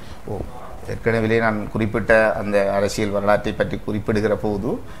காரணம் என்ன? ஏற்கனவே நான் குறிப்பிட்ட அந்த அரசியல் வரலாற்றை பற்றி குறிப்பிடுகிற போது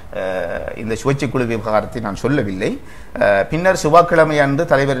இந்த சுயேட்சை குழு விவகாரத்தை நான் சொல்லவில்லை. பின்னர் செவ்வாய்க்கிழமை அன்று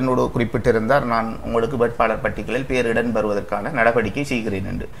தலைவரினோடு குறிப்பிட்டிருந்தார், நான் உங்களுக்கு வேட்பாளர் பட்டியலில் பேர் இடம் பெறுவதற்கான நடவடிக்கை செய்கிறேன்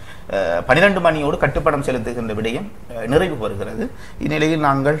என்று. 12 மணியோடு கட்டுப்பணம் செலுத்துகின்ற விடயம் நிறைவு பெறுகிறது. இந்நிலையில்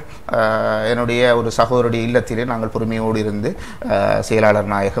நாங்கள் என்னுடைய ஒரு சகோதரருடைய இல்லத்திலே நாங்கள் பொறுமையோடு இருந்து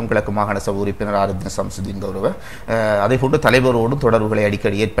செயலாளர் நாயகம், கிழக்கு மாகாண சபை உறுப்பினர் ஆரித்ன சம்சுதீன் கௌரவ, அதே போன்று தலைவரோடும் தொடர்புகளை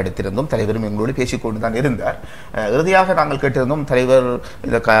அடிக்கடி ஏற்படுத்தியிருந்தோம். தலைவரும் எங்களோடு பேசிக்கொண்டு தான் இருந்தார். இறுதியாக நாங்கள் கேட்டிருந்தோம், தலைவர்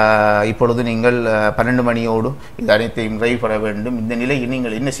இப்பொழுது நீங்கள் 12 மணியோடு இது அனைத்தையும் நிறைவு பெற வேண்டும், இந்த நிலையில்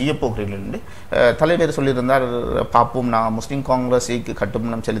நீங்கள் என்ன செய்ய போகிறீர்கள் என்று தலைவர் சொல்லியிருந்தார். பார்ப்போம், நான் முஸ்லீம் காங்கிரஸுக்கு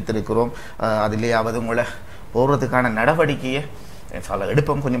கட்டுப்பணம் செலுத்தியிருக்கிறோம், அதிலேயாவது உங்களை போடுறதுக்கான நடவடிக்கையை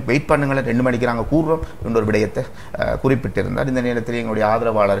எடுப்போம், கொஞ்சம் வெயிட் பண்ணுங்களேன், 2 மணிக்கு நாங்கள் கூறுறோம் என்ற ஒரு விடயத்தை குறிப்பிட்டிருந்தார். இந்த நேரத்தில் எங்களுடைய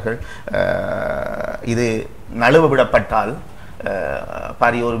ஆதரவாளர்கள் இது நழுவ விடப்பட்டால்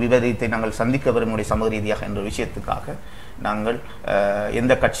பாரிய ஒரு விவாதத்தை நாங்கள் சந்திக்க வரும் சமூக ரீதியாக என்ற விஷயத்துக்காக நாங்கள்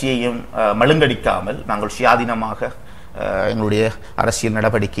எந்த கட்சியையும் மழுங்கடிக்காமல் நாங்கள் சுயாதீனமாக எங்களுடைய அரசியல்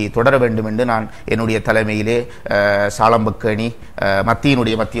நடவடிக்கை தொடர வேண்டும் என்று நான் என்னுடைய தலைமையிலே சாலம்பக்கணி மத்திய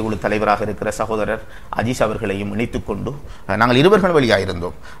குழு தலைவராக இருக்கிற சகோதரர் அஜீஸ் அவர்களையும் இணைத்துக்கொண்டு நாங்கள் இருவர்கள்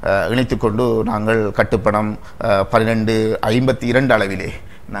வழியாயிருந்தோம். இணைத்துக்கொண்டு நாங்கள் கட்டுப்பணம் 12:52 அளவிலே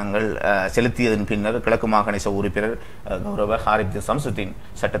நாங்கள் செலுத்தியதன் பின்னர் கிழக்கு மாகாண சபை உறுப்பினர் கௌரவ ஹாரித் சம்சுதீன்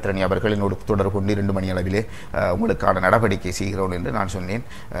சட்டத்திரணி அவர்கள் என்னோடு தொடர்பு கொண்டு 2 மணி அளவிலே உங்களுக்கான நடவடிக்கை செய்கிறோம் என்று நான் சொன்னேன்.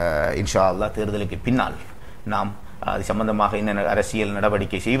 இன்ஷா அல்லாஹ் தேர்தலுக்கு பின்னால் நாம் அது சம்பந்தமாக என்ன அரசியல்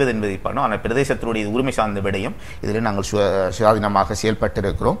நடவடிக்கை செய்வது என்பதை பண்ணோம். ஆனால் பிரதேசத்தினுடைய உரிமை சார்ந்த விடயம் இதில் நாங்கள் சுயாதீனமாக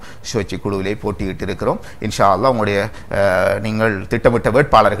செயல்பட்டிருக்கிறோம், சுயேட்சை குழுவிலே போட்டியிட்டு இருக்கிறோம். இன்ஷா அல்லாஹ் உங்களுடைய நீங்கள் திட்டமிட்ட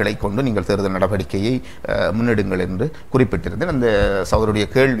வேட்பாளர்களை கொண்டு நீங்கள் தேர்தல் நடவடிக்கையை முன்னெடுங்கள் என்று குறிப்பிட்டிருந்தேன். அந்த சகோதரருடைய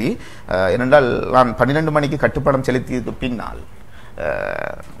கேள்வி ஏனென்றால் நான் 12 மணிக்கு கட்டுப்பணம் செலுத்தியதுக்கு பின்னால்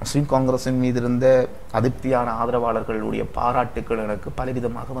முஸ்லீம் காங்கிரஸின் மீது இருந்த அதிருப்தியான ஆதரவாளர்களுடைய பாராட்டுக்கள் எனக்கு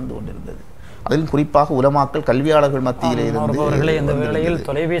பலவிதமாக வந்து கொண்டிருந்தது. அதில் குறிப்பாக உலமாக்கள், கல்வியாளர்கள் மத்தியிலே இருந்து இந்த வேளையில்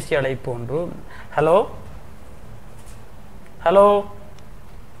தொலைபேசி அழைப்பு ஒன்று. ஹலோ ஹலோ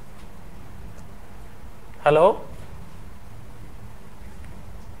ஹலோ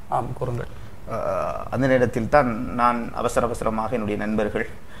ஆம் கூறுங்கள். அந்த நேரத்தில் தான் நான் அவசரமாக என்னுடைய நண்பர்கள்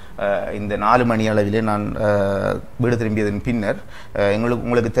இந்த 4 மணி அளவிலே நான் வீடு திரும்பியதன் பின்னர்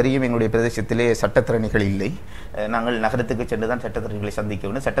உங்களுக்கு தெரியும், எங்களுடைய பிரதேசத்திலே சட்டத்திறனிகள் இல்லை. நாங்கள் நகரத்துக்கு சென்று தான் சட்டத்திறனிகளை சந்திக்க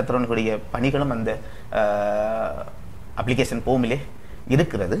வேண்டும். சட்டத்திறனிகளுடைய பணிகளும் அந்த அப்ளிகேஷன் போமிலே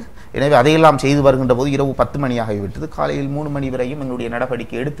இருக்கிறது. எனவே அதையெல்லாம் செய்து வருகின்ற போது இரவு 10 மணி ஆகிவிட்டது. காலையில் 3 மணி வரையும் எங்களுடைய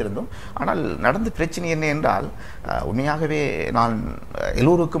நடவடிக்கை எடுத்திருந்தோம். ஆனால் நடந்த பிரச்சனை என்ன என்றால், உண்மையாகவே நான்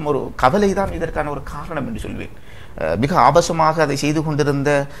எல்லோருக்கும் ஒரு கவலை தான் இதற்கான ஒரு காரணம் என்று சொல்வேன். மிக ஆபாசமாக அதை செய்து கொண்டிருந்த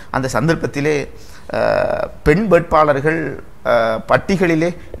அந்த சந்தர்ப்பத்திலே பெண் வேட்பாளர்கள் பட்டிகளிலே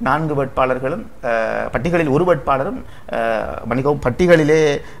 4 வேட்பாளர்களும், பட்டிகளில் 1 வேட்பாளரும், பட்டிகளிலே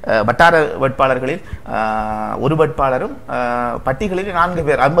வட்டார வேட்பாளர்களில் 1 வேட்பாளரும், பட்டிகளிலே 4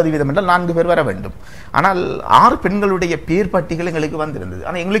 பேர், 50% என்றால் 4 பேர் வர வேண்டும். ஆனால் 6 பெண்களுடைய பேர் பட்டிகள் எங்களுக்கு வந்திருந்தது.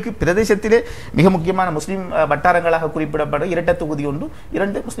 ஆனால் எங்களுக்கு பிரதேசத்திலே மிக முக்கியமான முஸ்லீம் வட்டாரங்களாக குறிப்பிடப்பட 2 தொகுதி ஒன்று,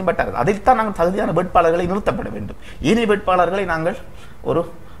 2 முஸ்லீம் வட்டாரங்கள். அதைத்தான் நாங்கள் தகுதியான வேட்பாளர்களை நிறுத்தப்பட வேண்டும். ஏனைய வேட்பாளர்களை நாங்கள் ஒரு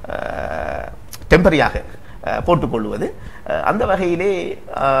டெம்பரியாக போட்டுக்கொள்வது. அந்த வகையிலே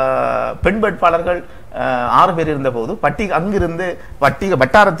பெண் வேட்பாளர்கள் 6 பேர் இருந்தபோது அங்கிருந்து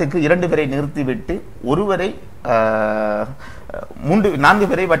வட்டாரத்துக்கு 2 பேரை நிறுத்திவிட்டு ஒருவரை 4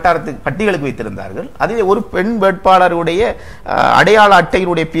 பேரை வட்டாரத்துக்கு பட்டிகளுக்கு வைத்திருந்தார்கள். அதில் ஒரு பெண் வேட்பாளருடைய அடையாள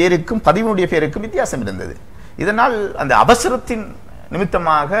அட்டையினுடைய பேருக்கும் பதிவினுடைய பேருக்கும் வித்தியாசம் இருந்தது. இதனால் அந்த அவசரத்தின்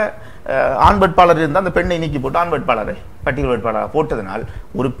நிமித்தமாக ஆண் வேட்பாளர் இருந்தால் அந்த பெண்ணை நீக்கி போட்டு ஆண் வேட்பாளரை பட்டியல் வேட்பாளராக போட்டதனால்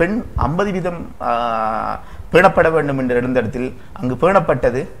ஒரு பெண் 50% பேணப்பட வேண்டும் என்று இருந்த இடத்தில் அங்கு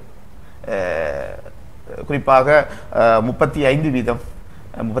பேணப்பட்டது குறிப்பாக 35%,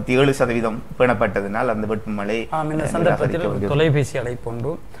 37% பேணப்பட்டதனால் அந்த வேட்புமனை இந்த சந்தர்ப்பத்தில் தொலைபேசி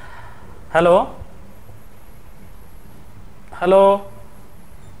அழைப்பு. ஹலோ ஹலோ,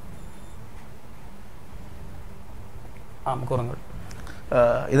 கூறுங்கள்.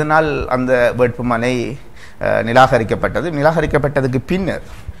 இதனால் அந்த வேட்புமனை நிராகரிக்கப்பட்டது. நிராகரிக்கப்பட்டதுக்கு பின்னர்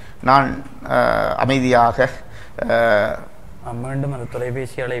நான் அமைதியாக மீண்டும் அந்த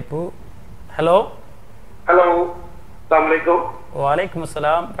தொலைபேசி அழைப்பு. ஹலோ ஹலோ, அஸ்ஸலாமு அலைக்கும். வலைக்கும்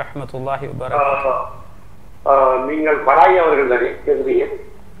அஸ்ஸலாம் ரஹ்மத்துல்லாஹி வபரகாத்துஹு. நீங்கள் பராயி அவர்கள் தானே பேசுறீங்க?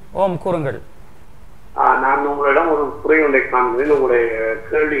 ஓம், கூறுங்கள். நான் உங்களிடம் ஒரு குறை ஒன்றை காண்கிறேன். உங்களுடைய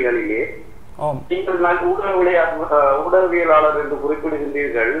கேள்விகளிலே நீங்கள் ஊடகவியலாளர் என்று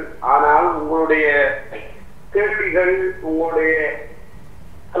குறிப்பிடுகின்றீர்கள். ஆனால் உங்களுடைய கேள்விகள் உங்களுடைய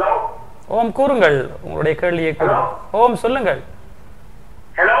ஹலோ ஓம் கூறுங்கள், உங்களுடைய கேள்வியை ஓம் சொல்லுங்கள்.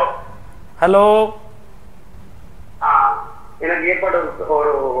 ஹலோ ஹலோ, எனக்கு ஏற்பட்ட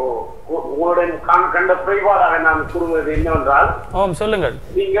ஒரு உங்களுடைய கண்ட குறைபாடாக நான் கூறுவது என்னவென்றால் ஓம் சொல்லுங்கள்.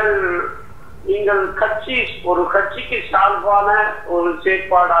 நீங்கள் ஒரு கட்சிக்கு சார்பான ஒரு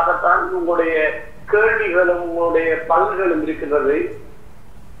செயற்பாடாகத்தான் உங்களுடைய கேள்விகளும் உங்களுடைய பங்குகளும் இருக்கின்றது.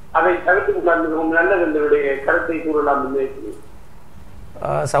 அதை தவிர்த்து நல்லது என்னுடைய கருத்தை கூறலாம்.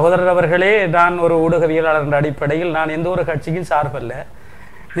 சகோதரர் அவர்களே, நான் ஒரு ஊடகவியலாளர் என்ற அடிப்படையில் நான் எந்த ஒரு கட்சிக்கும் சார்பல்ல.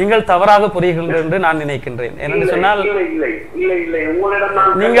 நீங்கள் தவறாக புரிகின்றீர்கள் என்று நான் நினைக்கின்றேன். என்று சொன்னால்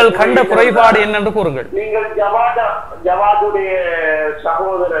நீங்கள் கண்ட குறைபாடு என்னென்று கூறுங்கள். நீங்கள் ஜவாதுடைய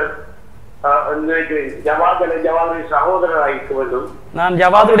சகோதரர் சகோதரர் ஆகிக்க வேண்டும். நான்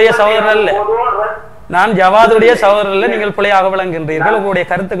ஜவாதுடைய சகோதரர் அல்ல. நான் ஜவாதுடைய சகோதரர் அல்ல. நீங்கள் பிழையாக விளங்குகின்றீர்கள். உங்களுடைய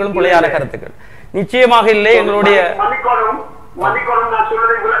கருத்துக்களும் பிழையான கருத்துக்கள். நிச்சயமாக இல்லை. எங்களுடைய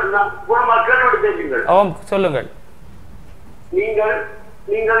சொல்லுங்கள்.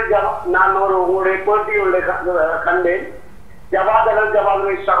 நான் உங்களுடைய போட்டியுடைய கண்டேன். ஜவாதரை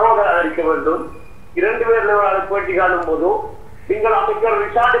சகோதரர் அளிக்க வேண்டும். 2 பேர் போட்டி காணும் போதும் நீங்கள் அமைச்சர்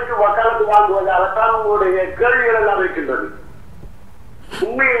ரிஷாடுக்கு வக்காலத்து வாங்குவதால்தான் உங்களுடைய கேள்விகள் எல்லாம் இருக்கின்றது.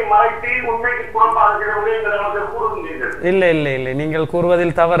 உண்மையை மறைத்து உண்மைக்கு புறம்பாக கூறுகின்றீர்கள். இல்லை இல்லை இல்லை, நீங்கள்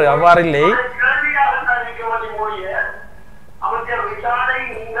கூறுவதில் தவறு. அவ்வாறு இல்லை. அமைச்சர் ரிஷாடை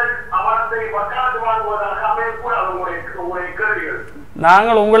நீங்கள் அவரை வக்காலத்து வாங்குவதாக அமையக்கூடாது. உங்களுடைய கேள்விகள்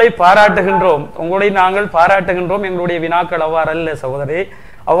நாங்கள் உங்களை பாராட்டுகின்றோம். நாங்கள் பாராட்டுகின்றோம். எங்களுடைய வினாக்கள் அவ்வாறு அல்ல சகோதரி.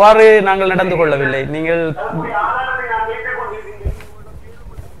 அவ்வாறு நாங்கள் நடந்து கொள்ளவில்லை. நீங்கள்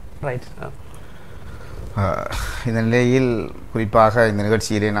இந்த நிலையில் குறிப்பாக இந்த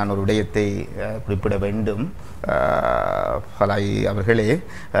நிகழ்ச்சியிலே நான் ஒரு விடயத்தை குறிப்பிட வேண்டும். ஃபலாயி அவர்களே,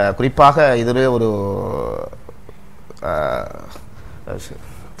 குறிப்பாக இதிலே ஒரு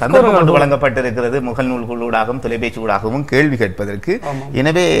சந்தர்ப்பம் கொண்டு வழங்கப்பட்டிருக்கிறது. முகநூல் குழுடாகவும் தொலைபேசி ஊடாகவும் கேள்வி கேட்பதற்கு.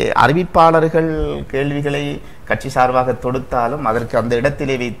 எனவே அறிவிப்பாளர்கள் கேள்விகளை கட்சி சார்பாக தொடுத்தாலும் அதற்கு அந்த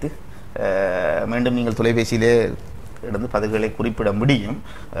இடத்திலே வைத்து மீண்டும் நீங்கள் தொலைபேசியிலே இடந்து பதில்களை குறிப்பிட முடியும்.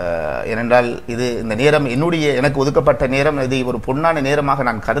 ஏனென்றால் இது இந்த நேரம் எனக்கு ஒதுக்கப்பட்ட நேரம், இது ஒரு பொன்னான நேரமாக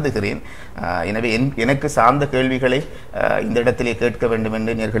நான் கருதுகிறேன். எனவே எனக்கு சார்ந்த கேள்விகளை இந்த இடத்திலே கேட்க வேண்டும்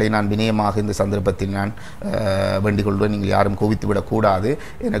என்று நேர்களை நான் வினயமாக இந்த சந்தர்ப்பத்தில் நான் வேண்டிக் கொள்வேன். நீங்கள் யாரும் கோவித்துவிடக்கூடாது.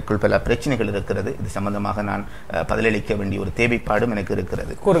 எனக்குள் பல பிரச்சனைகள் இருக்கிறது. இது சம்பந்தமாக நான் பதிலளிக்க வேண்டிய ஒரு தேவைப்பாடும் எனக்கு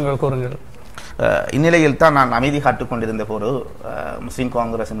இருக்கிறது. கூறுங்கள். இந்நிலையில் தான் நான் அமைதி காட்டுக் கொண்டிருந்த போது முஸ்லிம்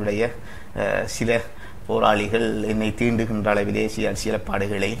காங்கிரசினுடைய சில போராளிகள் என்னை தீண்டுகின்ற அளவிலே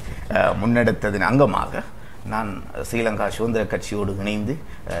அரசியலப்பாடுகளை முன்னெடுத்ததன் அங்கமாக நான் ஸ்ரீலங்கா சுதந்திர கட்சியோடு இணைந்து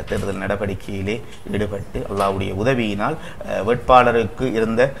தேர்தல் நடவடிக்கையிலே ஈடுபட்டு அல்லாஹ்வுடைய உதவியினால் வேட்பாளருக்கு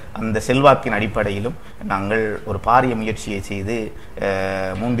இருந்த அந்த செல்வாக்கின் அடிப்படையிலும் நாங்கள் ஒரு பாரிய முயற்சியை செய்து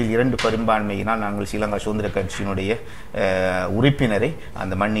 3/2 பெரும்பான்மையினால் நாங்கள் ஸ்ரீலங்கா சுதந்திர கட்சியினுடைய உறுப்பினரை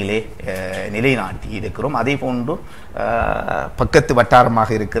அந்த மண்ணிலே நிலைநாட்டி இருக்கிறோம். அதே போன்று பக்கத்து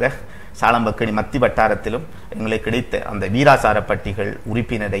வட்டாரமாக இருக்கிற சாலம்பக்கணி மத்தி வட்டாரத்திலும் எங்களுக்கு கிடைத்த அந்த வீராசார பட்டிகள்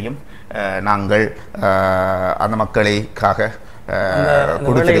உறுப்பினரையும் நாங்கள் அந்த மக்களுக்காக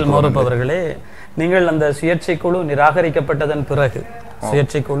கொடுத்திருக்கிறோம். நீங்கள் அந்த சுயேட்சை குழு நிராகரிக்கப்பட்டதன் பிறகு,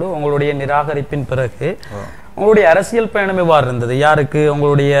 சுயேட்சை குழு உங்களுடைய நிராகரிப்பின் பிறகு உங்களுடைய அரசியல் பயணம் எவ்வாறு இருந்தது? யாருக்கு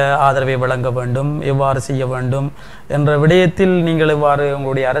உங்களுடைய ஆதரவை வழங்க வேண்டும், எவ்வாறு செய்ய வேண்டும் என்ற விடயத்தில் நீங்கள் எவ்வாறு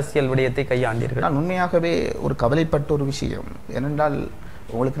உங்களுடைய அரசியல் விடயத்தை கையாண்டீர்கள்? நான் உண்மையாகவே ஒரு கவலைப்பட்ட ஒரு விஷயம். ஏனென்றால்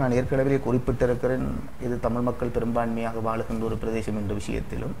உங்களுக்கு நான் ஏற்கனவே குறிப்பிட்டிருக்கிறேன், இது தமிழ் மக்கள் பெரும்பான்மையாக வாழுகின்ற ஒரு பிரதேசம் என்ற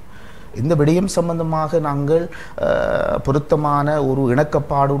விஷயத்திலும் இந்த விடயம் சம்பந்தமாக நாங்கள் பொருத்தமான ஒரு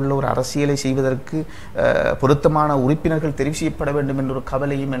இணக்கப்பாடு உள்ள ஒரு அரசியலை செய்வதற்கு பொருத்தமான உறுப்பினர்கள் தெரிவு செய்யப்பட வேண்டும் என்ற ஒரு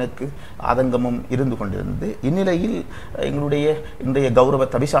கவலையும் எனக்கு ஆதங்கமும் இருந்து கொண்டிருந்தது. இந்நிலையில் எங்களுடைய இன்றைய கௌரவ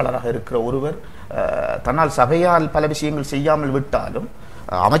தவிசாளராக இருக்கிற ஒருவர் தன்னால் சபையால் பல விஷயங்கள் செய்யாமல் விட்டாலும்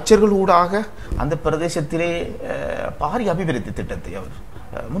அமைச்சர்கள் ஊடாக அந்த பிரதேசத்திலே பாரிய அபிவிருத்தி திட்டத்தை அவர்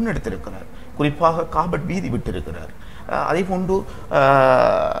முன்னெடுத்திருக்கிறார். குறிப்பாக காபட் வீதி விட்டிருக்கிறார். அதே போன்று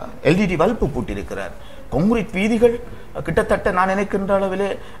எல்இடி பல்பு பூட்டியிருக்கிறார். கான்கிரீட் வீதிகள் கிட்டத்தட்ட நான் நினைக்கின்ற அளவிலே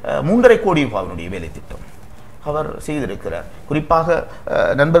 3.5 கோடி ரூபாயினுடைய வேலை திட்டம் அவர் செய்திருக்கிறார். குறிப்பாக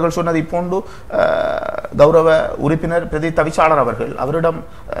நண்பர்கள் சொன்னதை போன்று கௌரவ உறுப்பினர் பிரதி தவிசாளர் அவரிடம்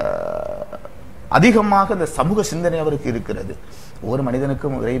அதிகமாக இந்த சமூக சிந்தனை அவருக்கு இருக்கிறது. ஒவ்வொரு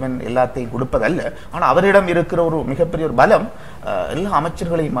மனிதனுக்கும் இறைவன் எல்லாத்தையும் கொடுப்பதல்ல, ஆனால் அவரிடம் இருக்கிற ஒரு மிகப்பெரிய ஒரு பலம் எல்லா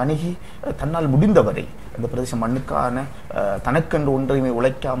அமைச்சர்களையும் அணுகி தன்னால் முடிந்தவரை இந்த பிரதேச மண்ணுக்கான தனக்கென்று ஒன்றையுமே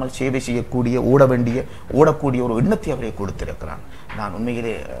உழைக்காமல் சேவை செய்யக்கூடிய ஓடக்கூடிய ஒரு எண்ணத்தை அவரை கொடுத்திருக்கிறான். நான்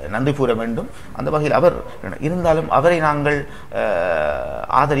உண்மையிலே நன்றி கூற வேண்டும். அந்த வகையில் அவர் இருந்தாலும் அவரை நாங்கள்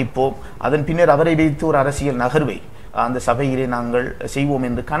ஆதரிப்போம். அதன் பின்னர் அவரை வைத்து ஒரு அரசியல் நகர்வை அந்த சபையிலே நாங்கள் செய்வோம்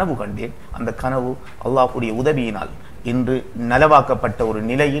என்று கனவு கண்டேன். அந்த கனவு அல்லாஹ்வுடைய உதவியினால் இன்று நலவாக்கப்பட்ட ஒரு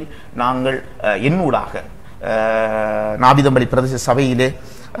நிலையில் நாங்கள் என்னூடாக நாபிதம்பள்ளி பிரதேச சபையிலே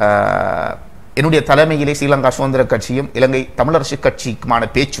என்னுடைய தலைமையிலே ஸ்ரீலங்கா சுதந்திர கட்சியும் இலங்கை தமிழரசு கட்சிக்குமான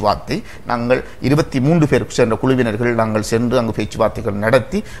பேச்சுவார்த்தை நாங்கள் 23 பேர் சென்ற குழுவினர்கள் நாங்கள் சென்று அங்கு பேச்சுவார்த்தைகள்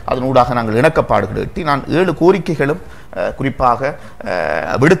நடத்தி அதனூடாக நாங்கள் இணக்கப்பாடுகள் எட்டி நான் 7 கோரிக்கைகளும் குறிப்பாக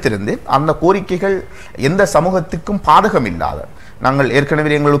விடுத்திருந்தேன். அந்த கோரிக்கைகள் எந்த சமூகத்துக்கும் பாதகம் இல்லாத, நாங்கள்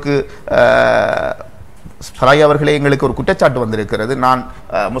ஏற்கனவே எங்களுக்கு ஃபராய் அவர்களே எங்களுக்கு ஒரு குற்றச்சாட்டு வந்திருக்கிறது. நான்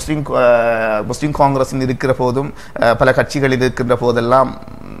முஸ்லீம் காங்கிரஸில் இருக்கிற போதும் பல கட்சிகளில் இருக்கின்ற போதெல்லாம்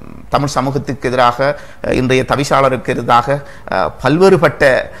தமிழ் சமூகத்துக்கு எதிராக இன்றைய தவிசாளருக்கு எதிராக பல்வேறுபட்ட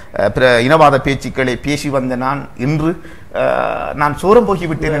இனவாத பேச்சுக்களை பேசி வந்த நான் இன்று நான் சோரம்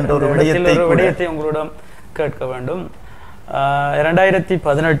போகிவிட்டேன் என்ற ஒரு விடயத்தை உங்களிடம் கேட்க வேண்டும்.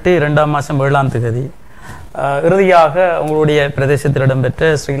 2018 2ஆம் மாதம் 7ஆம் தேதி இறுதியாக உங்களுடைய பிரதேசத்தில்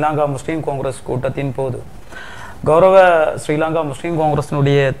இடம்பெற்ற ஸ்ரீலங்கா முஸ்லீம் காங்கிரஸ் கூட்டத்தின் போது கௌரவ ஸ்ரீலங்கா முஸ்லீம்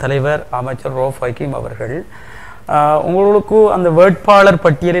காங்கிரசினுடைய தலைவர் அமைச்சர் ரவுஃப் ஹக்கீம் அவர்கள் உங்களுக்கு அந்த வேட்பாளர்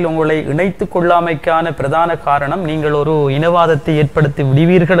பட்டியலில் உங்களை இணைத்துக் கொள்ளாமைக்கான பிரதான காரணம் நீங்கள் ஒரு இனவாதத்தை ஏற்படுத்தி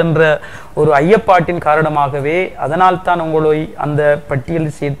விடுவீர்கள் என்ற ஒரு ஐயப்பாட்டின் காரணமாகவே அதனால் தான் உங்களை அந்த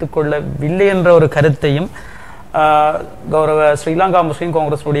பட்டியலில் சேர்த்துக் கொள்ளவில்லை என்ற ஒரு கருத்தையும் கௌரவ ஸ்ரீலங்கா முஸ்லீம்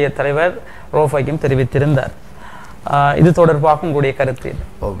காங்கிரஸுடைய தலைவர் ரவுஃப் ஹக்கீம் தெரிவித்திருந்தார். இது தொடர்பாக உங்களுடைய கருத்து?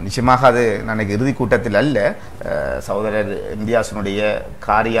 நிச்சயமாக அது எனக்கு இறுதி கூட்டத்தில் அல்ல, சகோதரர் இந்தியாசனுடைய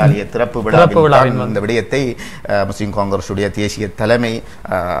காரியாலய திறப்பு விழாவில் இந்த விடயத்தை முஸ்லீம் காங்கிரஸுடைய தேசிய தலைமை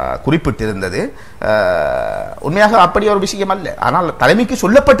குறிப்பிட்டிருந்தது. உண்மையாக அப்படி ஒரு விஷயம் அல்ல. ஆனால் தலைமைக்கு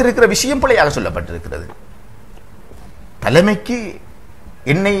சொல்லப்பட்டிருக்கிற விஷயம் பிழையாக சொல்லப்பட்டிருக்கிறது. தலைமைக்கு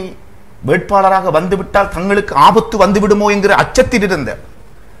என்னை வேட்பாளராக வந்துவிட்டால் தங்களுக்கு ஆபத்து வந்துவிடுமோ என்கிற அச்சத்தில் இருந்த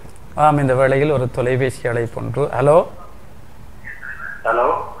இந்த வேளையில் ஒரு தொலைபேசி அழைப்பு ஒன்று. ஹலோ ஹலோ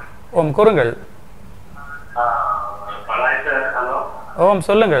ஓம் கூறுங்கள். ஓம்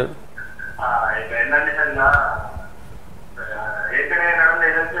சொல்லுங்கள். இப்ப என்னன்னு சொன்னா ஏற்கனவே நடந்த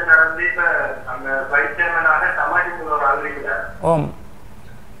எலெக்ஷன் நடந்து இப்ப அந்த வைஸ் சேர்மனாக சமாஜ்க்கு ஒரு ஆள் இருக்கிறார். ஓம்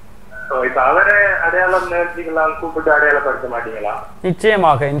இப்ப அவரை அடையாளம் நேர்த்திக்கலாம் கூப்பிட்டு அடையாளப்படுத்த மாட்டீங்களா?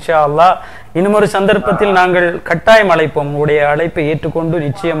 நிச்சயமாக இன்ஷா அல்லாஹ் இன்னும் ஒரு சந்தர்ப்பத்தில் நாங்கள் கட்டாயம் அழைப்போம். உங்களுடைய அழைப்பை ஏற்றுக்கொண்டு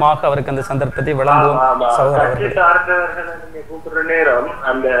நிச்சயமாக அவருக்கு அந்த சந்தர்ப்பத்தை வழங்குவோம். சார்ந்தவர்களை நீங்க கூப்பிடுற நேரம்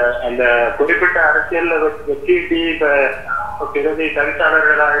அந்த அந்த குறிப்பிட்ட அரசியல்ல வச்சுட்டு இப்ப பிறகு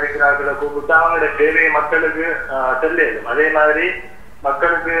தவிசாளர்களாக இருக்கிறார்களை கூப்பிட்டு அவங்களுடைய சேவையை மக்களுக்கு சொல்லிடும். அதே மாதிரி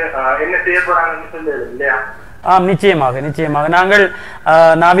மக்களுக்கு என்ன செய்யப்படுறாங்கன்னு சொல்லிடும் இல்லையா? நிச்சயமாக நாங்கள்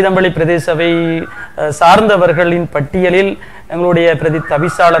நாவிதம்பள்ளி பிரதேச சபை சார்ந்தவர்களின் பட்டியலில் எங்களுடைய பிரதி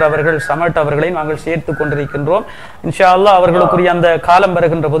தவிசாளர் அவர்கள் சமட் அவர்களை நாங்கள் சேர்த்து கொண்டிருக்கின்றோம். இன்ஷா அல்லாஹ் அவர்களுக்குரிய அந்த காலம்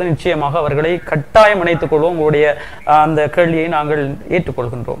வருகின்ற போது நிச்சயமாக அவர்களை கட்டாயம் இணைத்துக் கொள்வோம். உங்களுடைய அந்த கேள்வியை நாங்கள்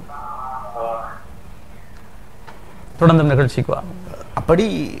ஏற்றுக்கொள்கின்றோம். தொடர்ந்து நிகழ்ச்சிக்கு அப்படி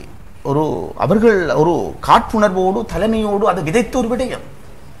அவர்கள் ஒரு காட்புணர்வோடு தலைமையோடு அதை விதைத்த ஒரு விடயம்.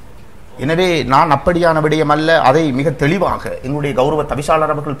 எனவே நான் அப்படியான விடயம் அல்ல, அதை மிக தெளிவாக எங்களுடைய கௌரவ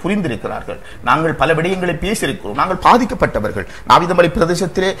தவிசாளர் அவர்கள் புரிந்திருக்கிறார்கள். நாங்கள் பல விடயங்களை பேசியிருக்கிறோம். நாங்கள் பாதிக்கப்பட்டவர்கள். நாவிதம்பள்ளி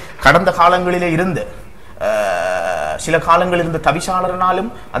பிரதேசத்திலே கடந்த காலங்களிலே இருந்த சில காலங்களில் இருந்த தவிசாளரினாலும்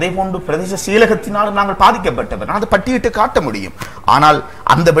அதே போன்று பிரதேச செயலகத்தினாலும் நாங்கள் பாதிக்கப்பட்டவர். நான் அதை பட்டியலிட்டு காட்ட முடியும். ஆனால்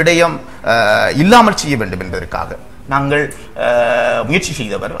அந்த விடயம் இல்லாமல் செய்ய வேண்டும் என்பதற்காக நாங்கள் முயற்சி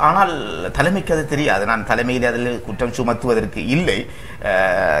செய்தவர். ஆனால் தலைமைக்கு அது தெரியாது. நான் தலைமையில் அதில் குற்றம் சுமத்துவதற்கு இல்லை.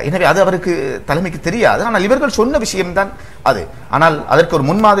 எனவே அது அவருக்கு தலைமைக்கு தெரியாது. ஆனால் இவர்கள் சொன்ன விஷயம்தான் அது. ஆனால் அதற்கு ஒரு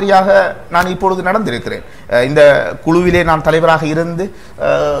முன்மாதிரியாக நான் இப்பொழுது நடந்திருக்கிறேன். இந்த குழுவிலே நான் தலைவராக இருந்து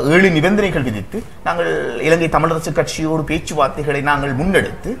 7 நிபந்தனைகள் விதித்து நாங்கள் இலங்கை தமிழரசு கட்சியோடு பேச்சுவார்த்தைகளை நாங்கள்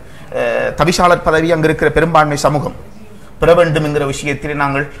முன்னெடுத்து தவிசாளர் பதவி அங்கு இருக்கிற பெரும்பான்மை சமூகம் பெற வேண்டும் என்கிற விஷயத்திலே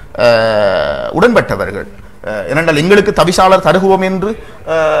நாங்கள் உடன்பட்டவர்கள். ஏனென்றால் எங்களுக்கு தவிசாளர் தருகுவோம் என்று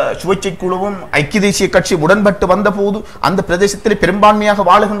சுயேட்சை குழுவும் ஐக்கிய தேசிய கட்சி உடன்பட்டு வந்த போது அந்த பிரதேசத்திலே பெரும்பான்மையாக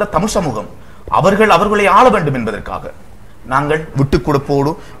வாழுகின்ற தமிழ் சமூகம் அவர்களை ஆள வேண்டும் என்பதற்காக நாங்கள் விட்டுக்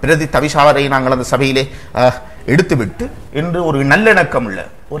கொடுப்போடு பிரதி தவிசாளரை நாங்கள் அந்த சபையிலே எடுத்துவிட்டு என்று ஒரு நல்லிணக்கம் உள்ள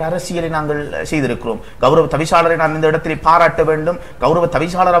ஒரு அரசியலை நாங்கள் செய்திருக்கிறோம். கௌரவ தவிசாளரை நான் இந்த இடத்திலே பாராட்ட வேண்டும். கௌரவ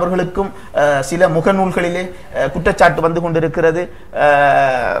தவிசாளர் அவர்களுக்கும் சில முகநூல்களிலே குற்றச்சாட்டு வந்து கொண்டிருக்கிறது.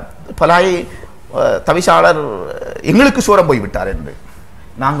 பலாய் தவிசாளர் எங்களுக்கு சோரம் போய்விட்டார் என்று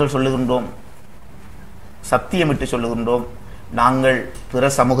நாங்கள் சொல்லுகின்றோம், சத்தியமிட்டு சொல்லுகின்றோம். நாங்கள் பிற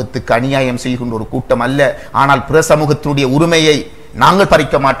சமூகத்துக்கு அநியாயம் செய்கின்ற ஒரு கூட்டம் அல்ல. ஆனால் பிற சமூகத்தினுடைய உரிமையை நாங்கள்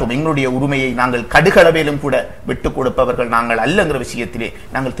பறிக்க மாட்டோம். எங்களுடைய உரிமையை நாங்கள் கடுகளவேலும் கூட விட்டுக் கொடுப்பவர்கள் நாங்கள் அல்லங்கிற விஷயத்திலே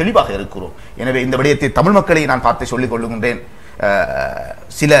நாங்கள் தெளிவாக இருக்கிறோம். எனவே இந்த விடயத்தை தமிழ் மக்களை நான் பார்த்து சொல்லிக் கொள்ளுகின்றேன்.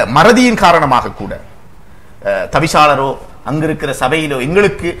 சில மறதியின் காரணமாக கூட தவிசாளரோ அங்கிருக்கிற சபையிலோ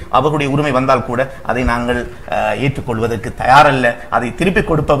எங்களுக்கு அவர்களுடைய உரிமை வந்தால் கூட அதை நாங்கள் ஏற்றுக்கொள்வதற்கு தயாரல்ல. அதை திருப்பிக்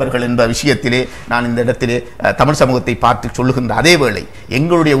கொடுப்பவர்கள் என்ற விஷயத்திலே நான் இந்த இடத்திலே தமிழ் சமூகத்தை பார்த்து சொல்லுகின்ற அதே வேளை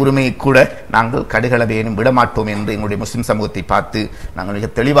எங்களுடைய உரிமையை கூட நாங்கள் கடுகளவேனும் விடமாட்டோம் என்று எங்களுடைய முஸ்லிம் சமூகத்தை பார்த்து நாங்கள்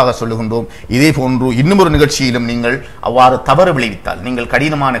மிக தெளிவாக சொல்லுகின்றோம். இதே போன்று இன்னும் ஒரு நிகழ்ச்சியிலும் நீங்கள் அவ்வாறு தவறு விளைவித்தால் நீங்கள்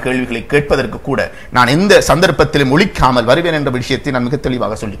கடினமான கேள்விகளை கேட்பதற்கு கூட நான் எந்த சந்தர்ப்பத்திலும் ஒழிக்காமல் வருவேன் என்ற விஷயத்தை நான் மிக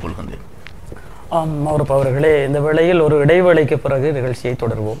தெளிவாக சொல்லிக் கொள்கின்றேன். மௌரூப் அவர்களே, இந்த வேளையில் ஒரு இடைவேளைக்கு பிறகு நிகழ்ச்சியை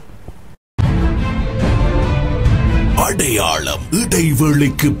தொடர்வோம். அடையாளம்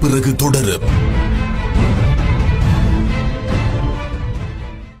இடைவேளைக்கு பிறகு தொடரும்.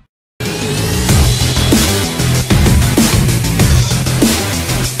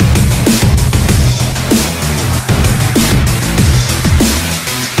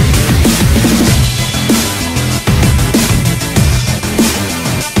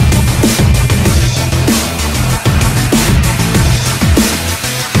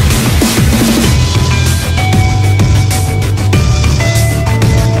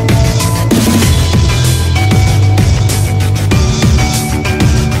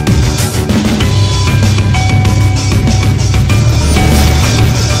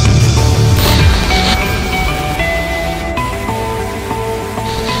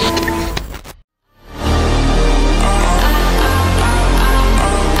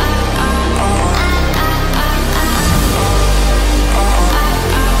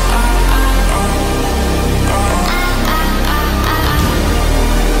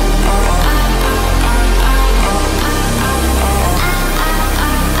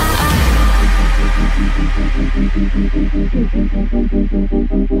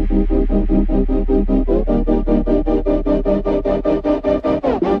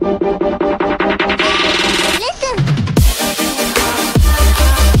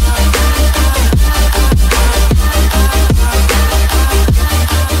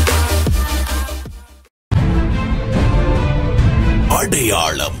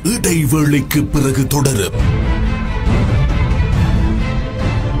 அடையாளம் இடைவேளைக்கு பிறகு தொடரும்.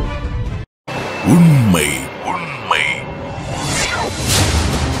 உண்மை உண்மை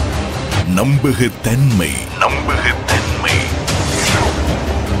நம்பகத்தன்மை நம்பகத்தன்மை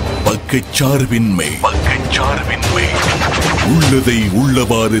பக்கச்சார்பின்மை பக்கச்சார்பின்மை உள்ளதை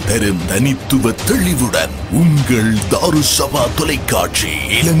உள்ளவாறு தரும் தனித்துவ தெளிவுடன் உங்கள் தாருசபா தொலைக்காட்சி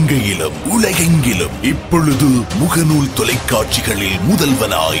இலங்கையிலும் உலகெங்கிலும் இப்பொழுது முகநூல் தொலைக்காட்சிகளில்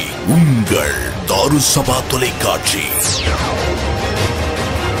முதல்வனாய் உங்கள் தாருசபா தொலைக்காட்சி.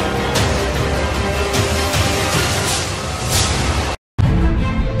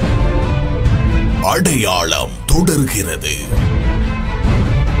 அடையாளம் தொடர்கிறது.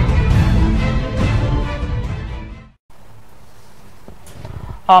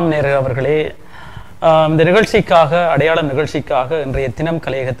 ஆம் நேரு அவர்களே, இந்த நிகழ்ச்சிக்காக அடையாளம் நிகழ்ச்சிக்காக இன்றைய தினம்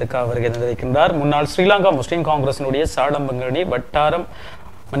கலையகத்துக்காக வருகை தந்திருக்கின்றார் முன்னாள் ஸ்ரீலங்கா முஸ்லிம் காங்கிரசினுடைய சாடம்பங்கணி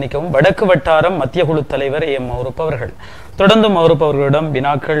வடக்கு வட்டாரம் மத்திய குழு தலைவர் மௌரூப் அவர்கள். தொடர்ந்து மௌரூப் அவர்களிடம்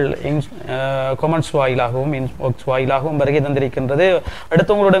வினாக்கள் கொமெண்ட்ஸ் வாயிலாகவும் இன்பாக்ஸ் வாயிலாகவும் வருகை தந்திருக்கின்றது.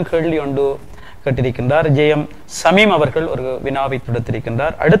 அடுத்து உங்களுடன் கேள்வி ஒன்று கேட்டிருக்கின்றார். சமீம் அவர்கள் ஒரு வினாவை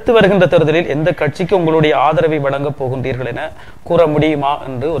தொடுத்திருக்கின்றார். அடுத்து வருகின்ற தேர்தலில் எந்த கட்சிக்கு உங்களுடைய ஆதரவை வழங்கப் போகின்றீர்கள் என கூற முடியுமா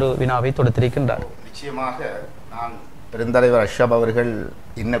என்று ஒரு வினாவை தொடுத்திருக்கின்றார். நிச்சயமாக நான் பெருந்தலைவர் அஷ்ரப் அவர்கள்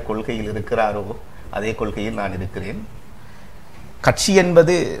என்ன கொள்கையில் இருக்கிறாரோ அதே கொள்கையில் நான் இருக்கிறேன். கட்சி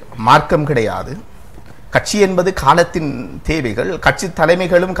என்பது மார்க்கம் கிடையாது. கட்சி என்பது காலத்தின் தேவைகள். கட்சி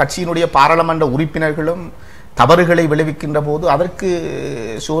தலைமைகளும் கட்சியினுடைய பாராளுமன்ற உறுப்பினர்களும் தவறுகளை விளைவிக்கின்ற போது அதற்கு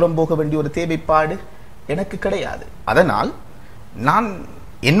சூரம் போக வேண்டிய ஒரு தேவைப்பாடு எனக்கு கிடையாது. அதனால் நான்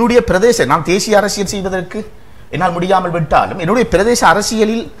என்னுடைய நான் தேசிய அரசியல் செய்வதற்கு என்னால் முடியாமல் விட்டாலும் என்னுடைய பிரதேச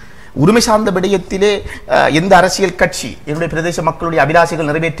அரசியலில் உரிமை சார்ந்த விடயத்திலே எந்த அரசியல் கட்சி என்னுடைய பிரதேச மக்களுடைய அபிலாஷைகள்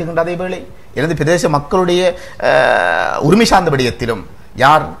நிறைவேற்றுகின்ற அதே வேளை எனது பிரதேச மக்களுடைய உரிமை சார்ந்த விடயத்திலும்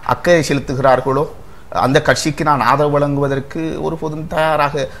யார் அக்கறை செலுத்துகிறார்களோ அந்த கட்சிக்கு நான் ஆதரவு வழங்குவதற்கு ஒருபோதும்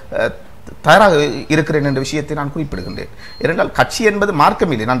தயாராக இருக்கிறேன் என்ற விஷயத்தை நான் குறிப்பிடுகின்றேன். ஏனென்றால் கட்சி என்பது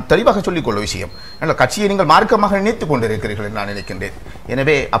மார்க்கம் இல்லை. நான் தெளிவாக சொல்லிக்கொள்ள விஷயம். கட்சியை நீங்கள் மார்க்கமாக நினைத்துக் கொண்டிருக்கிறீர்கள் என்று நான் நினைக்கின்றேன்.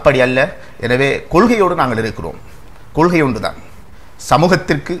 எனவே அப்படி அல்ல. எனவே கொள்கையோடு நாங்கள் இருக்கிறோம். கொள்கை ஒன்றுதான்.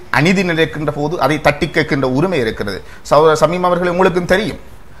 சமூகத்திற்கு அநீதி நிலைக்கின்ற போது அதை தட்டி கேட்கின்ற உரிமை இருக்கிறது. சமீம் அவர்கள் உங்களுக்கும் தெரியும்,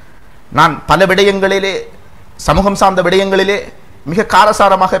 நான் பல விடயங்களிலே சமூகம் சார்ந்த விடயங்களிலே மிக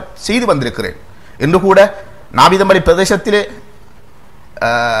காரசாரமாக செய்து வந்திருக்கிறேன். என்று கூட நாவிதமலை பிரதேசத்திலே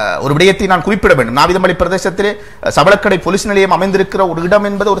ஒரு விடயத்தை நான் குறிப்பிட வேண்டும். நாவிதமலை பிரதேசத்திலே சவளக்கடை போலீஸ் நிலையம் அமைந்திருக்கிற ஒரு இடம்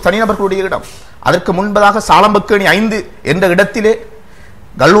என்பது ஒரு தனிநபர்களுடைய இடம். அதற்கு முன்பதாக சாலம்பக்கேணி 5 என்ற இடத்திலே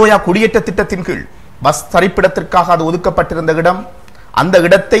கல்வோயா குடியேற்ற திட்டத்தின் கீழ் பஸ் தரிப்பிடத்திற்காக அது ஒதுக்கப்பட்டிருந்த இடம். அந்த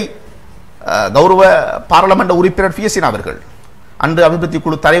இடத்தை கௌரவ பாராளுமன்ற உறுப்பினர் பிஎஸ்சின் அவர்கள் அன்று அபிவிருத்தி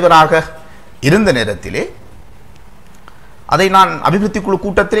குழு தலைவராக இருந்த நேரத்திலே அதை நான் அபிவிருத்தி குழு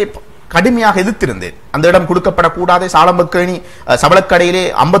கூட்டத்திலே கடுமையாக எதிர்த்திருந்தேன். அந்த இடம் கொடுக்கப்படக்கூடாது. சாலம்பக்கேணி சவளக்கடையிலே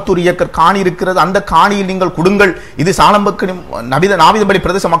 52 ஏக்கர் காணி இருக்கிறது. அந்த காணியில் நீங்கள் கொடுங்கள். இது சாலம்பக்கேணி நாவிதம்பள்ளி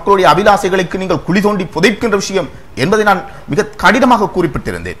பிரதேச மக்களுடைய அபிலாசைகளுக்கு நீங்கள் குழி தோண்டி புதைக்கின்ற விஷயம் என்பதை நான் மிக கடினமாக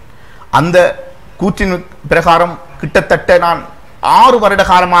குறிப்பிட்டிருந்தேன். அந்த கூற்றின் பிரகாரம் கிட்டத்தட்ட நான் 6 வருட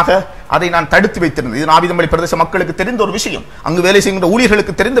காலமாக அதை நான் தடுத்து வைத்திருந்தேன். இது நாவிதம்பள்ளி பிரதேச மக்களுக்கு தெரிந்த ஒரு விஷயம். அங்கு வேலை செய்கின்ற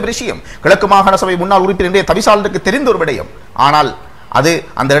ஊழியர்களுக்கு தெரிந்த விஷயம். கிழக்கு மாகாண சபை முன்னாள் உறுப்பினர் தவிசாளருக்கு தெரிந்த ஒரு விடயம். ஆனால் அது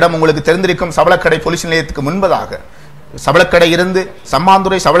அந்த இடம் உங்களுக்கு தெரிந்திருக்கும். சவளக்கடை போலீஸ் நிலையத்துக்கு முன்பதாக சவளக்கடை இருந்து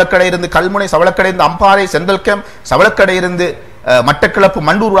சம்மாந்துறை, சவளக்கடை இருந்து கல்முனை, சவளக்கடை இருந்து அம்பாறை, சென்ட்ரல் கேம்ப், சவளக்கடை இருந்து மட்டக்கிளப்பு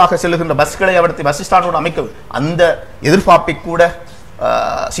மண்டூராக செல்லுகின்ற பஸ்களை அவர்த்தி பஸ் ஸ்டாண்டோடு அமைக்க அந்த எதிர்பார்ப்பை கூட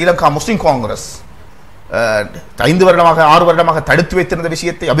ஸ்ரீலங்கா முஸ்லிம் காங்கிரஸ் 5 வருடமாக 6 வருடமாக தடுத்து வைத்திருந்த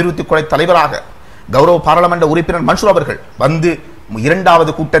விஷயத்தை அபிவிருத்தி குழு தலைவராக கௌரவ பாராளுமன்ற உறுப்பினர் மன்சூர் அவர்கள் வந்து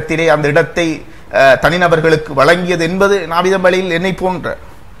 2வது கூட்டத்திலே அந்த இடத்தை தனிநபர்களுக்கு வழங்கியது என்பது நாவிதம்பள்ளியில் என்னை போன்ற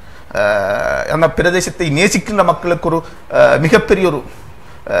அந்த பிரதேசத்தை நேசிக்கின்ற மக்களுக்கு ஒரு மிகப்பெரிய ஒரு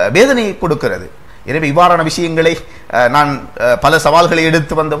வேதனையை கொடுக்கிறது. எனவே இவ்வாறான விஷயங்களை நான் பல சவால்களை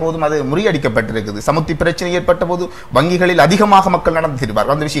எடுத்து வந்த போதும் அது முறியடிக்கப்பட்டிருக்குது. சமுத்தி பிரச்சனை ஏற்பட்ட போது வங்கிகளில் அதிகமாக மக்கள் நடந்து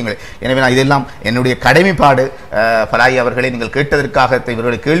திருவார்கள் அந்த விஷயங்களை. எனவே நான் இதெல்லாம் என்னுடைய கடமைப்பாடு. பலாயி அவர்களை நீங்கள் கேட்டதற்காக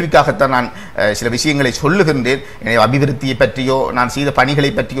இவர்களுடைய கேள்விக்காகத்தான் நான் சில விஷயங்களை சொல்லுகின்றேன். எனவே அபிவிருத்தியை பற்றியோ நான் செய்த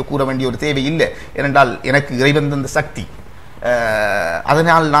பணிகளை பற்றியோ கூற வேண்டிய ஒரு தேவை இல்லை. ஏனென்றால் எனக்கு இறைவன் தந்த சக்தி.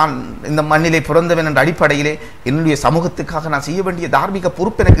 அதனால் நான் இந்த மண்ணிலே பிறந்தவன் என்ற அடிப்படையிலே என்னுடைய சமூகத்துக்காக நான் செய்ய வேண்டிய தார்மீக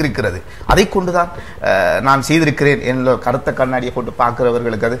பொறுப்பு எனக்கு இருக்கிறது. அதை கொண்டுதான் நான் செய்திருக்கிறேன். என்னோட கருத்த கண்ணாடியை போட்டு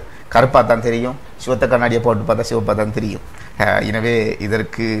பார்க்கிறவர்களுக்கு அது கருப்பாக தான் தெரியும், சிவத்த கண்ணாடியை போட்டு பார்த்தா சிவப்பாக தான் தெரியும். எனவே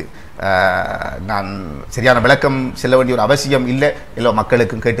இதற்கு நான் சரியான விளக்கம் செல்ல வேண்டிய ஒரு அவசியம் இல்லை. எல்லோ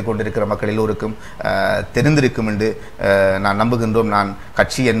மக்களுக்கும் கேட்டுக்கொண்டிருக்கிற மக்கள் எல்லோருக்கும் தெரிந்திருக்கும் என்று நான் நம்புகின்றோம். நான்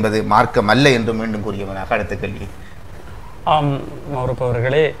கட்சி என்பது மார்க்கம் அல்ல என்று மீண்டும் கூறியவனாக அடுத்த கேள்வி. மௌரூப்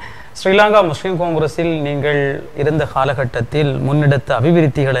அவர்களே, ஸ்ரீலங்கா முஸ்லிம் காங்கிரஸில் நீங்கள் இருந்த காலகட்டத்தில் முன்னெடுத்த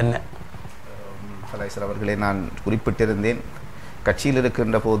அபிவிருத்திகள் என்ன? ஃபலாய்சர் அவர்களே, நான் குறிப்பிட்டிருந்தேன், கட்சியில்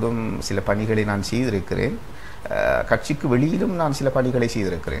இருக்கின்ற போதும் சில பணிகளை நான் செய்திருக்கிறேன். கட்சிக்கு வெளியிலும் நான் சில பணிகளை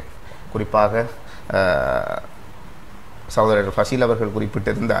செய்திருக்கிறேன். குறிப்பாக சகோதரர் ஃபசீல் அவர்கள்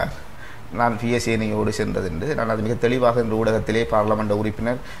குறிப்பிட்டிருந்தார், நான் பிஎஸ்ஏனையோடு சென்றதென்று. நான் அது மிக தெளிவாக இந்த ஊடகத்திலே பாராளுமன்ற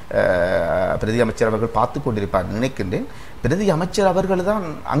உறுப்பினர் பிரதி அமைச்சர் அவர்கள் பார்த்து கொண்டிருப்பார் நினைக்கின்றேன். பிரதி அமைச்சர் அவர்கள் தான்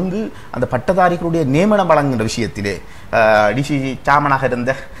அங்கு அந்த பட்டதாரிகளுடைய நியமனம் வழங்குகின்ற விஷயத்திலே டிசி சாமனாக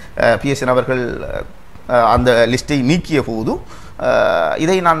இருந்த பிஎஸ்என் அவர்கள் அந்த லிஸ்டை நீக்கிய போதும்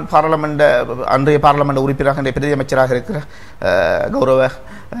இதை நான் அன்றைய பாராளுமன்ற உறுப்பினராக பிரதி அமைச்சராக இருக்கிற கௌரவ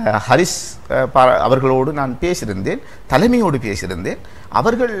ஹரிஸ் அவர்களோடு நான் பேசியிருந்தேன், தலைமையோடு பேசியிருந்தேன்.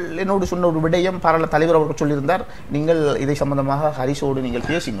 அவர்கள் என்னோடு சொன்ன ஒரு விடயம், தலைவர் அவர்கள் சொல்லியிருந்தார், நீங்கள் இதை சம்பந்தமாக ஹரிஸோடு நீங்கள்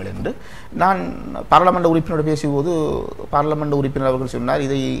பேசுங்கள் என்று. நான் பாராளுமன்ற உறுப்பினரோடு பேசும்போது பாராளுமன்ற உறுப்பினர் அவர்கள் சொன்னார்,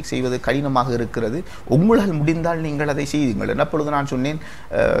 இதை செய்வது கடினமாக இருக்கிறது, உங்களால் முடிந்தால் நீங்கள் அதை செய்யுங்கள். அப்பொழுது நான் சொன்னேன்,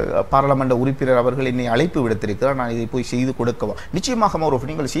 பாராளுமன்ற உறுப்பினர் அவர்கள் என்னை அழைப்பு விடுத்திருக்கிறார், நான் இதை போய் செய்து கொடுக்கவா? நிச்சயமாக மௌரூப்,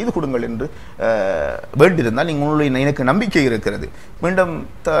 நீங்கள் செய்து கொடுங்கள் என்று வேண்டியிருந்தால் நீங்கள் எனக்கு நம்பிக்கை இருக்கிறது. மீண்டும்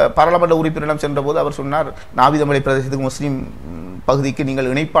பாராளுமன்ற உறுப்பினரிடம் சென்ற போது அவர் சொன்னார், நாவிதமலை பிரதேசத்துக்கு முஸ்லீம் பகுதிக்கு நீங்கள்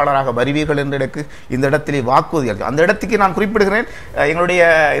இணைப்பாளராக வருவீர்கள் என்று எனக்கு இந்த இடத்திலே வாக்குறுதி. அந்த இடத்துக்கு நான் குறிப்பிடுகிறேன், எங்களுடைய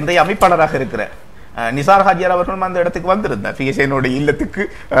இன்றைய அமைப்பாளராக இருக்கிற நிசார் ஹாஜியார் அவர்களும் அந்த இடத்துக்கு வந்திருந்தார், பிஎஸ்ஐனுடைய இல்லத்துக்கு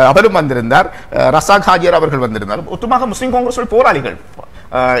அவரும் வந்திருந்தார், ரசாக் ஹாஜியார் அவர்கள் வந்திருந்தார். ஒட்டுமாக முஸ்லிம் காங்கிரஸ் போராளிகள்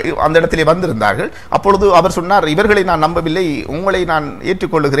அந்த இடத்திலே வந்திருந்தார்கள். அப்பொழுது அவர் சொன்னார், இவர்களை நான் நம்பவில்லை, உங்களை நான்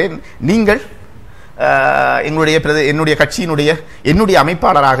ஏற்றுக்கொள்ளுகிறேன், நீங்கள் என்னுடைய கட்சியினுடைய என்னுடைய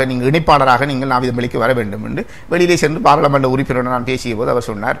அமைப்பாளராக நீங்கள் இணைப்பாளராக நீங்கள் நாவிதம்பள்ளிக்கு வர வேண்டும் என்று வெளியிலே சென்று பாராளுமன்ற உறுப்பினருடன் நான் பேசிய போது அவர்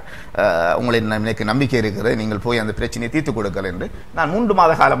சொன்னார், உங்களை எனக்கு நம்பிக்கை இருக்கிறது, நீங்கள் போய் அந்த பிரச்சனையை தீர்த்து கொடுக்கல் என்று. நான் 3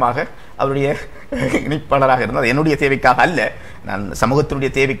 மாத காலமாக அவருடைய இணைப்பாளராக இருந்தது. என்னுடைய தேவைக்காக அல்ல, நான்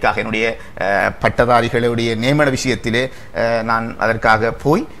சமூகத்தினுடைய தேவைக்காக என்னுடைய பட்டதாரிகளுடைய நியமன விஷயத்திலே நான் அதற்காக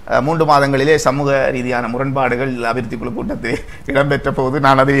போய் 3 மாதங்களிலே சமூக ரீதியான முரண்பாடுகள் அபிவிருத்தி குழு கூட்டத்தில் இடம்பெற்ற போது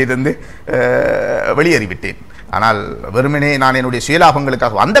நான் அதில் இருந்து வெளியேறிவிட்டேன். ஆனால் வெறுமனே நான் என்னுடைய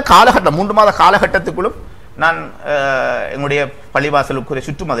சுயலாபங்களுக்காக அந்த காலகட்டம் 3 மாத காலகட்டத்துக்குள்ளும் நான் என்னுடைய பள்ளிவாசலுக்குரிய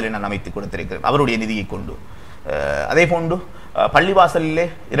சுற்றுமதிலை நான் அமைத்து கொடுத்திருக்கிறேன் அவருடைய நிதியை கொண்டு. அதே போன்று பள்ளிவாசலிலே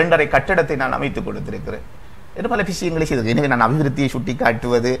 2.5 கட்டடத்தை நான் அமைத்து கொடுத்திருக்கிறேன். இது பல விஷயங்களை செய்தது. எனவே நான் அபிவிருத்தியை சுட்டி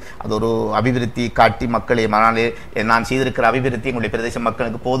காட்டுவது அது ஒரு அபிவிருத்தி காட்டி மக்களை மனாலே நான் செய்திருக்கிற அபிவிருத்தி எங்களுடைய பிரதேச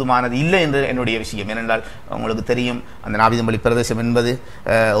மக்களுக்கு போதுமானது இல்லை என்று என்னுடைய விஷயம். ஏனென்றால் உங்களுக்கு தெரியும், அந்த நாவிதம்பள்ளி பிரதேசம் என்பது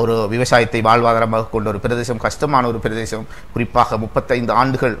ஒரு விவசாயத்தை வாழ்வாதாரமாக கொண்ட ஒரு பிரதேசம், கஷ்டமான ஒரு பிரதேசம். குறிப்பாக 35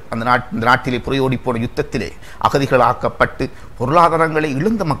 ஆண்டுகள் அந்த நாட்டிலே புரையோடி போன யுத்தத்திலே அகதிகள் ஆக்கப்பட்டு பொருளாதாரங்களை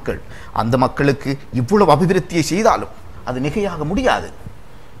இழந்த மக்கள். அந்த மக்களுக்கு இவ்வளவு அபிவிருத்தியை செய்தாலும் அது மிகையாக முடியாது.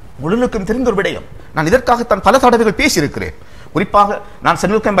 முழுக்கும் தெரிந்த ஒரு விடயம். நான் இதற்காகத்தான் பல தடவைகள் பேசியிருக்கிறேன். குறிப்பாக நான்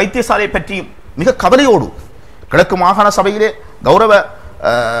சென்னை வைத்தியசாலையை பற்றி மிக கவலையோடு கிழக்கு மாகாண சபையிலே கௌரவ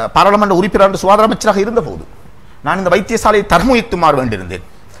பாராளுமன்ற உறுப்பினர் சுகாதார அமைச்சராக இருந்த போது நான் இந்த வைத்தியசாலையை தரமுயர்த்துமாறு வேண்டியிருந்தேன்.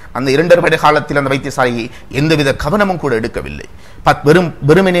 அந்த 2.5 வருட காலத்தில் அந்த வைத்தியசாலையை எந்தவித கவனமும் கூட எடுக்கவில்லை.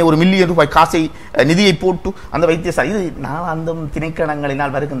 வெறுமனே $1 மில்லியன் காசை நிதியை போட்டு அந்த வைத்தியசாலை, இது நான் அந்த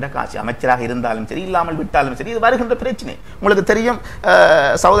திணைக்களங்களினால் வருகின்ற காசு, அமைச்சராக இருந்தாலும் சரி இல்லாமல் விட்டாலும் சரி, இது வருகின்ற பிரச்சனை. உங்களுக்கு தெரியும்,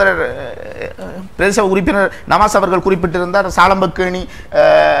 சகோதரர் பிரதேச உறுப்பினர் நவாஸ் அவர்கள் குறிப்பிட்டிருந்தார்,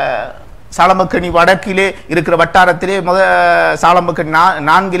 சாலம்பக்கணி வடக்கிலே இருக்கிற வட்டாரத்திலே சாலம்பக்கணி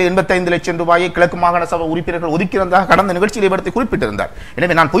 4 85 லட்சம் ரூபாயை கிழக்கு மாகாண சபை உறுப்பினர்கள் ஒதுக்கியிருந்ததாக கடந்த நிகழ்ச்சியில் இவரத்தை குறிப்பிட்டிருந்தார்.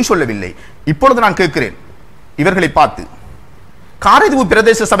 எனவே நான் பொய் சொல்லவில்லை. இப்பொழுது நான் கேட்கிறேன் இவர்களை பார்த்து, காரைதீவு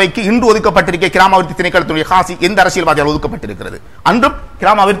பிரதேச சபைக்கு இன்று ஒதுக்கப்பட்டிருக்க கிராம அபிவிருத்தி திணைக்களத்துடைய காசி எந்த அரசியல்வாதியால் ஒதுக்கப்பட்டிருக்கிறது? அன்றும்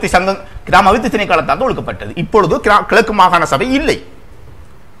கிராம அபிவிருத்தி திணைக்களத்தாக ஒதுக்கப்பட்டது. இப்பொழுது கிழக்கு மாகாண சபை இல்லை.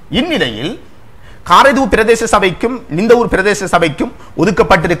 இந்நிலையில் காரைதீவு பிரதேச சபைக்கும் நிந்தவூர் பிரதேச சபைக்கும்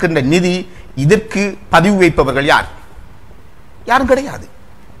ஒதுக்கப்பட்டிருக்கின்ற நிதி, இதற்கு பதிவு வைப்பவர்கள் யார்? யாரும் கிடையாது.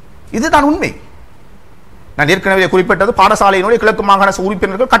 இதுதான் உண்மை. நான் ஏற்கனவே குறிப்பிட்டது, பாடசாலையினுடைய கிழக்கு மாகாண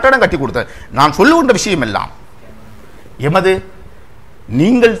உறுப்பினர்கள் கட்டடம் கட்டி கொடுத்தார். நான் சொல்லுகின்ற விஷயம் எல்லாம்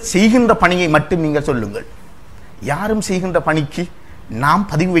நீங்கள் செய்கின்ற பணியை மட்டும் நீங்கள் சொல்லுங்கள். யாரும் செய்கின்ற பணிக்கு நாம்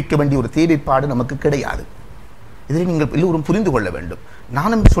பதிவு வைக்க வேண்டிய ஒரு தேவைப்பாடு நமக்கு கிடையாது. இதை நீங்கள் எல்லோரும் புரிந்து கொள்ள வேண்டும்.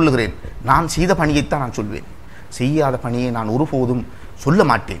 நானும் சொல்லுகிறேன், நான் செய்த பணியைத்தான் நான் சொல்வேன், செய்யாத பணியை நான் ஒருபோதும் சொல்ல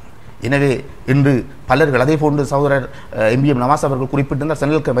மாட்டேன். எனவே இன்று பலர்கள், அதே போன்று சகோதரர் எம்பிஎம் நவாஸ் அவர்கள் குறிப்பிட்டிருந்தார்,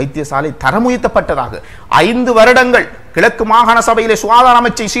 சென்னை வைத்தியசாலை தரமுயர்த்தப்பட்டதாக 5 வருடங்கள் கிழக்கு மாகாண சபையிலே சுகாதார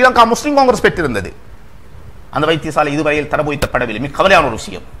அமைச்சை ஸ்ரீலங்கா முஸ்லிம் காங்கிரஸ் பெற்றிருந்தது. அந்த வைத்தியசாலை இதுவரையில் தரமுயர்த்தப்படவில்லை. மிக கவலையான ஒரு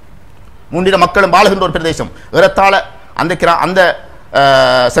விஷயம். 3 மக்களும் வாழுகின்ற ஒரு பிரதேசம். ஏறத்தாழ அந்த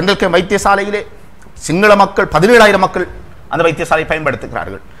சென்ட்ரல் வைத்தியசாலையிலே சிங்கள மக்கள் 17,000 மக்கள் அந்த வைத்தியசாலை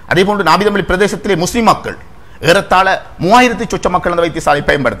பயன்படுத்துகிறார்கள். அதே போன்று நாவிதம்பள்ளி பிரதேசத்திலே முஸ்லிம் மக்கள் ஏறத்தாழ 3000 சொச்சம் மக்கள் அந்த வைத்தியசாலை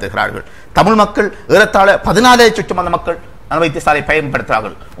பயன்படுத்துகிறார்கள். தமிழ் மக்கள் ஏறத்தாழ 14,000 சொச்சம் அந்த மக்கள் அந்த வைத்தியசாலை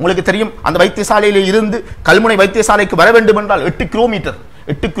பயன்படுத்துகிறார்கள். உங்களுக்கு தெரியும், அந்த வைத்தியசாலையிலே இருந்து கல்முனை வைத்தியசாலைக்கு வர வேண்டும் என்றால் 8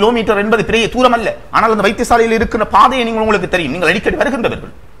 கிலோமீட்டர் என்பது பெரிய தூரம் அல்ல. ஆனால் அந்த வைத்தியசாலையில் இருக்கிற பாதையை உங்களுக்கு தெரியும், நீங்கள் அடிக்கடி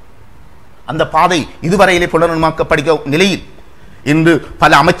வருகின்றவர்கள். அந்த பாதை இதுவரையிலே புனரமைக்கப்பட்ட நிலையில் இன்று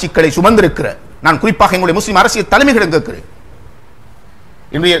பல அமைச்சுக்களை சுமந்திருக்கிற, நான் குறிப்பாக எங்களுடைய முஸ்லிம் அரசியல் தலைமைகளிடம் கேட்கிறேன்.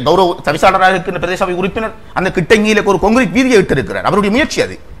 இன்றைய கௌரவ தவிசாளராக இருக்கின்ற பிரதேச சபை உறுப்பினர் அந்த கிட்டங்கியிலே ஒரு கான்கிரீட் வீதியை இட்டிருக்கிறார். அவருடைய முயற்சி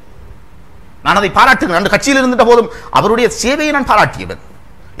அது. நான் அதை பாராட்டுகிறேன். அந்த கட்சியில் இருந்த போதும் அவருடைய சேவையை நான் பாராட்டியவன்.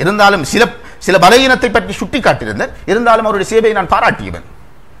 இருந்தாலும் சில பலவீனத்தை பற்றி சுட்டி காட்டியிருந்தார். இருந்தாலும் அவருடைய சேவையை நான் பாராட்டியவன்.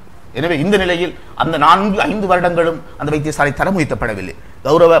 எனவே இந்த நிலையில் அந்த 4-5 வருடங்களும் அந்த வைத்தியசாலை தரமுயர்த்தப்படவில்லை.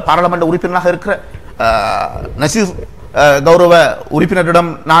 கௌரவ பாராளுமன்ற உறுப்பினராக இருக்கிற நசீர் கௌரவ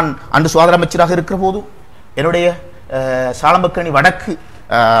உறுப்பினரிடம் நான் அன்று சுகாதார அமைச்சராக இருக்கிற போது என்னுடைய சாலம்பக்கணி வடக்கு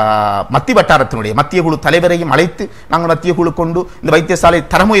மத்திய வட்டாரத்தினுடைய மத்திய குழு தலைவரையும் அழைத்து நாங்கள் மத்திய குழு கொண்டு இந்த வைத்தியசாலை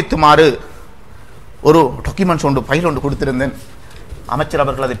தரமுயர்த்துமாறு ஒரு டாக்குமெண்ட்ஸ் ஒன்று ஃபைல் ஒன்று கொடுத்திருந்தேன். அமைச்சர்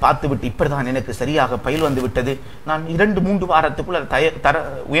அவர்கள் அதை பார்த்துவிட்டு, இப்படிதான் எனக்கு சரியாக பயில் வந்து விட்டது, நான் 2-3 வாரத்துக்குள் தர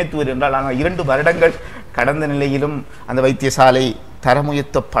உயர்த்துவது என்றால், ஆனால் 2 வருடங்கள் கடந்த நிலையிலும் அந்த வைத்தியசாலை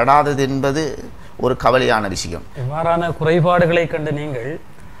தரமுயர்த்தப்படாதது என்பது ஒரு கவலையான விஷயம். இவ்வாறான குறைபாடுகளை கண்ட நீங்கள்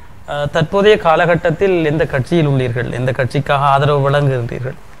தற்போதைய காலகட்டத்தில் எந்த கட்சியில் உள்ளீர்கள்? எந்த கட்சிக்காக ஆதரவு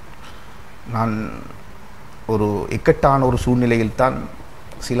வழங்குகின்றீர்கள்? நான் ஒரு இக்கட்டான ஒரு சூழ்நிலையில் தான்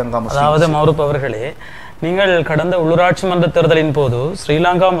ஸ்ரீலங்கா அதாவது மௌரூப் அவர்களே, நீங்கள் கடந்த உள்ளூராட்சி மன்ற தேர்தலின் போது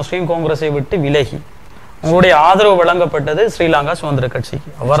ஸ்ரீலங்கா முஸ்லீம் காங்கிரஸை விட்டு விலகி உங்களுடைய ஆதரவு வழங்கப்பட்டது ஸ்ரீலங்கா சுதந்திர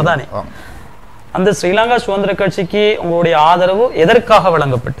கட்சிக்கு, அவர்தானே? அந்த ஸ்ரீலங்கா சுதந்திர கட்சிக்கு உங்களுடைய ஆதரவு எதற்காக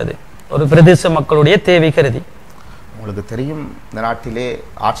வழங்கப்பட்டது? ஒரு பிரதேச மக்களுடைய தேவை கருதி. உங்களுக்கு தெரியும், இந்த நாட்டிலே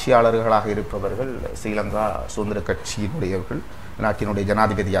ஆட்சியாளர்களாக இருப்பவர்கள் ஸ்ரீலங்கா சுதந்திர கட்சியினுடையவர்கள், நாட்டினுடைய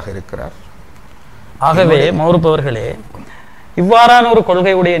ஜனாதிபதியாக இருக்கிறார். ஆகவே மௌரூப் அவர்களே, இவ்வாறான ஒரு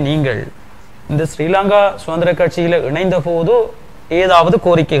கொள்கையுடைய நீங்கள் இந்த ஸ்ரீலங்கா சுதந்திர கட்சியில இணைந்த போது ஏதாவது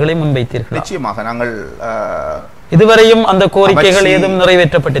கோரிக்கைகளை முன்வைத்தீர்கள்? நிச்சயமாக. நாங்கள் இதுவரையும் அந்த கோரிக்கைகள் ஏதும்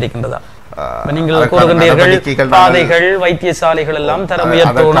நிறைவேற்றப்பட்டிருக்கின்றதா? நீங்கள் கூறுகின்றீர்கள் பாதைகள், வைத்தியசாலைகள் எல்லாம் தரம்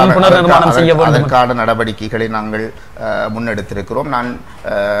உயர்த்தணும், புனர் நிர்மாணம் செய்ய வேண்டும். அதற்கான நடவடிக்கைகளை நாங்கள் முன்னெடுத்திருக்கிறோம். நான்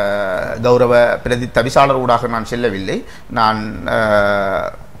கௌரவ பிரதி தவிசாளர் ஊடாக நான் செல்லவில்லை. நான்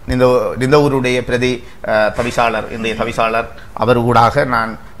இந்த ஊருடைய பிரதி தவிசாளர், இன்றைய தவிசாளர் அவர் ஊடாக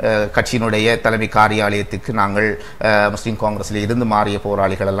நான் கட்சியினுடைய தலைமை காரியாலயத்துக்கு நாங்கள் முஸ்லீம் காங்கிரஸில் இருந்து மாறிய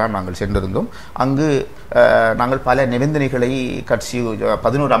போராளிகள் எல்லாம் நாங்கள் சென்றிருந்தோம். அங்கு நாங்கள் பல நிபந்தனைகளை கட்சி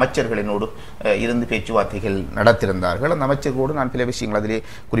 11 அமைச்சர்களினோடு இருந்து பேச்சுவார்த்தைகள் நடத்தியிருந்தார்கள். அந்த அமைச்சர்களோடு நான் பல விஷயங்கள், அதிலே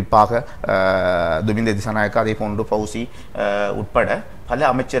குறிப்பாக துமிந்த திசாநாயக்கா, அதே போன்று பௌசி உட்பட பல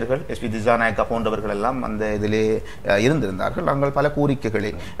அமைச்சர்கள், எஸ்பி திசாநாயக்கா போன்றவர்கள் எல்லாம் அந்த இதிலே இருந்திருந்தார்கள். நாங்கள் பல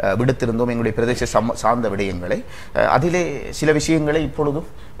கோரிக்கைகளை விடுத்திருந்தோம், எங்களுடைய பிரதேச சார்ந்த விடயங்களை. அதிலே சில விஷயங்களை இப்பொழுதும்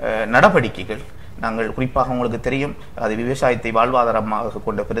நடவடிக்கைகள் நாங்கள் குறிப்பாக உங்களுக்கு தெரியும், அது விவசாயத்தை வாழ்வாதாரமாக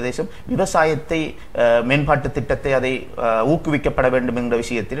கொண்ட பிரதேசம். விவசாயத்தை மேம்பாட்டு திட்டத்தை அதை ஊக்குவிக்கப்பட வேண்டும் என்ற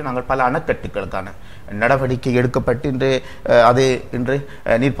விஷயத்தில் நாங்கள் பல அணைக்கட்டுகளுக்கான நடவடிக்கை எடுக்கப்பட்டு இன்று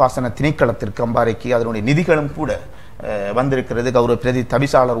நீர்ப்பாசன திணைக்களத்திற்கு அம்பாறைக்கு அதனுடைய நிதிகளும் கூட வந்திருக்கிறது. கௌரவ பிரதி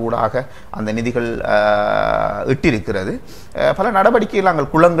தவிசாளர் ஊடாக அந்த நிதிகள் இட்டிருக்கிறது. பல நடவடிக்கைகள் நாங்கள்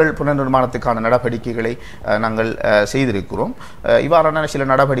குளங்கள் புனர்நிர்மாணத்துக்கான நடவடிக்கைகளை நாங்கள் செய்திருக்கிறோம். இவ்வாறான சில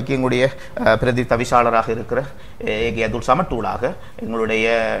நடவடிக்கை எங்களுடைய பிரதி தவிசாளராக இருக்கிற ஏகே அதுல் சமட்டூடாக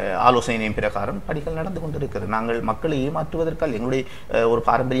எங்களுடைய ஆலோசனையின் பிரகாரம் படிகள் நடந்து கொண்டிருக்கிறது. நாங்கள் மக்களை ஏமாற்றுவதற்கால் எங்களுடைய ஒரு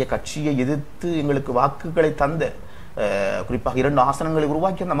பாரம்பரிய கட்சியை எதிர்த்து எங்களுக்கு வாக்குகளை தந்த, குறிப்பாக 2 ஆசனங்களை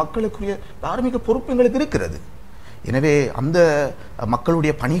உருவாக்கி அந்த மக்களுக்குரிய தார்மீக பொறுப்பு எங்களுக்கு இருக்கிறது. எனவே அந்த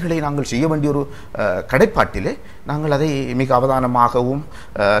மக்களுடைய பணிகளை நாங்கள் செய்ய வேண்டிய ஒரு கடைப்பாட்டிலே நாங்கள் அதை மிக அவதானமாகவும்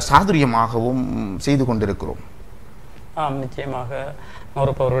சாதுரியமாகவும் செய்து கொண்டிருக்கிறோம். நிச்சயமாக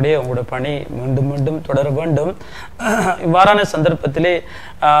மௌரூப் அவருடைய உங்களுடைய பணி மீண்டும் மீண்டும் தொடர வேண்டும். இவ்வாறான சந்தர்ப்பத்திலே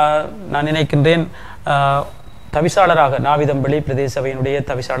நான் நினைக்கின்றேன், தவிசாளராக நாவிதம்பள்ளி பிரதேச சபையினுடைய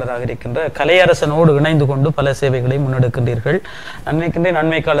தவிசாளராக இருக்கின்ற கலையரசனோடு இணைந்து கொண்டு பல சேவைகளை முன்னெடுக்கின்றீர்கள். நான் நினைக்கின்றேன்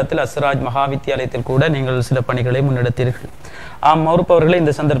அண்மை காலத்தில் அஸ்ராஜ் மகா வித்தியாலயத்தில் கூட நீங்கள் சில பணிகளை முன்னெடுத்தீர்கள். மௌரூப் அவர்களே,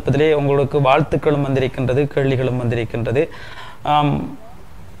 இந்த சந்தர்ப்பத்திலே உங்களுக்கு வாழ்த்துக்களும் வந்திருக்கின்றது, கேள்விகளும் வந்திருக்கின்றது.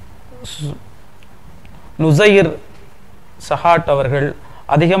 நுசைர் சஹாட் அவர்கள்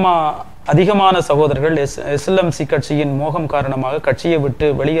அதிகமான சகோதரர்கள் SLMC கட்சியின் மோகம் காரணமாக கட்சியை விட்டு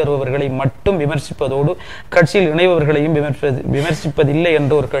வெளியேறுபவர்களை மட்டும் விமர்சிப்பதோடு கட்சியில் இணைபவர்களையும் விமர்சிப்பதில்லை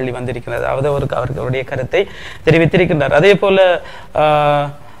என்று ஒரு கேள்வி வந்திருக்கிறது. அதாவது அவர்களுடைய கருத்தை தெரிவித்திருக்கின்றார். அதே போல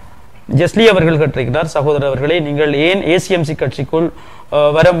ஜஸ்லி அவர்கள் கேட்டிருக்கிறார், சகோதரர் அவர்களே, நீங்கள் ஏன் ACMC கட்சிக்குள்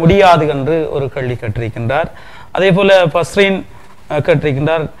வர முடியாது என்று ஒரு கேள்வி கேட்டிருக்கின்றார். அதே போல பஸ்ரீன்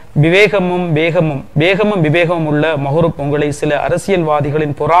கேட்டிருக்கின்றார், விவேகமும் விவேகமும் உள்ள மஹரூப், உங்களை சில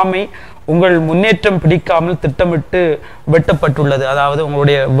அரசியல்வாதிகளின் பொறாமை உங்கள் முன்னேற்றம் பிடிக்காமல் திட்டமிட்டு வெட்டப்பட்டுள்ளது. அதாவது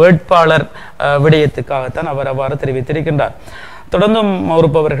உங்களுடைய வேட்பாளர் விடயத்துக்காகத்தான் அவர் அவ்வாறு தெரிவித்திருக்கின்றார். தொடர்ந்தும்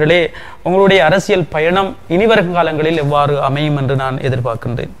மஹரூப் அவர்களே, உங்களுடைய அரசியல் பயணம் இனிவரும் காலங்களில் எவ்வாறு அமையும் என்று நான்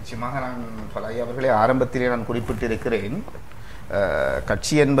எதிர்பார்க்கின்றேன்? நிச்சயமாக நான் அவர்களே ஆரம்பத்திலே நான் குறிப்பிட்டிருக்கிறேன்,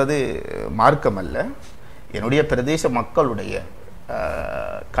 கட்சி என்பது மார்க்கம் அல்ல. என்னுடைய பிரதேச மக்களுடைய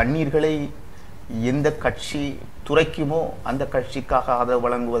கண்ணீர்களை எந்த கட்சி துரைக்குமோ அந்த கட்சிக்காக ஆதரவு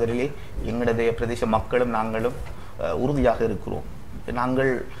வழங்குவதிலே எங்களுடைய பிரதேச மக்களும் நாங்களும் உறுதியாக இருக்கிறோம்.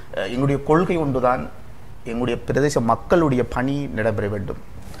 நாங்கள் எங்களுடைய கொள்கை ஒன்றுதான், எங்களுடைய பிரதேச மக்களுடைய பணி நடைபெற வேண்டும்,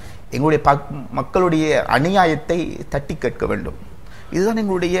 எங்களுடைய மக்களுடைய அநியாயத்தை தட்டி கேட்க வேண்டும். இதுதான்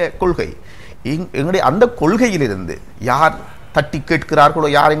எங்களுடைய கொள்கை. எங்களுடைய அந்த கொள்கையிலிருந்து யார் தட்டி கேட்கிறார்களோ,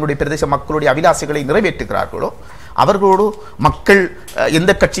 யார் எங்களுடைய பிரதேச மக்களுடைய அபிலாசைகளை நிறைவேற்றுகிறார்களோ அவர்களோடு மக்கள்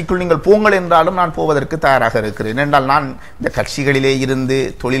எந்த கட்சிக்குள் நீங்கள் போங்கள் என்றாலும் நான் போவதற்கு தயாராக இருக்கிறேன். என்றால் நான் இந்த கட்சிகளிலே இருந்து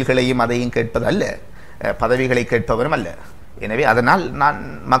தொழில்களையும் அதையும் கேட்பது அல்ல, பதவிகளை கேட்பவரும் அல்ல. எனவே அதனால் நான்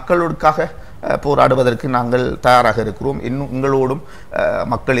மக்களுக்காக போராடுவதற்கு நாங்கள் தயாராக இருக்கிறோம். இன்னும் எங்களோடும்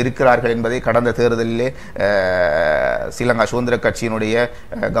மக்கள் இருக்கிறார்கள் என்பதை கடந்த தேர்தலிலே ஸ்ரீலங்கா சுதந்திர கட்சியினுடைய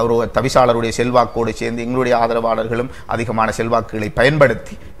கௌரவ தவிசாளருடைய செல்வாக்கோடு சேர்ந்து எங்களுடைய ஆதரவாளர்களும் அதிகமான செல்வாக்குகளை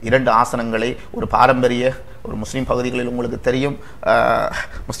பயன்படுத்தி 2 ஆசனங்களை ஒரு பாரம்பரிய ஒரு முஸ்லீம் பகுதிகளில் உங்களுக்கு தெரியும்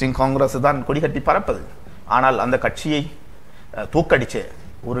முஸ்லீம் காங்கிரஸ் தான் கொடிகட்டி பறப்பது. ஆனால் அந்த கட்சியை தோக்கடிச்ச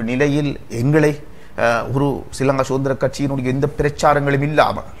ஒரு நிலையில் எங்களை ஒரு ஸ்ரீலங்கா சுதந்திர கட்சியினுடைய எந்த பிரச்சாரங்களும்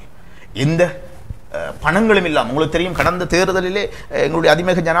இல்லாமல் எந்த பணங்களும் இல்லாமல் உங்களுக்கு தெரியும் கடந்த தேர்தலிலே எங்களுடைய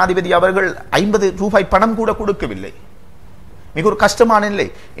அதிமிக ஜனாதிபதி அவர்கள் 50 ரூபாய் பணம் கூட கொடுக்கவில்லை. மிக ஒரு கஷ்டமான நிலை.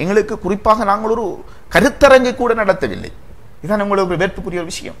 எங்களுக்கு குறிப்பாக நாங்கள் ஒரு கருத்தரங்கை கூட நடத்தவில்லை. இதுதான் உங்களுக்கு வேட்புக்குரிய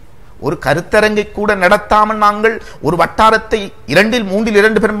விஷயம். ஒரு கருத்தரங்கை கூட நடத்தாமல் நாங்கள் ஒரு வட்டாரத்தை 2 3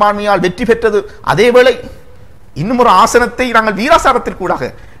 2 பெரும்பான்மையால் வெற்றி பெற்றது. அதேவேளை இன்னும் ஒரு ஆசனத்தை நாங்கள் வீராசாரத்திற்கூடாக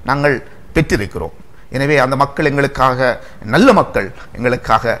நாங்கள் பெற்றிருக்கிறோம். எனவே அந்த மக்கள் எங்களுக்காக நல்ல மக்கள்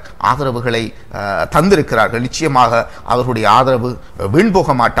எங்களுக்காக ஆதரவுகளை தந்திருக்கிறார்கள். நிச்சயமாக அவர்களுடைய ஆதரவு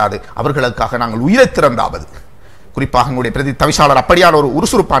வீண்போக மாட்டாது. அவர்களுக்காக நாங்கள் உயிரை திறந்தாவது. குறிப்பாக எங்களுடைய பிரதி தவிசாளர் அப்படியான ஒரு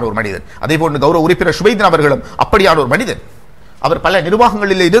உருசுறுப்பான ஒரு மனிதன். அதே போன்று கௌரவ உறுப்பினர் சுபைதன் அவர்களும் அப்படியான ஒரு மனிதன். அவர் பல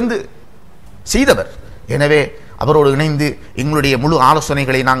நிர்வாகங்களில் இருந்து செய்தவர். எனவே அவரோடு இணைந்து எங்களுடைய முழு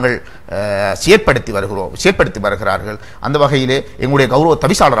ஆலோசனைகளை நாங்கள் செயற்படுத்தி வருகிறார்கள். அந்த வகையிலே எங்களுடைய கௌரவ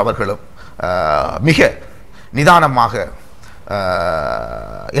தவிசாளர் அவர்களும் மிக நிதானமாக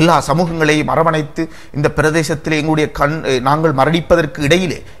எல்லா சமூகங்களையும் அரவணைத்து இந்த பிரதேசத்தில் எங்களுடைய நாங்கள் மரணிப்பதற்கு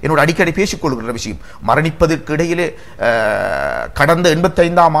இடையிலே என்னோட அடிக்கடி பேசிக்கொள்கிற விஷயம் மரணிப்பதற்கு இடையிலே கடந்த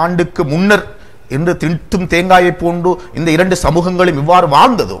 85ஆம் ஆண்டுக்கு முன்னர் என்று திட்டும் தேங்காயை போன்று இந்த 2 சமூகங்களும் இவ்வாறு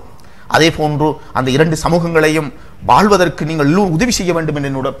வாழ்ந்ததோ அதே போன்று அந்த 2 சமூகங்களையும் வாழ்வதற்கு நீங்கள் எல்லோரும் உதவி செய்ய வேண்டும் என்று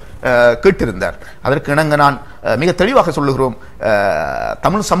என்னோட கேட்டிருந்தார். அதற்கு இணங்க நான் மிக தெளிவாக சொல்லுகிறோம்.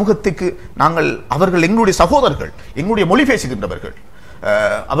 தமிழ் சமூகத்துக்கு நாங்கள் அவர்கள் எங்களுடைய சகோதரர்கள், எங்களுடைய மொழி பேசுகின்றவர்கள்.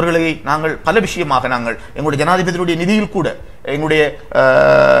 அவர்களை நாங்கள் பல விஷயமாக நாங்கள் எங்களுடைய ஜனாதிபதியுடைய நிதியில் கூட எங்களுடைய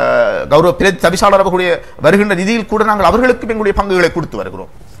கௌரவ பிரதி தவிசாளர் அவர்களுடைய வருகின்ற நிதியில் கூட நாங்கள் அவர்களுக்கும் எங்களுடைய பங்குகளை கொடுத்து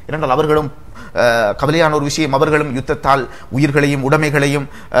வருகிறோம். ஏனென்றால் அவர்களும் கவலையான ஒரு விஷயம், அவர்களும் யுத்தத்தால் உயிர்களையும் உடைமைகளையும்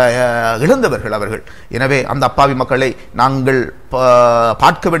இழந்தவர்கள் அவர்கள். எனவே அந்த அப்பாவி மக்களை நாங்கள்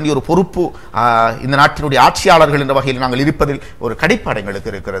பார்க்க வேண்டிய ஒரு பொறுப்பு இந்த நாட்டினுடைய ஆட்சியாளர்கள் என்ற வகையில் நாங்கள் இருப்பதில் ஒரு கடைப்பாடு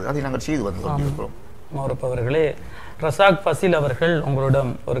எங்களுக்கு இருக்கிறது. அதை நாங்கள் செய்து வந்து கொண்டிருக்கிறோம். அவர்களே, ரசாக் ஃபசில் அவர்கள்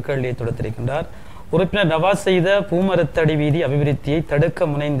உங்களிடம் ஒரு கேள்வியை தொடுத்திருக்கின்றார். உறுப்பினர் நவாஸ் செய்த பூமரத்தடி வீதி அபிவிருத்தியை தடுக்க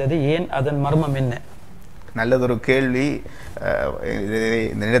முனைந்தது ஏன்? அதன் மர்மம் என்ன? நல்லதொரு கேள்வி.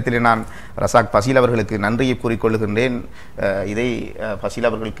 இந்த நேரத்தில் நான் ரசாக் ஃபசீல் அவர்களுக்கு நன்றியை கூறிக்கொள்கின்றேன். இதை ஃபசீல்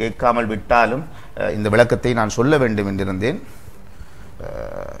அவர்கள் கேட்காமல் விட்டாலும் இந்த விளக்கத்தை நான் சொல்ல வேண்டும் என்றிருந்தேன்.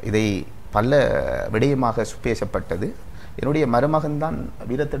 இதை பல விடயமாக பேசப்பட்டது. என்னுடைய மருமகன்தான்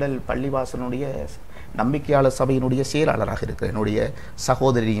வீரத்திடல் பள்ளிவாசனுடைய நம்பிக்கையாளர் சபையினுடைய செயலாளராக இருக்கிற என்னுடைய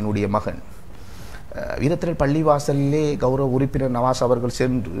சகோதரியினுடைய மகன். வீரத்திடல் பள்ளிவாசலிலே கௌரவ உறுப்பினர் நவாஸ் அவர்கள்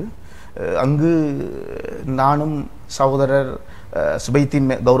சென்று அங்கு நானும் சகோதரர் சுபைத்தின்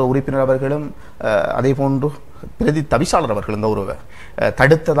கௌரவ உறுப்பினர் அவர்களும் அதே போன்று பிரதி தவிசாளர் அவர்களும் கௌரவ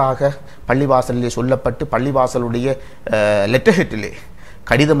தடுத்ததாக பள்ளிவாசலிலே சொல்லப்பட்டு பள்ளிவாசலுடைய லெட்டர் ஹெட்டிலே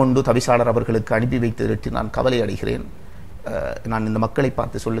கடிதம் ஒன்று தவிசாளர் அவர்களுக்கு அனுப்பி வைத்ததற்கு நான் கவலை அடைகிறேன். நான் இந்த மக்களை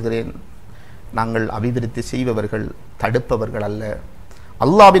பார்த்து சொல்லுகிறேன், நாங்கள் அபிவிருத்தி செய்பவர்கள் தடுப்பவர்கள் அல்ல.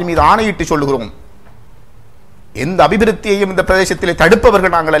 அல்லாஹ்வின் மீது ஆணையிட்டு சொல்லுகிறோம், எந்த அபிவிருத்தியையும் இந்த பிரதேசத்திலே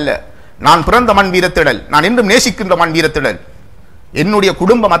தடுப்பவர்கள் நாங்கள் அல்ல. நான் பிறந்த மண் வீரத்திடல், நான் என்றும் நேசிக்கின்ற மண் வீரத்திடல், என்னுடைய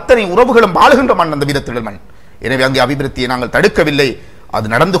குடும்பம் அத்தனை உறவுகளும் வாழுகின்ற மண் அந்த வீரத்திடல் மண். எனவே அங்கே அபிவிருத்தியை நாங்கள் தடுக்கவில்லை.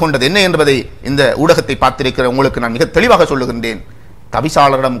 அது நடந்து கொண்டது என்ன என்பதை இந்த ஊடகத்தை பார்த்திருக்கிற உங்களுக்கு நான் மிக தெளிவாக சொல்லுகின்றேன்.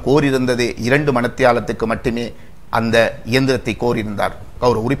 தவிசாளரிடம் கோரியிருந்தது 2 மணித்தியாலத்துக்கு மட்டுமே அந்த இயந்திரத்தை கோரியிருந்தார்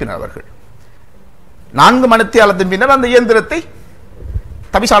கௌரவ உறுப்பினர் அவர்கள். 4 மணித்தியாலத்தின் பின்னர் அந்த இயந்திரத்தை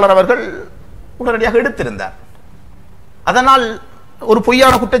தவிசாளர் அவர்கள் உடனடியாக எடுத்திருந்தார். அதனால் ஒரு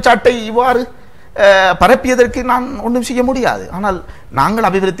பொய்யான குற்றச்சாட்டை இவ்வாறு பரப்பியதற்கு நான் ஒன்றும் செய்ய முடியாது. ஆனால் நாங்கள்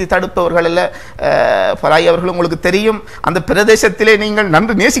அபிவிருத்தி தடுப்பவர்கள் அல்ல. ஃபராய் அவர்கள் உங்களுக்கு தெரியும், அந்த பிரதேசத்திலே நீங்கள்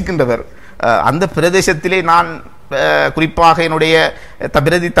நன்கு நேசிக்கின்றவர். அந்த பிரதேசத்திலே நான் குறிப்பாக என்னுடைய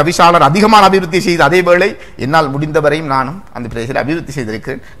பிரதி தவிசாளர் அதிகமான அபிவிருத்தி செய்து அதே வேளை என்னால் முடிந்தவரையும் நானும் அந்த பிரதேசத்தில் அபிவிருத்தி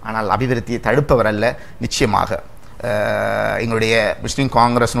செய்திருக்கிறேன். ஆனால் அபிவிருத்தியை தடுப்பவர் அல்ல. நிச்சயமாக எங்களுடைய முஸ்லீம்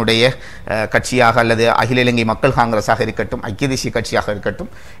காங்கிரஸினுடைய கட்சியாக அல்லது அகில இலங்கை மக்கள் காங்கிரஸாக இருக்கட்டும், ஐக்கிய தேசிய கட்சியாக இருக்கட்டும்,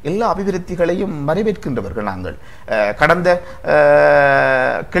 எல்லா அபிவிருத்திகளையும் வரவேற்கின்றவர்கள் நாங்கள். கடந்த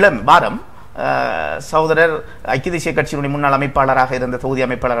வாரம் சகோதரர் ஐக்கிய தேசிய கட்சியினுடைய முன்னாள் அமைப்பாளராக இருந்த தொகுதி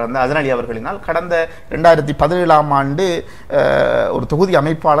அமைப்பாளராக இருந்த அதனலி அவர்களினால் கடந்த 2017ஆம் ஆண்டு ஒரு தொகுதி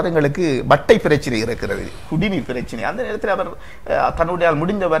அமைப்பாளர் எங்களுக்கு பட்டை பிரச்சனை இருக்கிறது, குடிநீர் பிரச்சனை. அந்த நேரத்தில் அவர் தன்னுடைய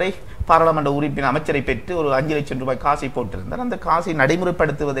முடிந்தவரை பாராளுமன்ற உறுப்பினர் அமைச்சரை பெற்று ஒரு 5 லட்சம் ரூபாய் காசை போட்டிருந்தார். அந்த காசை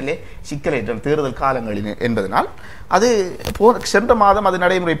நடைமுறைப்படுத்துவதிலே சிக்கலேற்ற தேர்தல் காலங்களில் என்பதனால் அது சென்ற மாதம் அது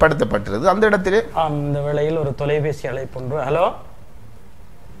நடைமுறைப்படுத்தப்பட்டது. அந்த இடத்திலே இந்த வேளையில் ஒரு தொலைபேசி அழைப்பு. ஹலோ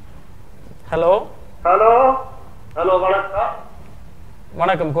ஹலோ ஹலோ ஹலோ வணக்கம்.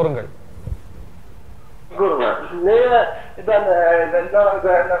 வணக்கம், கூறுங்கள். நீங்க இப்ப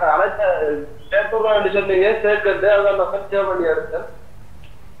அழைச்ச சொன்னீங்க சேர்க்கிறது அதான் பண்ணி எடுத்தேன்.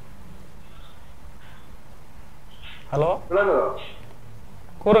 ஹலோ விளங்குதோ?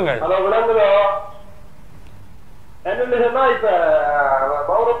 கூறுங்கள். ஹலோ விளங்குதோ? என்னன்னு சொன்னா இப்ப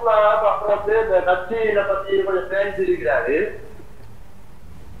பௌரப்ல அப்புறம் வந்து இந்த கட்சியில பத்தி கொஞ்சம் பேசியிருக்கிறாரு.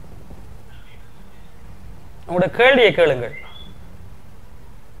 உங்களோட கேள்வியை கேளுங்கள்.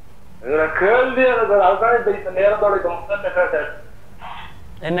 கேள்வி அதுதான் இப்ப நேரத்தோட கேட்டேன்.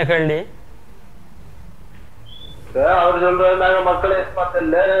 என்ன கேள்வி? அவர் சொல்றாரு, நாங்க மக்களை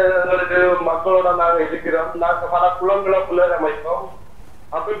எதிர்பார்த்தல, எங்களுக்கு மக்களோட நாங்க இருக்கிறோம், நாங்க பல குளங்களை புல்லமைப்போம்,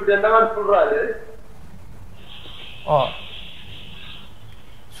 அப்ப இப்படி என்ன சொல்றாரு.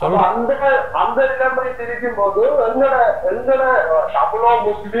 அந்த நிலைமை திரிக்கும் போது எங்கட தமிழோ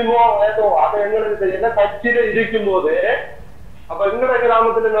முஸ்லிமோ ஏதோ அது எங்களுக்கு தெரியல கட்சியில இருக்கும் போது அப்ப எங்கட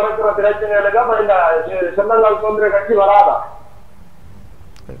கிராமத்துல நடக்கிற பிரச்சனைகளுக்கு அப்ப இந்த சொந்தங்கள் சுதந்திர கட்சி வராதா?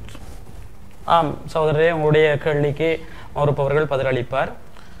 ஆம் சகோதரரே, உங்களுடைய கேள்விக்கு மறுப்பவர்கள் பதிலளிப்பார்.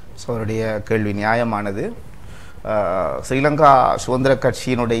 அவருடைய கேள்வி நியாயமானது. ஸ்ரீலங்கா சுதந்திர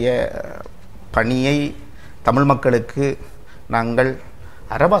கட்சியினுடைய பணியை தமிழ் மக்களுக்கு நாங்கள்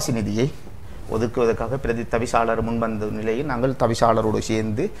அரவாசி நிதியை ஒதுக்குவதற்காக பிரதி தவிசாளர் முன்வந்த நிலையில் நாங்கள் தவிசாளரோடு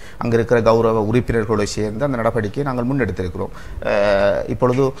சேர்ந்து அங்கே இருக்கிற கௌரவ உறுப்பினர்களோடு சேர்ந்து அந்த நடவடிக்கையை நாங்கள் முன்னெடுத்திருக்கிறோம்.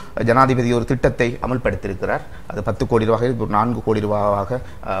 இப்பொழுது ஜனாதிபதி ஒரு திட்டத்தை அமல்படுத்தியிருக்கிறார். அது 10 கோடி ரூபாய், 4 கோடி ரூபாவாக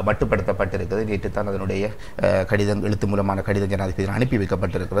மட்டுப்படுத்தப்பட்டிருக்கிறது. நேற்று தான் அதனுடைய கடிதம், எழுத்து மூலமான கடிதம் ஜனாதிபதி அனுப்பி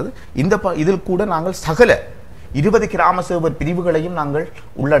வைக்கப்பட்டிருக்கிறது. இதில் கூட நாங்கள் சகல 20 கிராம சேவர் பிரிவுகளையும் நாங்கள்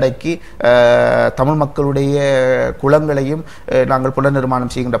உள்ளடக்கி தமிழ் மக்களுடைய குளங்களையும் நாங்கள்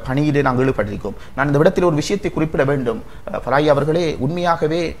புனர்நிர்மாணம் செய்கின்ற பணியிலே நாங்கள் ஈடுபட்டிருக்கோம். நான் இந்த இடத்தில் ஒரு விஷயத்தை குறிப்பிட வேண்டும். ஃபராய் அவர்களே,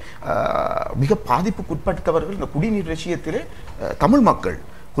 உண்மையாகவே மிக பாதிப்புக்குட்பட்டவர்கள் இந்த குடிநீர் விஷயத்திலே தமிழ் மக்கள்,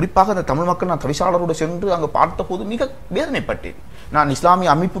 குறிப்பாக அந்த தமிழ் மக்கள். நான் தவிசாளரோடு சென்று அங்கு பார்த்தபோது மிக வேதனைப்பட்டேன். நான் இஸ்லாமிய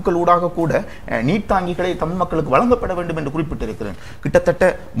அமைப்புகள் ஊடாக கூட நீட் தாங்கிகளை தமிழ் மக்களுக்கு வழங்கப்பட வேண்டும் என்று குறிப்பிட்டிருக்கிறேன். கிட்டத்தட்ட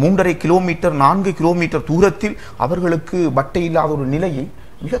 3.5 கிலோமீட்டர் 4 கிலோமீட்டர் தூரத்தில் அவர்களுக்கு பட்டை இல்லாத ஒரு நிலையை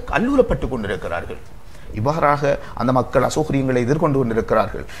மிக அல்லூலப்பட்டு கொண்டிருக்கிறார்கள். இவ்வாறாக அந்த மக்கள் அசௌகரியங்களை எதிர்கொண்டு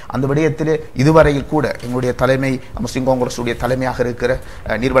கொண்டிருக்கிறார்கள். அந்த விடயத்திலே இதுவரையில் கூட எங்களுடைய தலைமை, முஸ்லிம் காங்கிரஸுடைய தலைமையாக இருக்கிற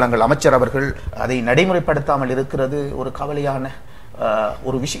நீர்வளங்கள் அமைச்சர் அவர்கள் அதை நடைமுறைப்படுத்தாமல் இருக்கிறது ஒரு கவலையான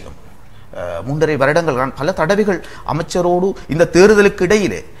ஒரு விஷயம். 3.5 வருடங்கள் நான் பல தடவைகள் அமைச்சரோடு இந்த தேர்தலுக்கு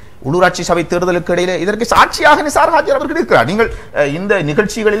இடையிலே, உள்ளூராட்சி சபை தேர்தலுக்கு இடையிலே இதற்கு சாட்சியாக நிசார் ஹாஜி அவர்கள் இருக்கிறார். நீங்கள் இந்த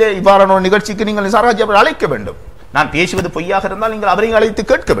நிகழ்ச்சிகளிலே இவ்வாறான ஒரு நிகழ்ச்சிக்கு நீங்கள் நிசார் ஹாஜி அவர்கள் அழைக்க வேண்டும். நான் பேசுவது பொய்யாக இருந்தால் நீங்கள் அவரையும் அழைத்து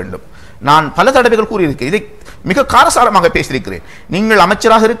கேட்க வேண்டும். நான் பல தடவைகள் கூறியிருக்கிறேன், இதை மிக காரசாரமாக பேசியிருக்கிறேன். நீங்கள்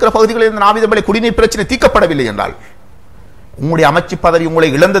அமைச்சராக இருக்கிற பகுதிகளில் இந்த நாவிதம்பளை குடிநீர் பிரச்சனை தீர்க்கப்படவில்லை என்றால், உங்களுடைய அமைச்சு பதவி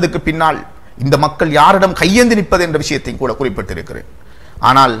உங்களை இழந்ததுக்கு பின்னால் இந்த மக்கள் யாரிடம் கையேந்தி நிற்பது என்ற விஷயத்தை கூட குறிப்பிட்டிருக்கிறேன்.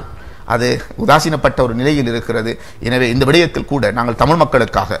 ஆனால் அது உதாசீனப்பட்ட ஒரு நிலையில் இருக்கிறது. எனவே இந்த விடயத்தில் கூட நாங்கள் தமிழ்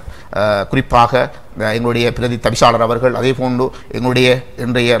மக்களுக்காக, குறிப்பாக எங்களுடைய பிரதி தவிசாளர் அவர்கள், அதே போன்று எங்களுடைய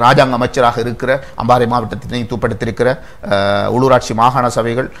இன்றைய ராஜாங்க அமைச்சராக இருக்கிற அம்பாறை மாவட்டத்தினை தூப்படுத்திருக்கிற உள்ளூராட்சி மாகாண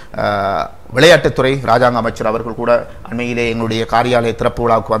சபைகள், விளையாட்டுத்துறை ராஜாங்க அமைச்சர் அவர்கள் கூட அண்மையிலே எங்களுடைய காரியாலய திறப்பு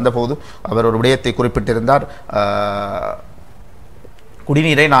விழாவுக்கு வந்தபோது அவர் ஒரு விடயத்தை குறிப்பிட்டிருந்தார்.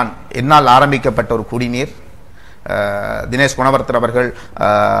 குடிநீரை என்னால் ஆரம்பிக்கப்பட்ட ஒரு குடிநீர் தினேஷ் குணவர்த்தன் அவர்கள்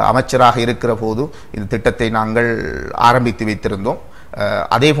அமைச்சராக இருக்கிற போது இந்த திட்டத்தை நாங்கள் ஆரம்பித்து வைத்திருந்தோம்.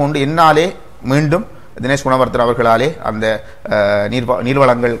 அதே போன்று என்னாலே மீண்டும் தினேஷ் குணவர்த்தன் அவர்களாலே அந்த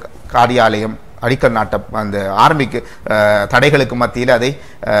நீர்வளங்கள் காரியாலயம் அடிக்கல் நாட்ட அந்த ஆரம்பிக்க தடைகளுக்கு மத்தியில் அதை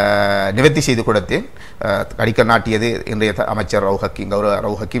நிவர்த்தி செய்து கொடுத்தேன். அடிக்கல் நாட்டியது இன்றைய அமைச்சர் ரவு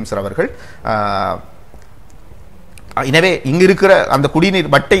ஹக்கீம் சார் அவர்கள். எனவே இங்கு இருக்கிற அந்த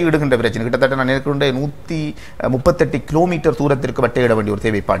குடிநீர் வட்டை இடுகின்ற பிரச்சனை கிட்டத்தட்ட நான் நினைக்கின்ற 138 கிலோமீட்டர் தூரத்திற்கு வட்டை இட வேண்டிய ஒரு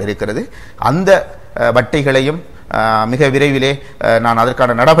தேவைப்பாடு இருக்கிறது. அந்த வட்டைகளையும் மிக விரைவிலே நான்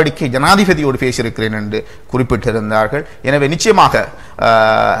அதற்கான நடவடிக்கை ஜனாதிபதியோடு பேசியிருக்கிறேன் என்று குறிப்பிட்டிருந்தார்கள். எனவே நிச்சயமாக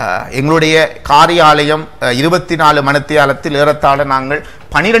எங்களுடைய காரியாலயம் 24 மணித்தியாலத்தில் ஏறத்தாழ நாங்கள்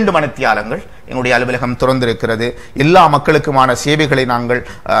 12 மணித்தியாலங்கள் எங்களுடைய அலுவலகம் திறந்திருக்கிறது. எல்லா மக்களுக்குமான சேவைகளை நாங்கள்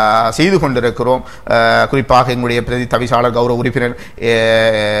செய்து கொண்டிருக்கிறோம். குறிப்பாக எங்களுடைய பிரதி தவிசாளர் கௌரவ உறுப்பினர்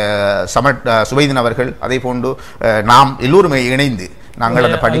சுபைதன் அவர்கள், அதே போன்று நாம் எல்லோருமே இணைந்து நாங்கள்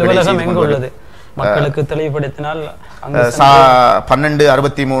அந்த பணிகளை செய்து கொண்டுள்ளது. மக்களுக்கு தெளிவுபடுத்தினால்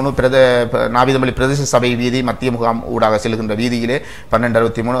 1263 நாவிதமொழி பிரதேச சபை வீதி மத்திய முகாம் ஊடாக செல்கின்ற வீதியிலே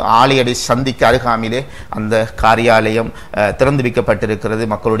 1263 ஆலியடி சந்திக்கு அருகாமையிலே அந்த காரியாலயம் திறந்து வைக்கப்பட்டிருக்கிறது.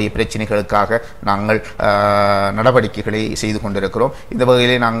 மக்களுடைய பிரச்சனைகளுக்காக நாங்கள் நடவடிக்கைகளை செய்து கொண்டிருக்கிறோம். இந்த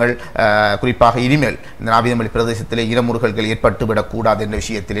வகையிலே நாங்கள் குறிப்பாக இனிமேல் இந்த நாவிதமொழி பிரதேசத்திலே இனமுறுகல்கள் ஏற்பட்டுவிடக்கூடாது என்ற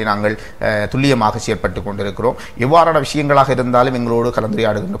விஷயத்திலே நாங்கள் துல்லியமாக செயற்பட்டு கொண்டிருக்கிறோம். எவ்வாறான விஷயங்களாக இருந்தாலும் எங்களோடு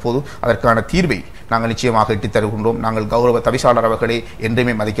கலந்துரையாடுகின்ற போது அதற்கான தீர்வை நாங்கள் நிச்சயமாக எட்டித் தருகின்றோம். நாங்கள் கௌரவ தவிசாளர் அவர்களை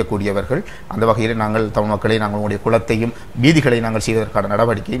என்றுமே மதிக்கக்கூடியவர்கள். அந்த வகையில் நாங்கள் தமிழ் மக்களை நாங்களுடைய குலத்தையும் வீதிகளை நாங்கள் செய்வதற்கான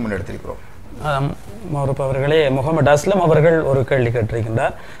நடவடிக்கையை முன்னெடுத்திருக்கிறோம். அவர்களே, முகமது அஸ்லம் அவர்கள் ஒரு கேள்வி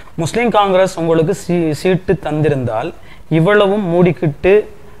கேட்டிருக்கின்றார். முஸ்லிம் காங்கிரஸ் உங்களுக்கு சீட்டு தந்திருந்தால் இவ்வளவும் மூடிக்கிட்டு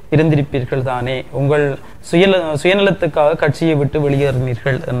இருந்திருப்பீர்கள் தானே, உங்கள் சுயநலத்துக்காக கட்சியை விட்டு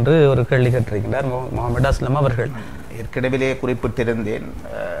வெளியேறினீர்கள் என்று ஒரு கேள்வி கேட்டிருக்கின்றார் முகமது அஸ்லம் அவர்கள். ஏற்கனவே குறிப்பிட்டிருந்தேன்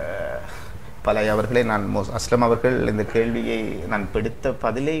பல அவர்களே, நான் அஸ்லம் அவர்கள் இந்த கேள்வியை நான் பெடுத்த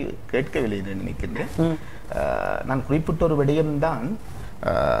பதிலை கேட்கவில்லை என்று நினைக்கின்றேன். நான் குறிப்பிட்ட ஒரு விடயம்தான்,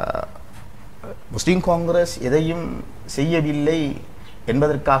 முஸ்லிம் காங்கிரஸ் எதையும் செய்யவில்லை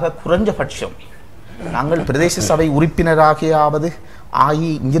என்பதற்காக குறைஞ்சபட்சம் நாங்கள் பிரதேச சபை உறுப்பினராகியாவது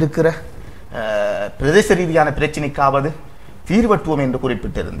ஆகி இங்கிருக்கிற பிரதேச ரீதியான பிரச்சனைக்காவது தீர்வட்டுவோம் என்று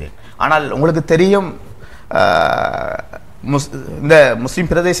குறிப்பிட்டிருந்தேன். ஆனால் உங்களுக்கு தெரியும், இந்த முஸ்லிம்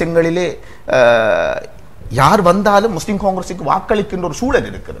பிரதேசங்களிலே யார் வந்தாலும் முஸ்லிம் காங்கிரஸுக்கு வாக்களிக்கின்ற ஒரு சூழல்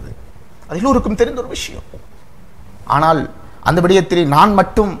இருக்கிறது. அது எல்லோருக்கும் தெரிந்த ஒரு விஷயம். ஆனால் அந்த விடயத்திலே நான்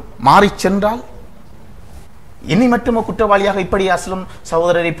மட்டும் மாறி சென்றால் என்னை மட்டும் குற்றவாளியாக இப்படி அஸ்லம்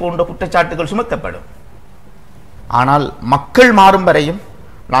சகோதரரை போன்ற குற்றச்சாட்டுகள் சுமத்தப்படும். ஆனால் மக்கள் மாறும் வரையும்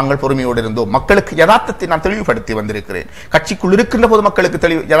நாங்கள் பொறுமையோடு இருந்தோம். மக்களுக்கு யதார்த்தத்தை நான் தெளிவுபடுத்தி வந்திருக்கிறேன். கட்சிக்குள் இருக்கின்ற போது மக்களுக்கு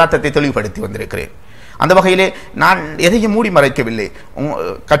யதார்த்தத்தை தெளிவுபடுத்தி வந்திருக்கிறேன். அந்த வகையிலே நான் எதையும் மூடி மறைக்கவில்லை.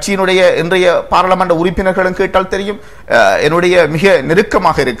 கட்சியினுடைய இன்றைய பாராளுமன்ற உறுப்பினர்களும் கேட்டால் தெரியும், என்னுடைய மிக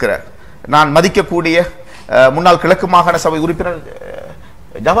நெருக்கமாக இருக்கிற நான் மதிக்கக்கூடிய முன்னாள் கிழக்கு மாகாண சபை உறுப்பினர்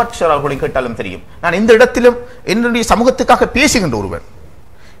ஜவாத் ஷர் அவர்களையும் கேட்டாலும் தெரியும், நான் இந்த இடத்திலும் என்னுடைய சமூகத்துக்காக பேசுகின்ற ஒருவர்.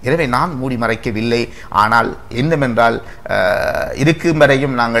 எனவே நான் மூடி மறைக்கவில்லை. ஆனால் என்னவென்றால் இருக்கும்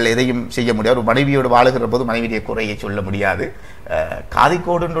வரையும் நாங்கள் எதையும் செய்ய முடியாது. ஒரு மனைவியோடு வாழுகிற போது மனைவியுடைய குறையை சொல்ல முடியாது.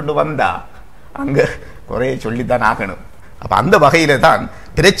 காதிக்கோடு கொண்டு வந்தா அங்க குறைய சொல்லித்தான் ஆகணும். அப்ப அந்த வகையில தான்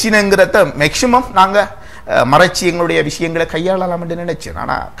பிரச்சனைங்கிறத மேக்சிமம் நாங்க மறைச்சி எங்களுடைய விஷயங்களை கையாளலாம் என்று நினைச்சேன்.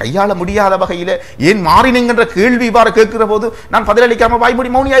 ஆனா கையாள முடியாத வகையில ஏன் மாறினீங்கன்ற கேள்வி இவ்வாறு கேட்கிற போது நான் பதிலளிக்காம வாய்மொழி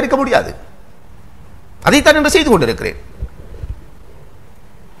மௌனியா இருக்க முடியாது. அதைத்தான் என்று செய்து கொண்டிருக்கிறேன்.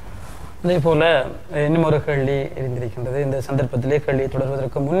 அதே போல இன்னும் ஒரு கேள்வி இருந்திருக்கின்றது. இந்த சந்தர்ப்பத்திலே கேள்வியை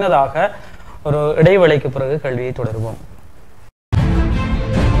தொடர்வதற்கு முன்னதாக ஒரு இடைவேளைக்கு பிறகு கேள்வியை தொடருவோம்.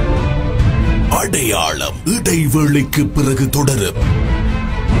 அடையாளம் இடைவேளைக்கு பிறகு தொடரும்.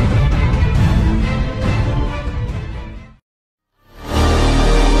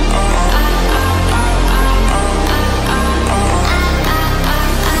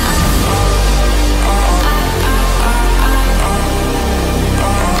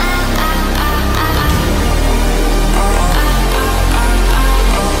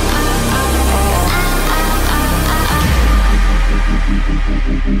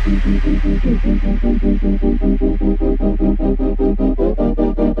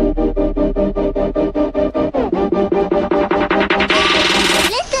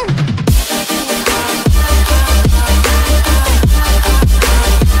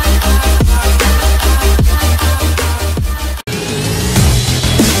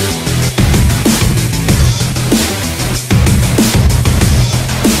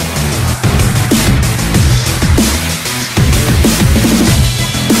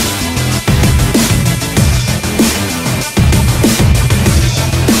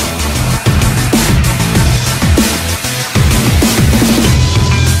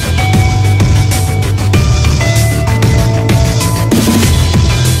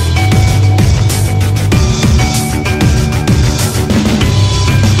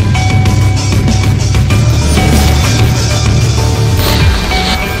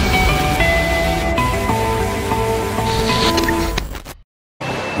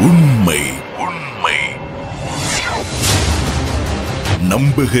 உண்மை உண்மை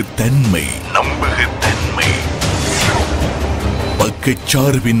நம்பகத்தன்மை நம்பகத்தன்மை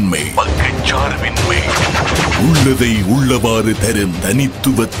பக்கச்சார்பின்மை உள்ளதை உள்ளவாறு தரும்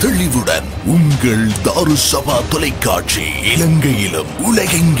தனித்துவ தெளிவுடன் உங்கள் தாருசபா தொலைக்காட்சி இலங்கையிலும்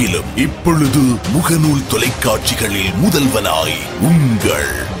உலகெங்கிலும் இப்பொழுது முகநூல் தொலைக்காட்சிகளில் முதல்வனாய்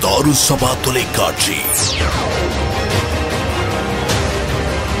உங்கள் தாருசபா தொலைக்காட்சி.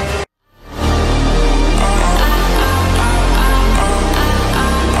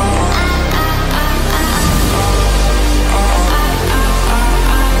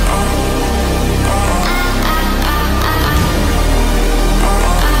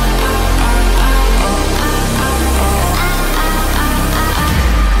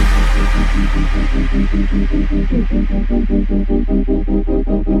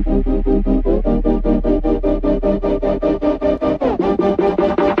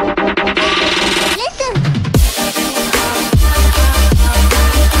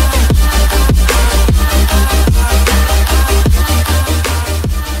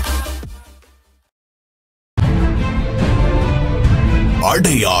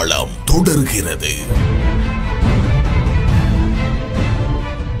 அடையாளம் தொடர்கிறது.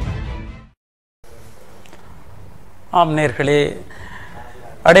 ஆம் நேர்களே,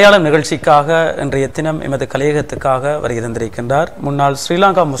 அடையாளம் நிகழ்ச்சிக்காக இன்றைய தினம் எமது கலையகத்துக்காக வருகை தந்திருக்கின்றார் முன்னாள்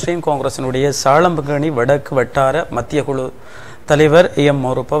ஸ்ரீலங்கா முஸ்லீம் காங்கிரசினுடைய சாளம்பகணி வடக்கு வட்டார மத்திய குழு தலைவர் எம்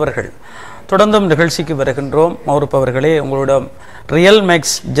மௌரூப் அவர்கள். தொடர்ந்தும் நிகழ்ச்சிக்கு வருகின்றோம். மௌரூப் அவர்களே, உங்களிடம் ரியல்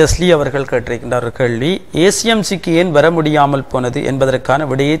மேக்ஸ் ஜஸ்லி அவர்கள் கேட்டிருக்கின்றார் ஒரு கேள்வி. ஏசிஎம்சிக்கு ஏன் வர முடியாமல் போனது என்பதற்கான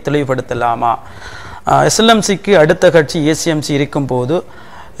விடையை தெளிவுபடுத்தலாமா? SLMCக்கு அடுத்த கட்சி ஏசிஎம்சி இருக்கும் போது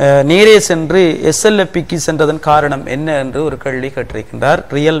நேரே சென்று SLFPக்கு சென்றதன் காரணம் என்ன என்று ஒரு கேள்வி கேட்டிருக்கின்றார்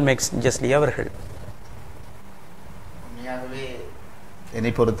ரியல் மேக்ஸ் ஜஸ்லி அவர்கள். உண்மையாகவே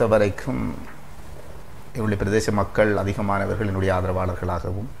என்னை பொறுத்த வரைக்கும் என்னுடைய பிரதேச மக்கள் அதிகமானவர்கள் என்னுடைய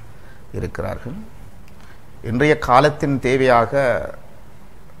ஆதரவாளர்களாகவும் இருக்கிறார்கள். இன்றைய காலத்தின் தேவையாக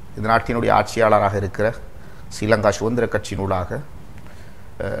இந்த நாட்டினுடைய ஆட்சியாளராக இருக்கிற ஸ்ரீலங்கா சுதந்திர கட்சியினூடாக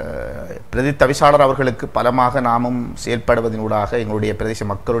பிரதி தவிசாளர் அவர்களுக்கு பலமாக நாமும் செயல்படுவதனூடாக எங்களுடைய பிரதேச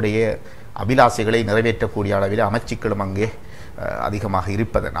மக்களுடைய அபிலாசைகளை நிறைவேற்றக்கூடிய அளவில் அமைச்சுக்களும் அங்கே அதிகமாக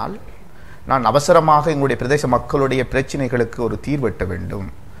இருப்பதனால் நான் அவசரமாக எங்களுடைய பிரதேச மக்களுடைய பிரச்சினைகளுக்கு ஒரு தீர்வெட்ட வேண்டும்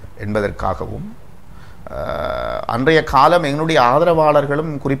என்பதற்காகவும் அன்றைய காலம் எங்களுடைய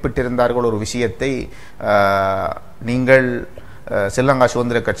ஆதரவாளர்களும் குறிப்பிட்டிருந்தார்கள் ஒரு விஷயத்தை, நீங்கள் ஸ்ரீலங்கா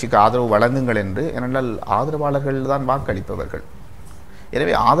சுதந்திர கட்சிக்கு ஆதரவு வழங்குங்கள் என்று. ஏனென்றால் ஆதரவாளர்கள் தான் வாக்களிப்பவர்கள்.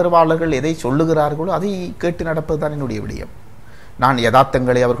 எனவே ஆதரவாளர்கள் எதை சொல்லுகிறார்களோ அதை கேட்டு நடப்பதுதான் என்னுடைய விடயம். நான்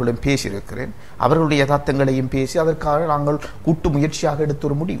யதார்த்தங்களை அவர்களுடன் பேசியிருக்கிறேன். அவர்களுடைய யதார்த்தங்களையும் பேசி அதற்காக நாங்கள் கூட்டு முயற்சியாக எடுத்த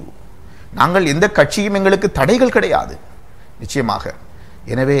ஒரு முடிவு. நாங்கள் எந்த கட்சியும் எங்களுக்கு தடைகள் கிடையாது நிச்சயமாக.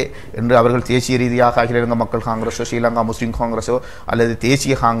 எனவே இன்று அவர்கள் தேசிய ரீதியாக அகில இலங்கை மக்கள் காங்கிரஸோ ஸ்ரீலங்கா முஸ்லீம் காங்கிரஸோ அல்லது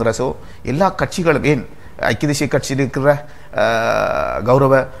தேசிய காங்கிரஸோ எல்லா கட்சிகளும், ஏன் ஐக்கிய தேசிய கட்சியில் இருக்கிற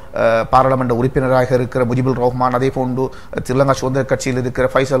கௌரவ பாராளுமன்ற உறுப்பினராக இருக்கிற முஜிபுல் ரஹ்மான், அதே போன்று ஸ்ரீலங்கா சுதந்திர கட்சியில் இருக்கிற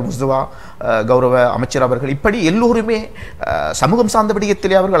ஃபைசல் முஸ்தபா கௌரவ அமைச்சர் அவர்கள், இப்படி எல்லோருமே சமூகம் சார்ந்த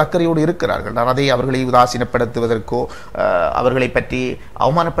விடயத்திலே அவர்கள் அக்கறையோடு இருக்கிறார்கள். நான் அதை அவர்களை உதாசீனப்படுத்துவதற்கோ அவர்களை பற்றி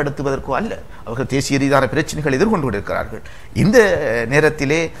அவமானப்படுத்துவதற்கோ அல்ல. அவர்கள் தேசிய ரீதியான பிரச்சனைகள் எதிர்கொண்டு கொண்டிருக்கிறார்கள். இந்த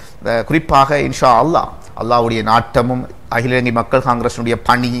நேரத்திலே குறிப்பாக இன்ஷா அல்லாஹ்வுடைய நாட்டமும் அகில இலங்கை மக்கள் காங்கிரஸினுடைய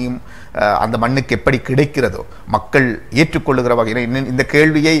பணியும் அந்த மண்ணுக்கு எப்படி கிடைக்கிறதோ மக்கள் ஏற்றுக்கொள்ளுகிற வகையில் இந்த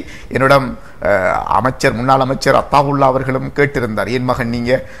கேள்வியை என்னிடம் முன்னாள் அமைச்சர் அத்தாவுல்லா அவர்களும் கேட்டிருந்தார். என் மகன்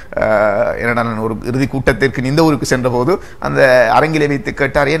நீங்கள் என்னடா நான் ஒரு இறுதி கூட்டத்திற்கு இந்த ஊருக்கு சென்ற போது அந்த அரங்கிலே வைத்து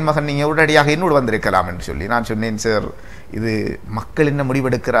கேட்டார், என் மகன் நீங்கள் உடனடியாக என்னோடு வந்திருக்கலாம் என்று சொல்லி. நான் சொன்னேன், சார், இது மக்கள் என்ன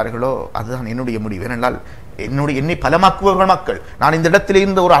முடிவெடுக்கிறார்களோ அதுதான் என்னுடைய முடிவு. ஏனென்றால் என்னை பலமாக்குபவர்கள் மக்கள். நான் இந்த இடத்திலே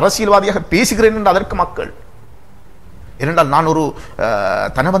இருந்த ஒரு அரசியல்வாதியாக பேசுகிறேன் என்று அதற்கு மக்கள். ஏனென்றால் நான் ஒரு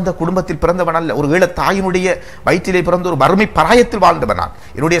தனவந்த குடும்பத்தில் பிறந்தவன் அல்ல. ஒரு ஏழை தாயினுடைய வயிற்றிலே பிறந்த ஒரு வறுமை பராயத்தில் வாழ்ந்தவன் நான்.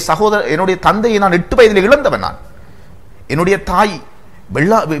 என்னுடைய தந்தையை நான் 8 வயதில் இழந்தவன் நான். என்னுடைய தாய்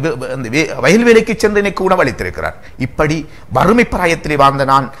வயல் வேலைக்கு சென்று எனக்கு உணவளித்திருக்கிறார். இப்படி வறுமை பராயத்திலே வாழ்ந்த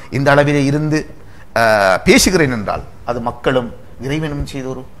நான் இந்த அளவிலே இருந்து பேசுகிறேன் என்றால் அது மக்களும் இறைவனும் செய்த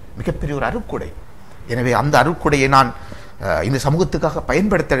ஒரு மிகப்பெரிய ஒரு அருட்கொடை. எனவே அந்த அருட்கொடையை நான் இந்த சமூகத்துக்காக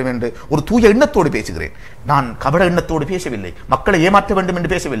பயன்படுத்த வேண்டும் என்று ஒரு தூய எண்ணத்தோடு பேசுகிறேன். நான் கபட எண்ணத்தோடு பேசவில்லை. மக்களை ஏமாற்ற வேண்டும்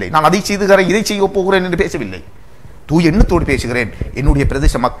என்று பேசவில்லை. நான் அதை செய்துகிறேன் இதை செய்ய போகிறேன் என்று பேசவில்லை. தூய எண்ணத்தோடு பேசுகிறேன். என்னுடைய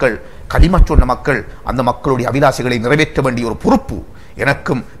பிரதேச மக்கள், களிமா சொன்ன மக்கள், அந்த மக்களுடைய அபிலாசைகளை நிறைவேற்ற வேண்டிய ஒரு பொறுப்பு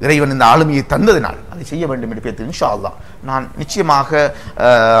எனக்கும் இறைவன் இந்த ஆளுமையை தந்ததினால் அதை செய்ய வேண்டும் என்று பேச இன்ஷா அல்லாஹ் நான் நிச்சயமாக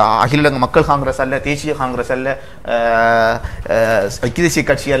அகில இலங்கை மக்கள் காங்கிரஸ் அல்ல, தேசிய காங்கிரஸ் அல்ல, ஐக்கிய தேசிய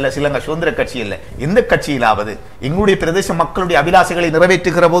கட்சி அல்ல, ஸ்ரீலங்கா சுதந்திர கட்சி அல்ல, எந்த கட்சியிலாவது எங்களுடைய பிரதேச மக்களுடைய அபிலாசைகளை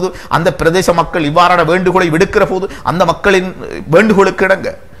நிறைவேற்றுகிற போது, அந்த பிரதேச மக்கள் இவ்வாறான வேண்டுகோளை விடுக்கிற போது அந்த மக்களின் வேண்டுகோளுக்கு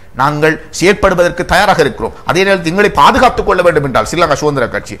இணங்க நாங்கள் செயற்படுவதற்கு தயாராக இருக்கிறோம். அதே நேரத்தில் எங்களை பாதுகாத்துக் கொள்ள வேண்டும் என்றால் ஸ்ரீலங்கா சுதந்திர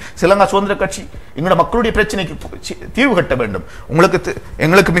கட்சி எங்களோட மக்களுடைய பிரச்சனைக்கு தீர்வு கட்ட வேண்டும்.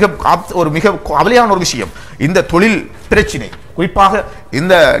 எங்களுக்கு மிக கவலையான ஒரு விஷயம் இந்த தொழில் பிரச்சனை. குறிப்பாக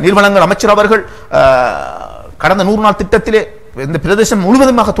இந்த நீர்வளங்கள் அமைச்சர் அவர்கள் கடந்த 100 நாள் திட்டத்திலே இந்த பிரதேசம்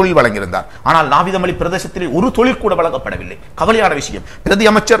முழுவதுமாக தொழில் வழங்கியிருந்தார். ஆனால் நாவிதமலை பிரதேசத்திலே ஒரு தொழில் கூட வழங்கப்படவில்லை. கவலையான விஷயம். பிரதி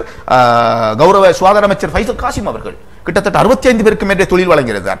அமைச்சர் கௌரவ சுகாதார அமைச்சர் ஃபைசல் காசிம் அவர்கள் கிட்டத்தட்ட 65 பேருக்கு மேலே தொழில்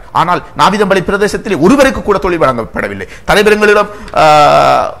வழங்கியிருந்தார். ஆனால் நாவிதமலை பிரதேசத்திலே ஒருவருக்கு கூட தொழில் வழங்கப்படவில்லை. தலைவர்களிடம்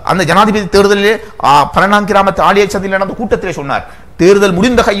அந்த ஜனாதிபதி தேர்தலிலே 12 கிராமத்து ஆலியை சந்தியில் நடந்த கூட்டத்திலே சொன்னார், தேர்தல்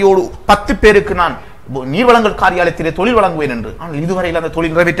முடிந்த கையோடு 10 பேருக்கு நான் நீர்வளங்கள் காரியாலயத்திலே தொழில் வழங்குவேன் என்று. ஆனால் இதுவரையில் அந்த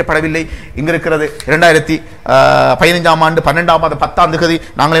தொழில் நிறைவேற்றப்படவில்லை. இங்கு இருக்கிறது 2015 ஆண்டு 12ஆம் மாதம் 10ஆம் தேதி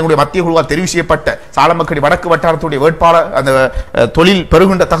நாங்கள் எங்களுடைய மத்திய குழுவால் தெரிவு செய்யப்பட்ட சாலமக்கடி வடக்கு வட்டாரத்துடைய வேட்பாளர் அந்த தொழில்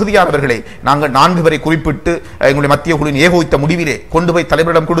பெறுகின்ற தகுதியானவர்களை நாங்கள் 4 பேரை குறிப்பிட்டு எங்களுடைய மத்திய குழுவின் ஏகோபித்த முடிவிலே கொண்டு போய்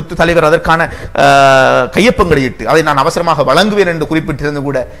தலைவரிடம் கொடுத்து தலைவர் அதற்கான கையொப்பங்களிட்டு அதை நான் அவசரமாக வழங்குவேன் என்று குறிப்பிட்டிருந்து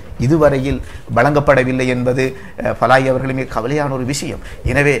கூட இதுவரையில் வழங்கப்படவில்லை என்பது பலாய் அவர்களுமே கவலையான ஒரு விஷயம்.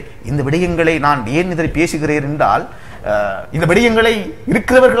 எனவே இந்த விடயங்களை நான் ஏன் இதை பேசுகிறேன் என்றால், இந்த விடயங்களை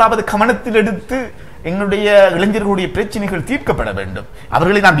இருக்கிறவர்களாவது கவனத்தில் எடுத்து எங்களுடைய இளைஞர்களுடைய பிரச்சனைகள் தீர்க்கப்பட வேண்டும்.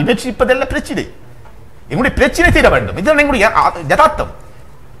 அவர்களை நாம் விமர்சிப்பதல்ல பிரச்சனை, எங்களுடைய பிரச்சனை தீர வேண்டும். இதுதான் எங்களுடைய யதார்த்தம்.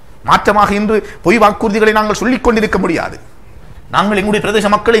 மாற்றமாக இன்று பொய் வாக்குறுதிகளை நாங்கள் சொல்லிக் கொண்டிருக்க முடியாது. நாங்கள் எங்களுடைய பிரதேச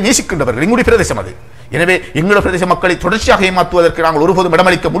மக்களை நேசிக்கின்றவர்கள், எங்களுடைய பிரதேசம் அது. எனவே எங்களுடைய பிரதேச மக்களை தொடர்ச்சியாக ஏமாற்றுவதற்கு நாங்கள் ஒருபோதும்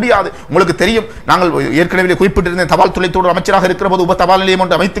இடமளிக்க முடியாது. உங்களுக்கு தெரியும், நாங்கள் ஏற்கனவே குறிப்பிட்டிருந்த தபால் துறைத்தோடு அமைச்சராக இருக்கிற போது உப தபால் நிலையம்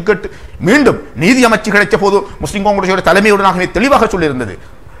ஒன்று அமைத்து கேட்டு மீண்டும் நீதி அமைச்சு கிடைத்த போது முஸ்லிம் காங்கிரஸோட தலைமையுடனாகவே தெளிவாக சொல்லியிருந்தது,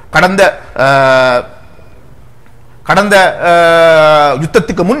 கடந்த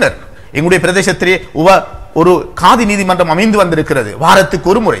யுத்தத்துக்கு முன்னர் எங்களுடைய பிரதேசத்திலே ஒரு காதி நீதிமன்றம் அமைந்து வந்திருக்கிறது, வாரத்துக்கு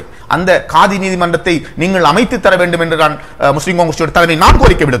ஒரு முறை. அந்த காதி நீதிமன்றத்தை நீங்கள் அமைத்து தர வேண்டும் என்று நான் முஸ்லிம் காங்கிரஸோட தலைமை நான்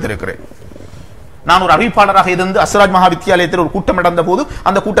கோரிக்கை விடுத்திருக்கிறேன். நான் ஒரு அறிவிப்பாளராக இருந்து அஸ்ராஜ் மகா வித்தியாலயத்தில் ஒரு கூட்டம் நடந்த போது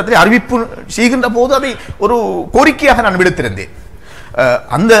அந்த கூட்டத்தில் அறிவிப்பு செய்கின்ற போது அதை ஒரு கோரிக்கையாக நான் விடுத்திருந்தேன்.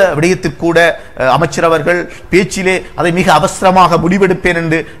 அந்த விடயத்தில் கூட அமைச்சர் அவர்கள் பேச்சிலே அதை மிக அவசரமாக முடிவெடுப்பேன்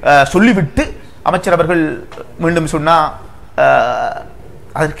என்று சொல்லிவிட்டு அமைச்சர் அவர்கள் மீண்டும் சொன்னா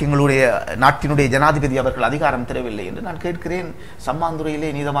அதற்கு எங்களுடைய நாட்டினுடைய ஜனாதிபதி அவர்கள் அதிகாரம் தரவில்லை என்று நான் கேட்கிறேன். சம்மாந்துறையிலே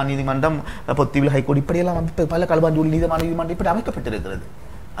நீதவான் நீதிமன்றம், பொத்திவில் ஹைகோர்ட் இப்படியெல்லாம் பல களுவாஞ்சூழி நீதவான் நீதிமன்றம் இப்படி அமைக்கப்பட்டிருக்கிறது.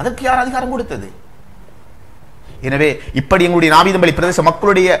 அதற்கு யார் அதிகாரம் கொடுத்தது? எனவே இப்படி எங்களுடைய நாவிதம்பள்ளி பிரதேச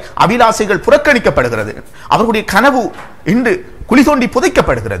மக்களுடைய அபிலாசைகள் புறக்கணிக்கப்படுகிறது, அவர்களுடைய கனவு இன்று குழி தோண்டி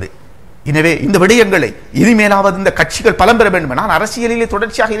புதைக்கப்படுகிறது. எனவே இந்த விடயங்களை இனிமேலாவது இந்த கட்சிகள் பலம் பெற வேண்டும். நான் அரசியலிலே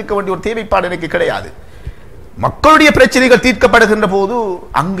தொடர்ச்சியாக இருக்க வேண்டிய ஒரு தேவைப்பாடு எனக்கு கிடையாது. மக்களுடைய பிரச்சனைகள் தீர்க்கப்படுகின்ற போது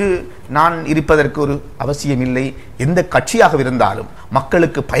அங்கு நான் இருப்பதற்கு ஒரு அவசியம் இல்லை. எந்த கட்சியாக இருந்தாலும்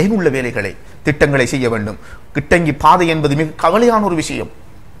மக்களுக்கு பயனுள்ள வேலைகளை திட்டங்களை செய்ய வேண்டும். கிட்டங்கி பாதை என்பது மிக கவலையான ஒரு விஷயம்.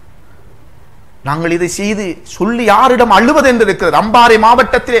 நாங்கள் இதை செய்து சொல்லி யாரிடம் அழுவது என்று இருக்கிறது. அம்பாறை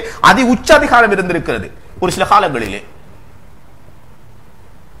மாவட்டத்திலே அதி உச்ச அதிகாரம் இருந்திருக்கிறது ஒரு சில காலங்களிலே.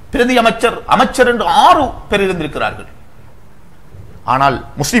 பிரதி அமைச்சர் என்று 6 பேர் இருந்திருக்கிறார்கள். ஆனால்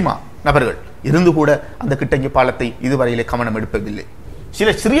முஸ்லிமா நபர்கள் இருந்து கூட அந்த கிட்டங்கி பாலத்தை இதுவரையிலே கவனம் எடுப்பதில்லை. சில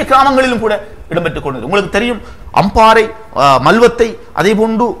சிறிய கிராமங்களிலும் கூட இடம்பெற்றுக் கொண்டது. உங்களுக்கு தெரியும், அம்பாறை, மல்வத்தை, அதே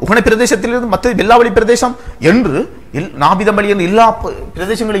போன்று உகனை பிரதேசத்திலிருந்து மற்ற வெள்ளாவளி பிரதேசம் என்று நாபிதம்பள்ளி என்று எல்லா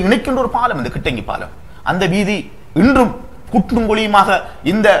பிரதேசங்களை இணைக்கின்ற ஒரு பாலம் இந்த கிட்டங்கி பாலம். அந்த வீதி இன்றும் குட்டும் கொழியுமாக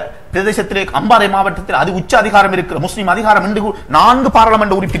இந்த பிரதேசத்திலே அம்பாறை மாவட்டத்தில் அது உச்ச அதிகாரம் இருக்கிற முஸ்லிம் அதிகாரம் என்று 4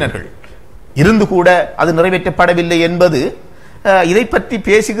 பாராளுமன்ற உறுப்பினர்கள் இருந்து கூட அது நிறைவேற்றப்படவில்லை என்பது இதை பற்றி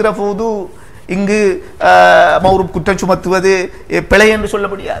பேசுகிற போது இங்கு ஒரு குற்றம் சுமத்துவது பிழை என்று சொல்ல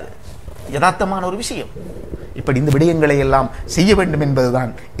முடியாது. யதார்த்தமான ஒரு விஷயம். இப்படி இந்த விடயங்களை எல்லாம் செய்ய வேண்டும்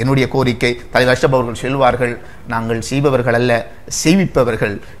என்பதுதான் என்னுடைய கோரிக்கை. தலைவர் அஷ்ரப் அவர்கள் சொல்வார்கள், நாங்கள் செய்பவர்கள் அல்ல,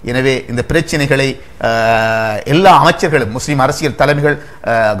 செய்விப்பவர்கள். எனவே இந்த பிரச்சனைகளை எல்லா அமைச்சர்களும், முஸ்லிம் அரசியல் தலைமைகள்,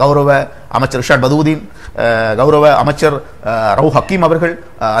 கௌரவ அமைச்சர் ரிஷாட் பதூதீன், கௌரவ அமைச்சர் ரவு ஹக்கீம் அவர்கள்,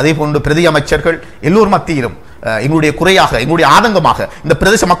 அதே போன்று பிரதி அமைச்சர்கள் எல்லோரும் மத்தியிலும் எங்களுடைய குறையாக, எங்களுடைய ஆதங்கமாக, இந்த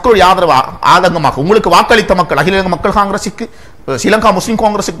பிரதேச மக்களுடைய ஆதரவு ஆதங்கமாக, உங்களுக்கு வாக்களித்த மக்கள், அகில இலங்கை மக்கள் காங்கிரசுக்கு, ஸ்ரீலங்கா முஸ்லிம்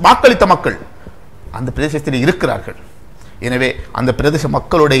காங்கிரசுக்கு வாக்களித்த மக்கள் அந்த பிரதேசத்தில் இருக்கிறார்கள். எனவே அந்த பிரதேச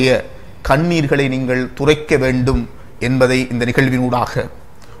மக்களுடைய கண்ணீர்களை நீங்கள் துரைக்க வேண்டும் என்பதை இந்த நிகழ்வினூடாக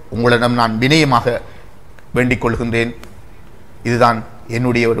உங்களிடம் நான் வினயமாக வேண்டிக் கொள்கின்றேன். இதுதான்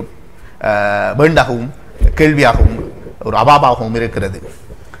என்னுடைய ஒரு வேண்டாகவும் கேள்வியாகவும் ஒரு அபாபாகவும் இருக்கிறது.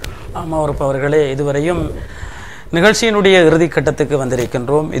 ஆமாம் அவர்களே, இதுவரையும் நிகழ்ச்சியினுடைய இறுதிக்கட்டத்துக்கு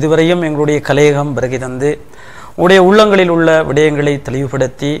வந்திருக்கின்றோம். இதுவரையும் எங்களுடைய கலையகம் பிறகு தந்து உடைய உள்ளங்களில் உள்ள விடயங்களை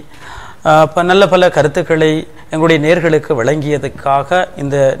தெளிவுபடுத்தி நல்ல பல கருத்துக்களை எங்களுடைய நேர்களுக்கு வழங்கியதுக்காக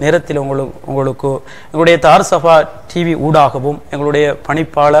இந்த நேரத்தில் உங்களுக்கு எங்களுடைய தார் சபா டிவி ஊடாகவும் எங்களுடைய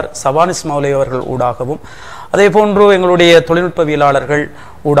பணிப்பாளர் சவானிஸ் மௌலை அவர்கள் ஊடாகவும் அதே போன்று எங்களுடைய தொழில்நுட்பவியலாளர்கள்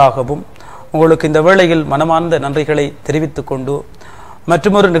ஊடாகவும் உங்களுக்கு இந்த வேளையில் மனமார்ந்த நன்றிகளை தெரிவித்துக் கொண்டு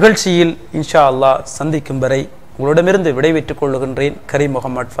மற்றொரு நிகழ்ச்சியில் இன்ஷா அல்லாஹ் சந்திக்கும் வரை உங்களிடமிருந்து விடைபெற்றுக் கொள்ளுகின்றேன். கரீம்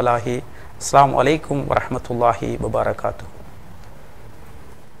முகமது ஃபலாஹி. அஸ்ஸலாமு அலைக்கும் வரஹ்மத்துல்லாஹி வபரகாத்துஹு.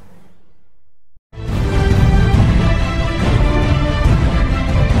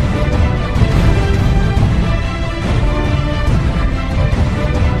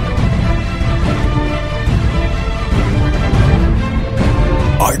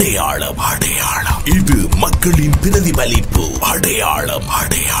 அடையாளம், அடையாளம், இது மக்களின் பிரதிபலிப்பு. அடையாளம்,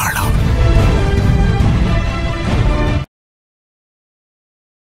 அடையாளம்.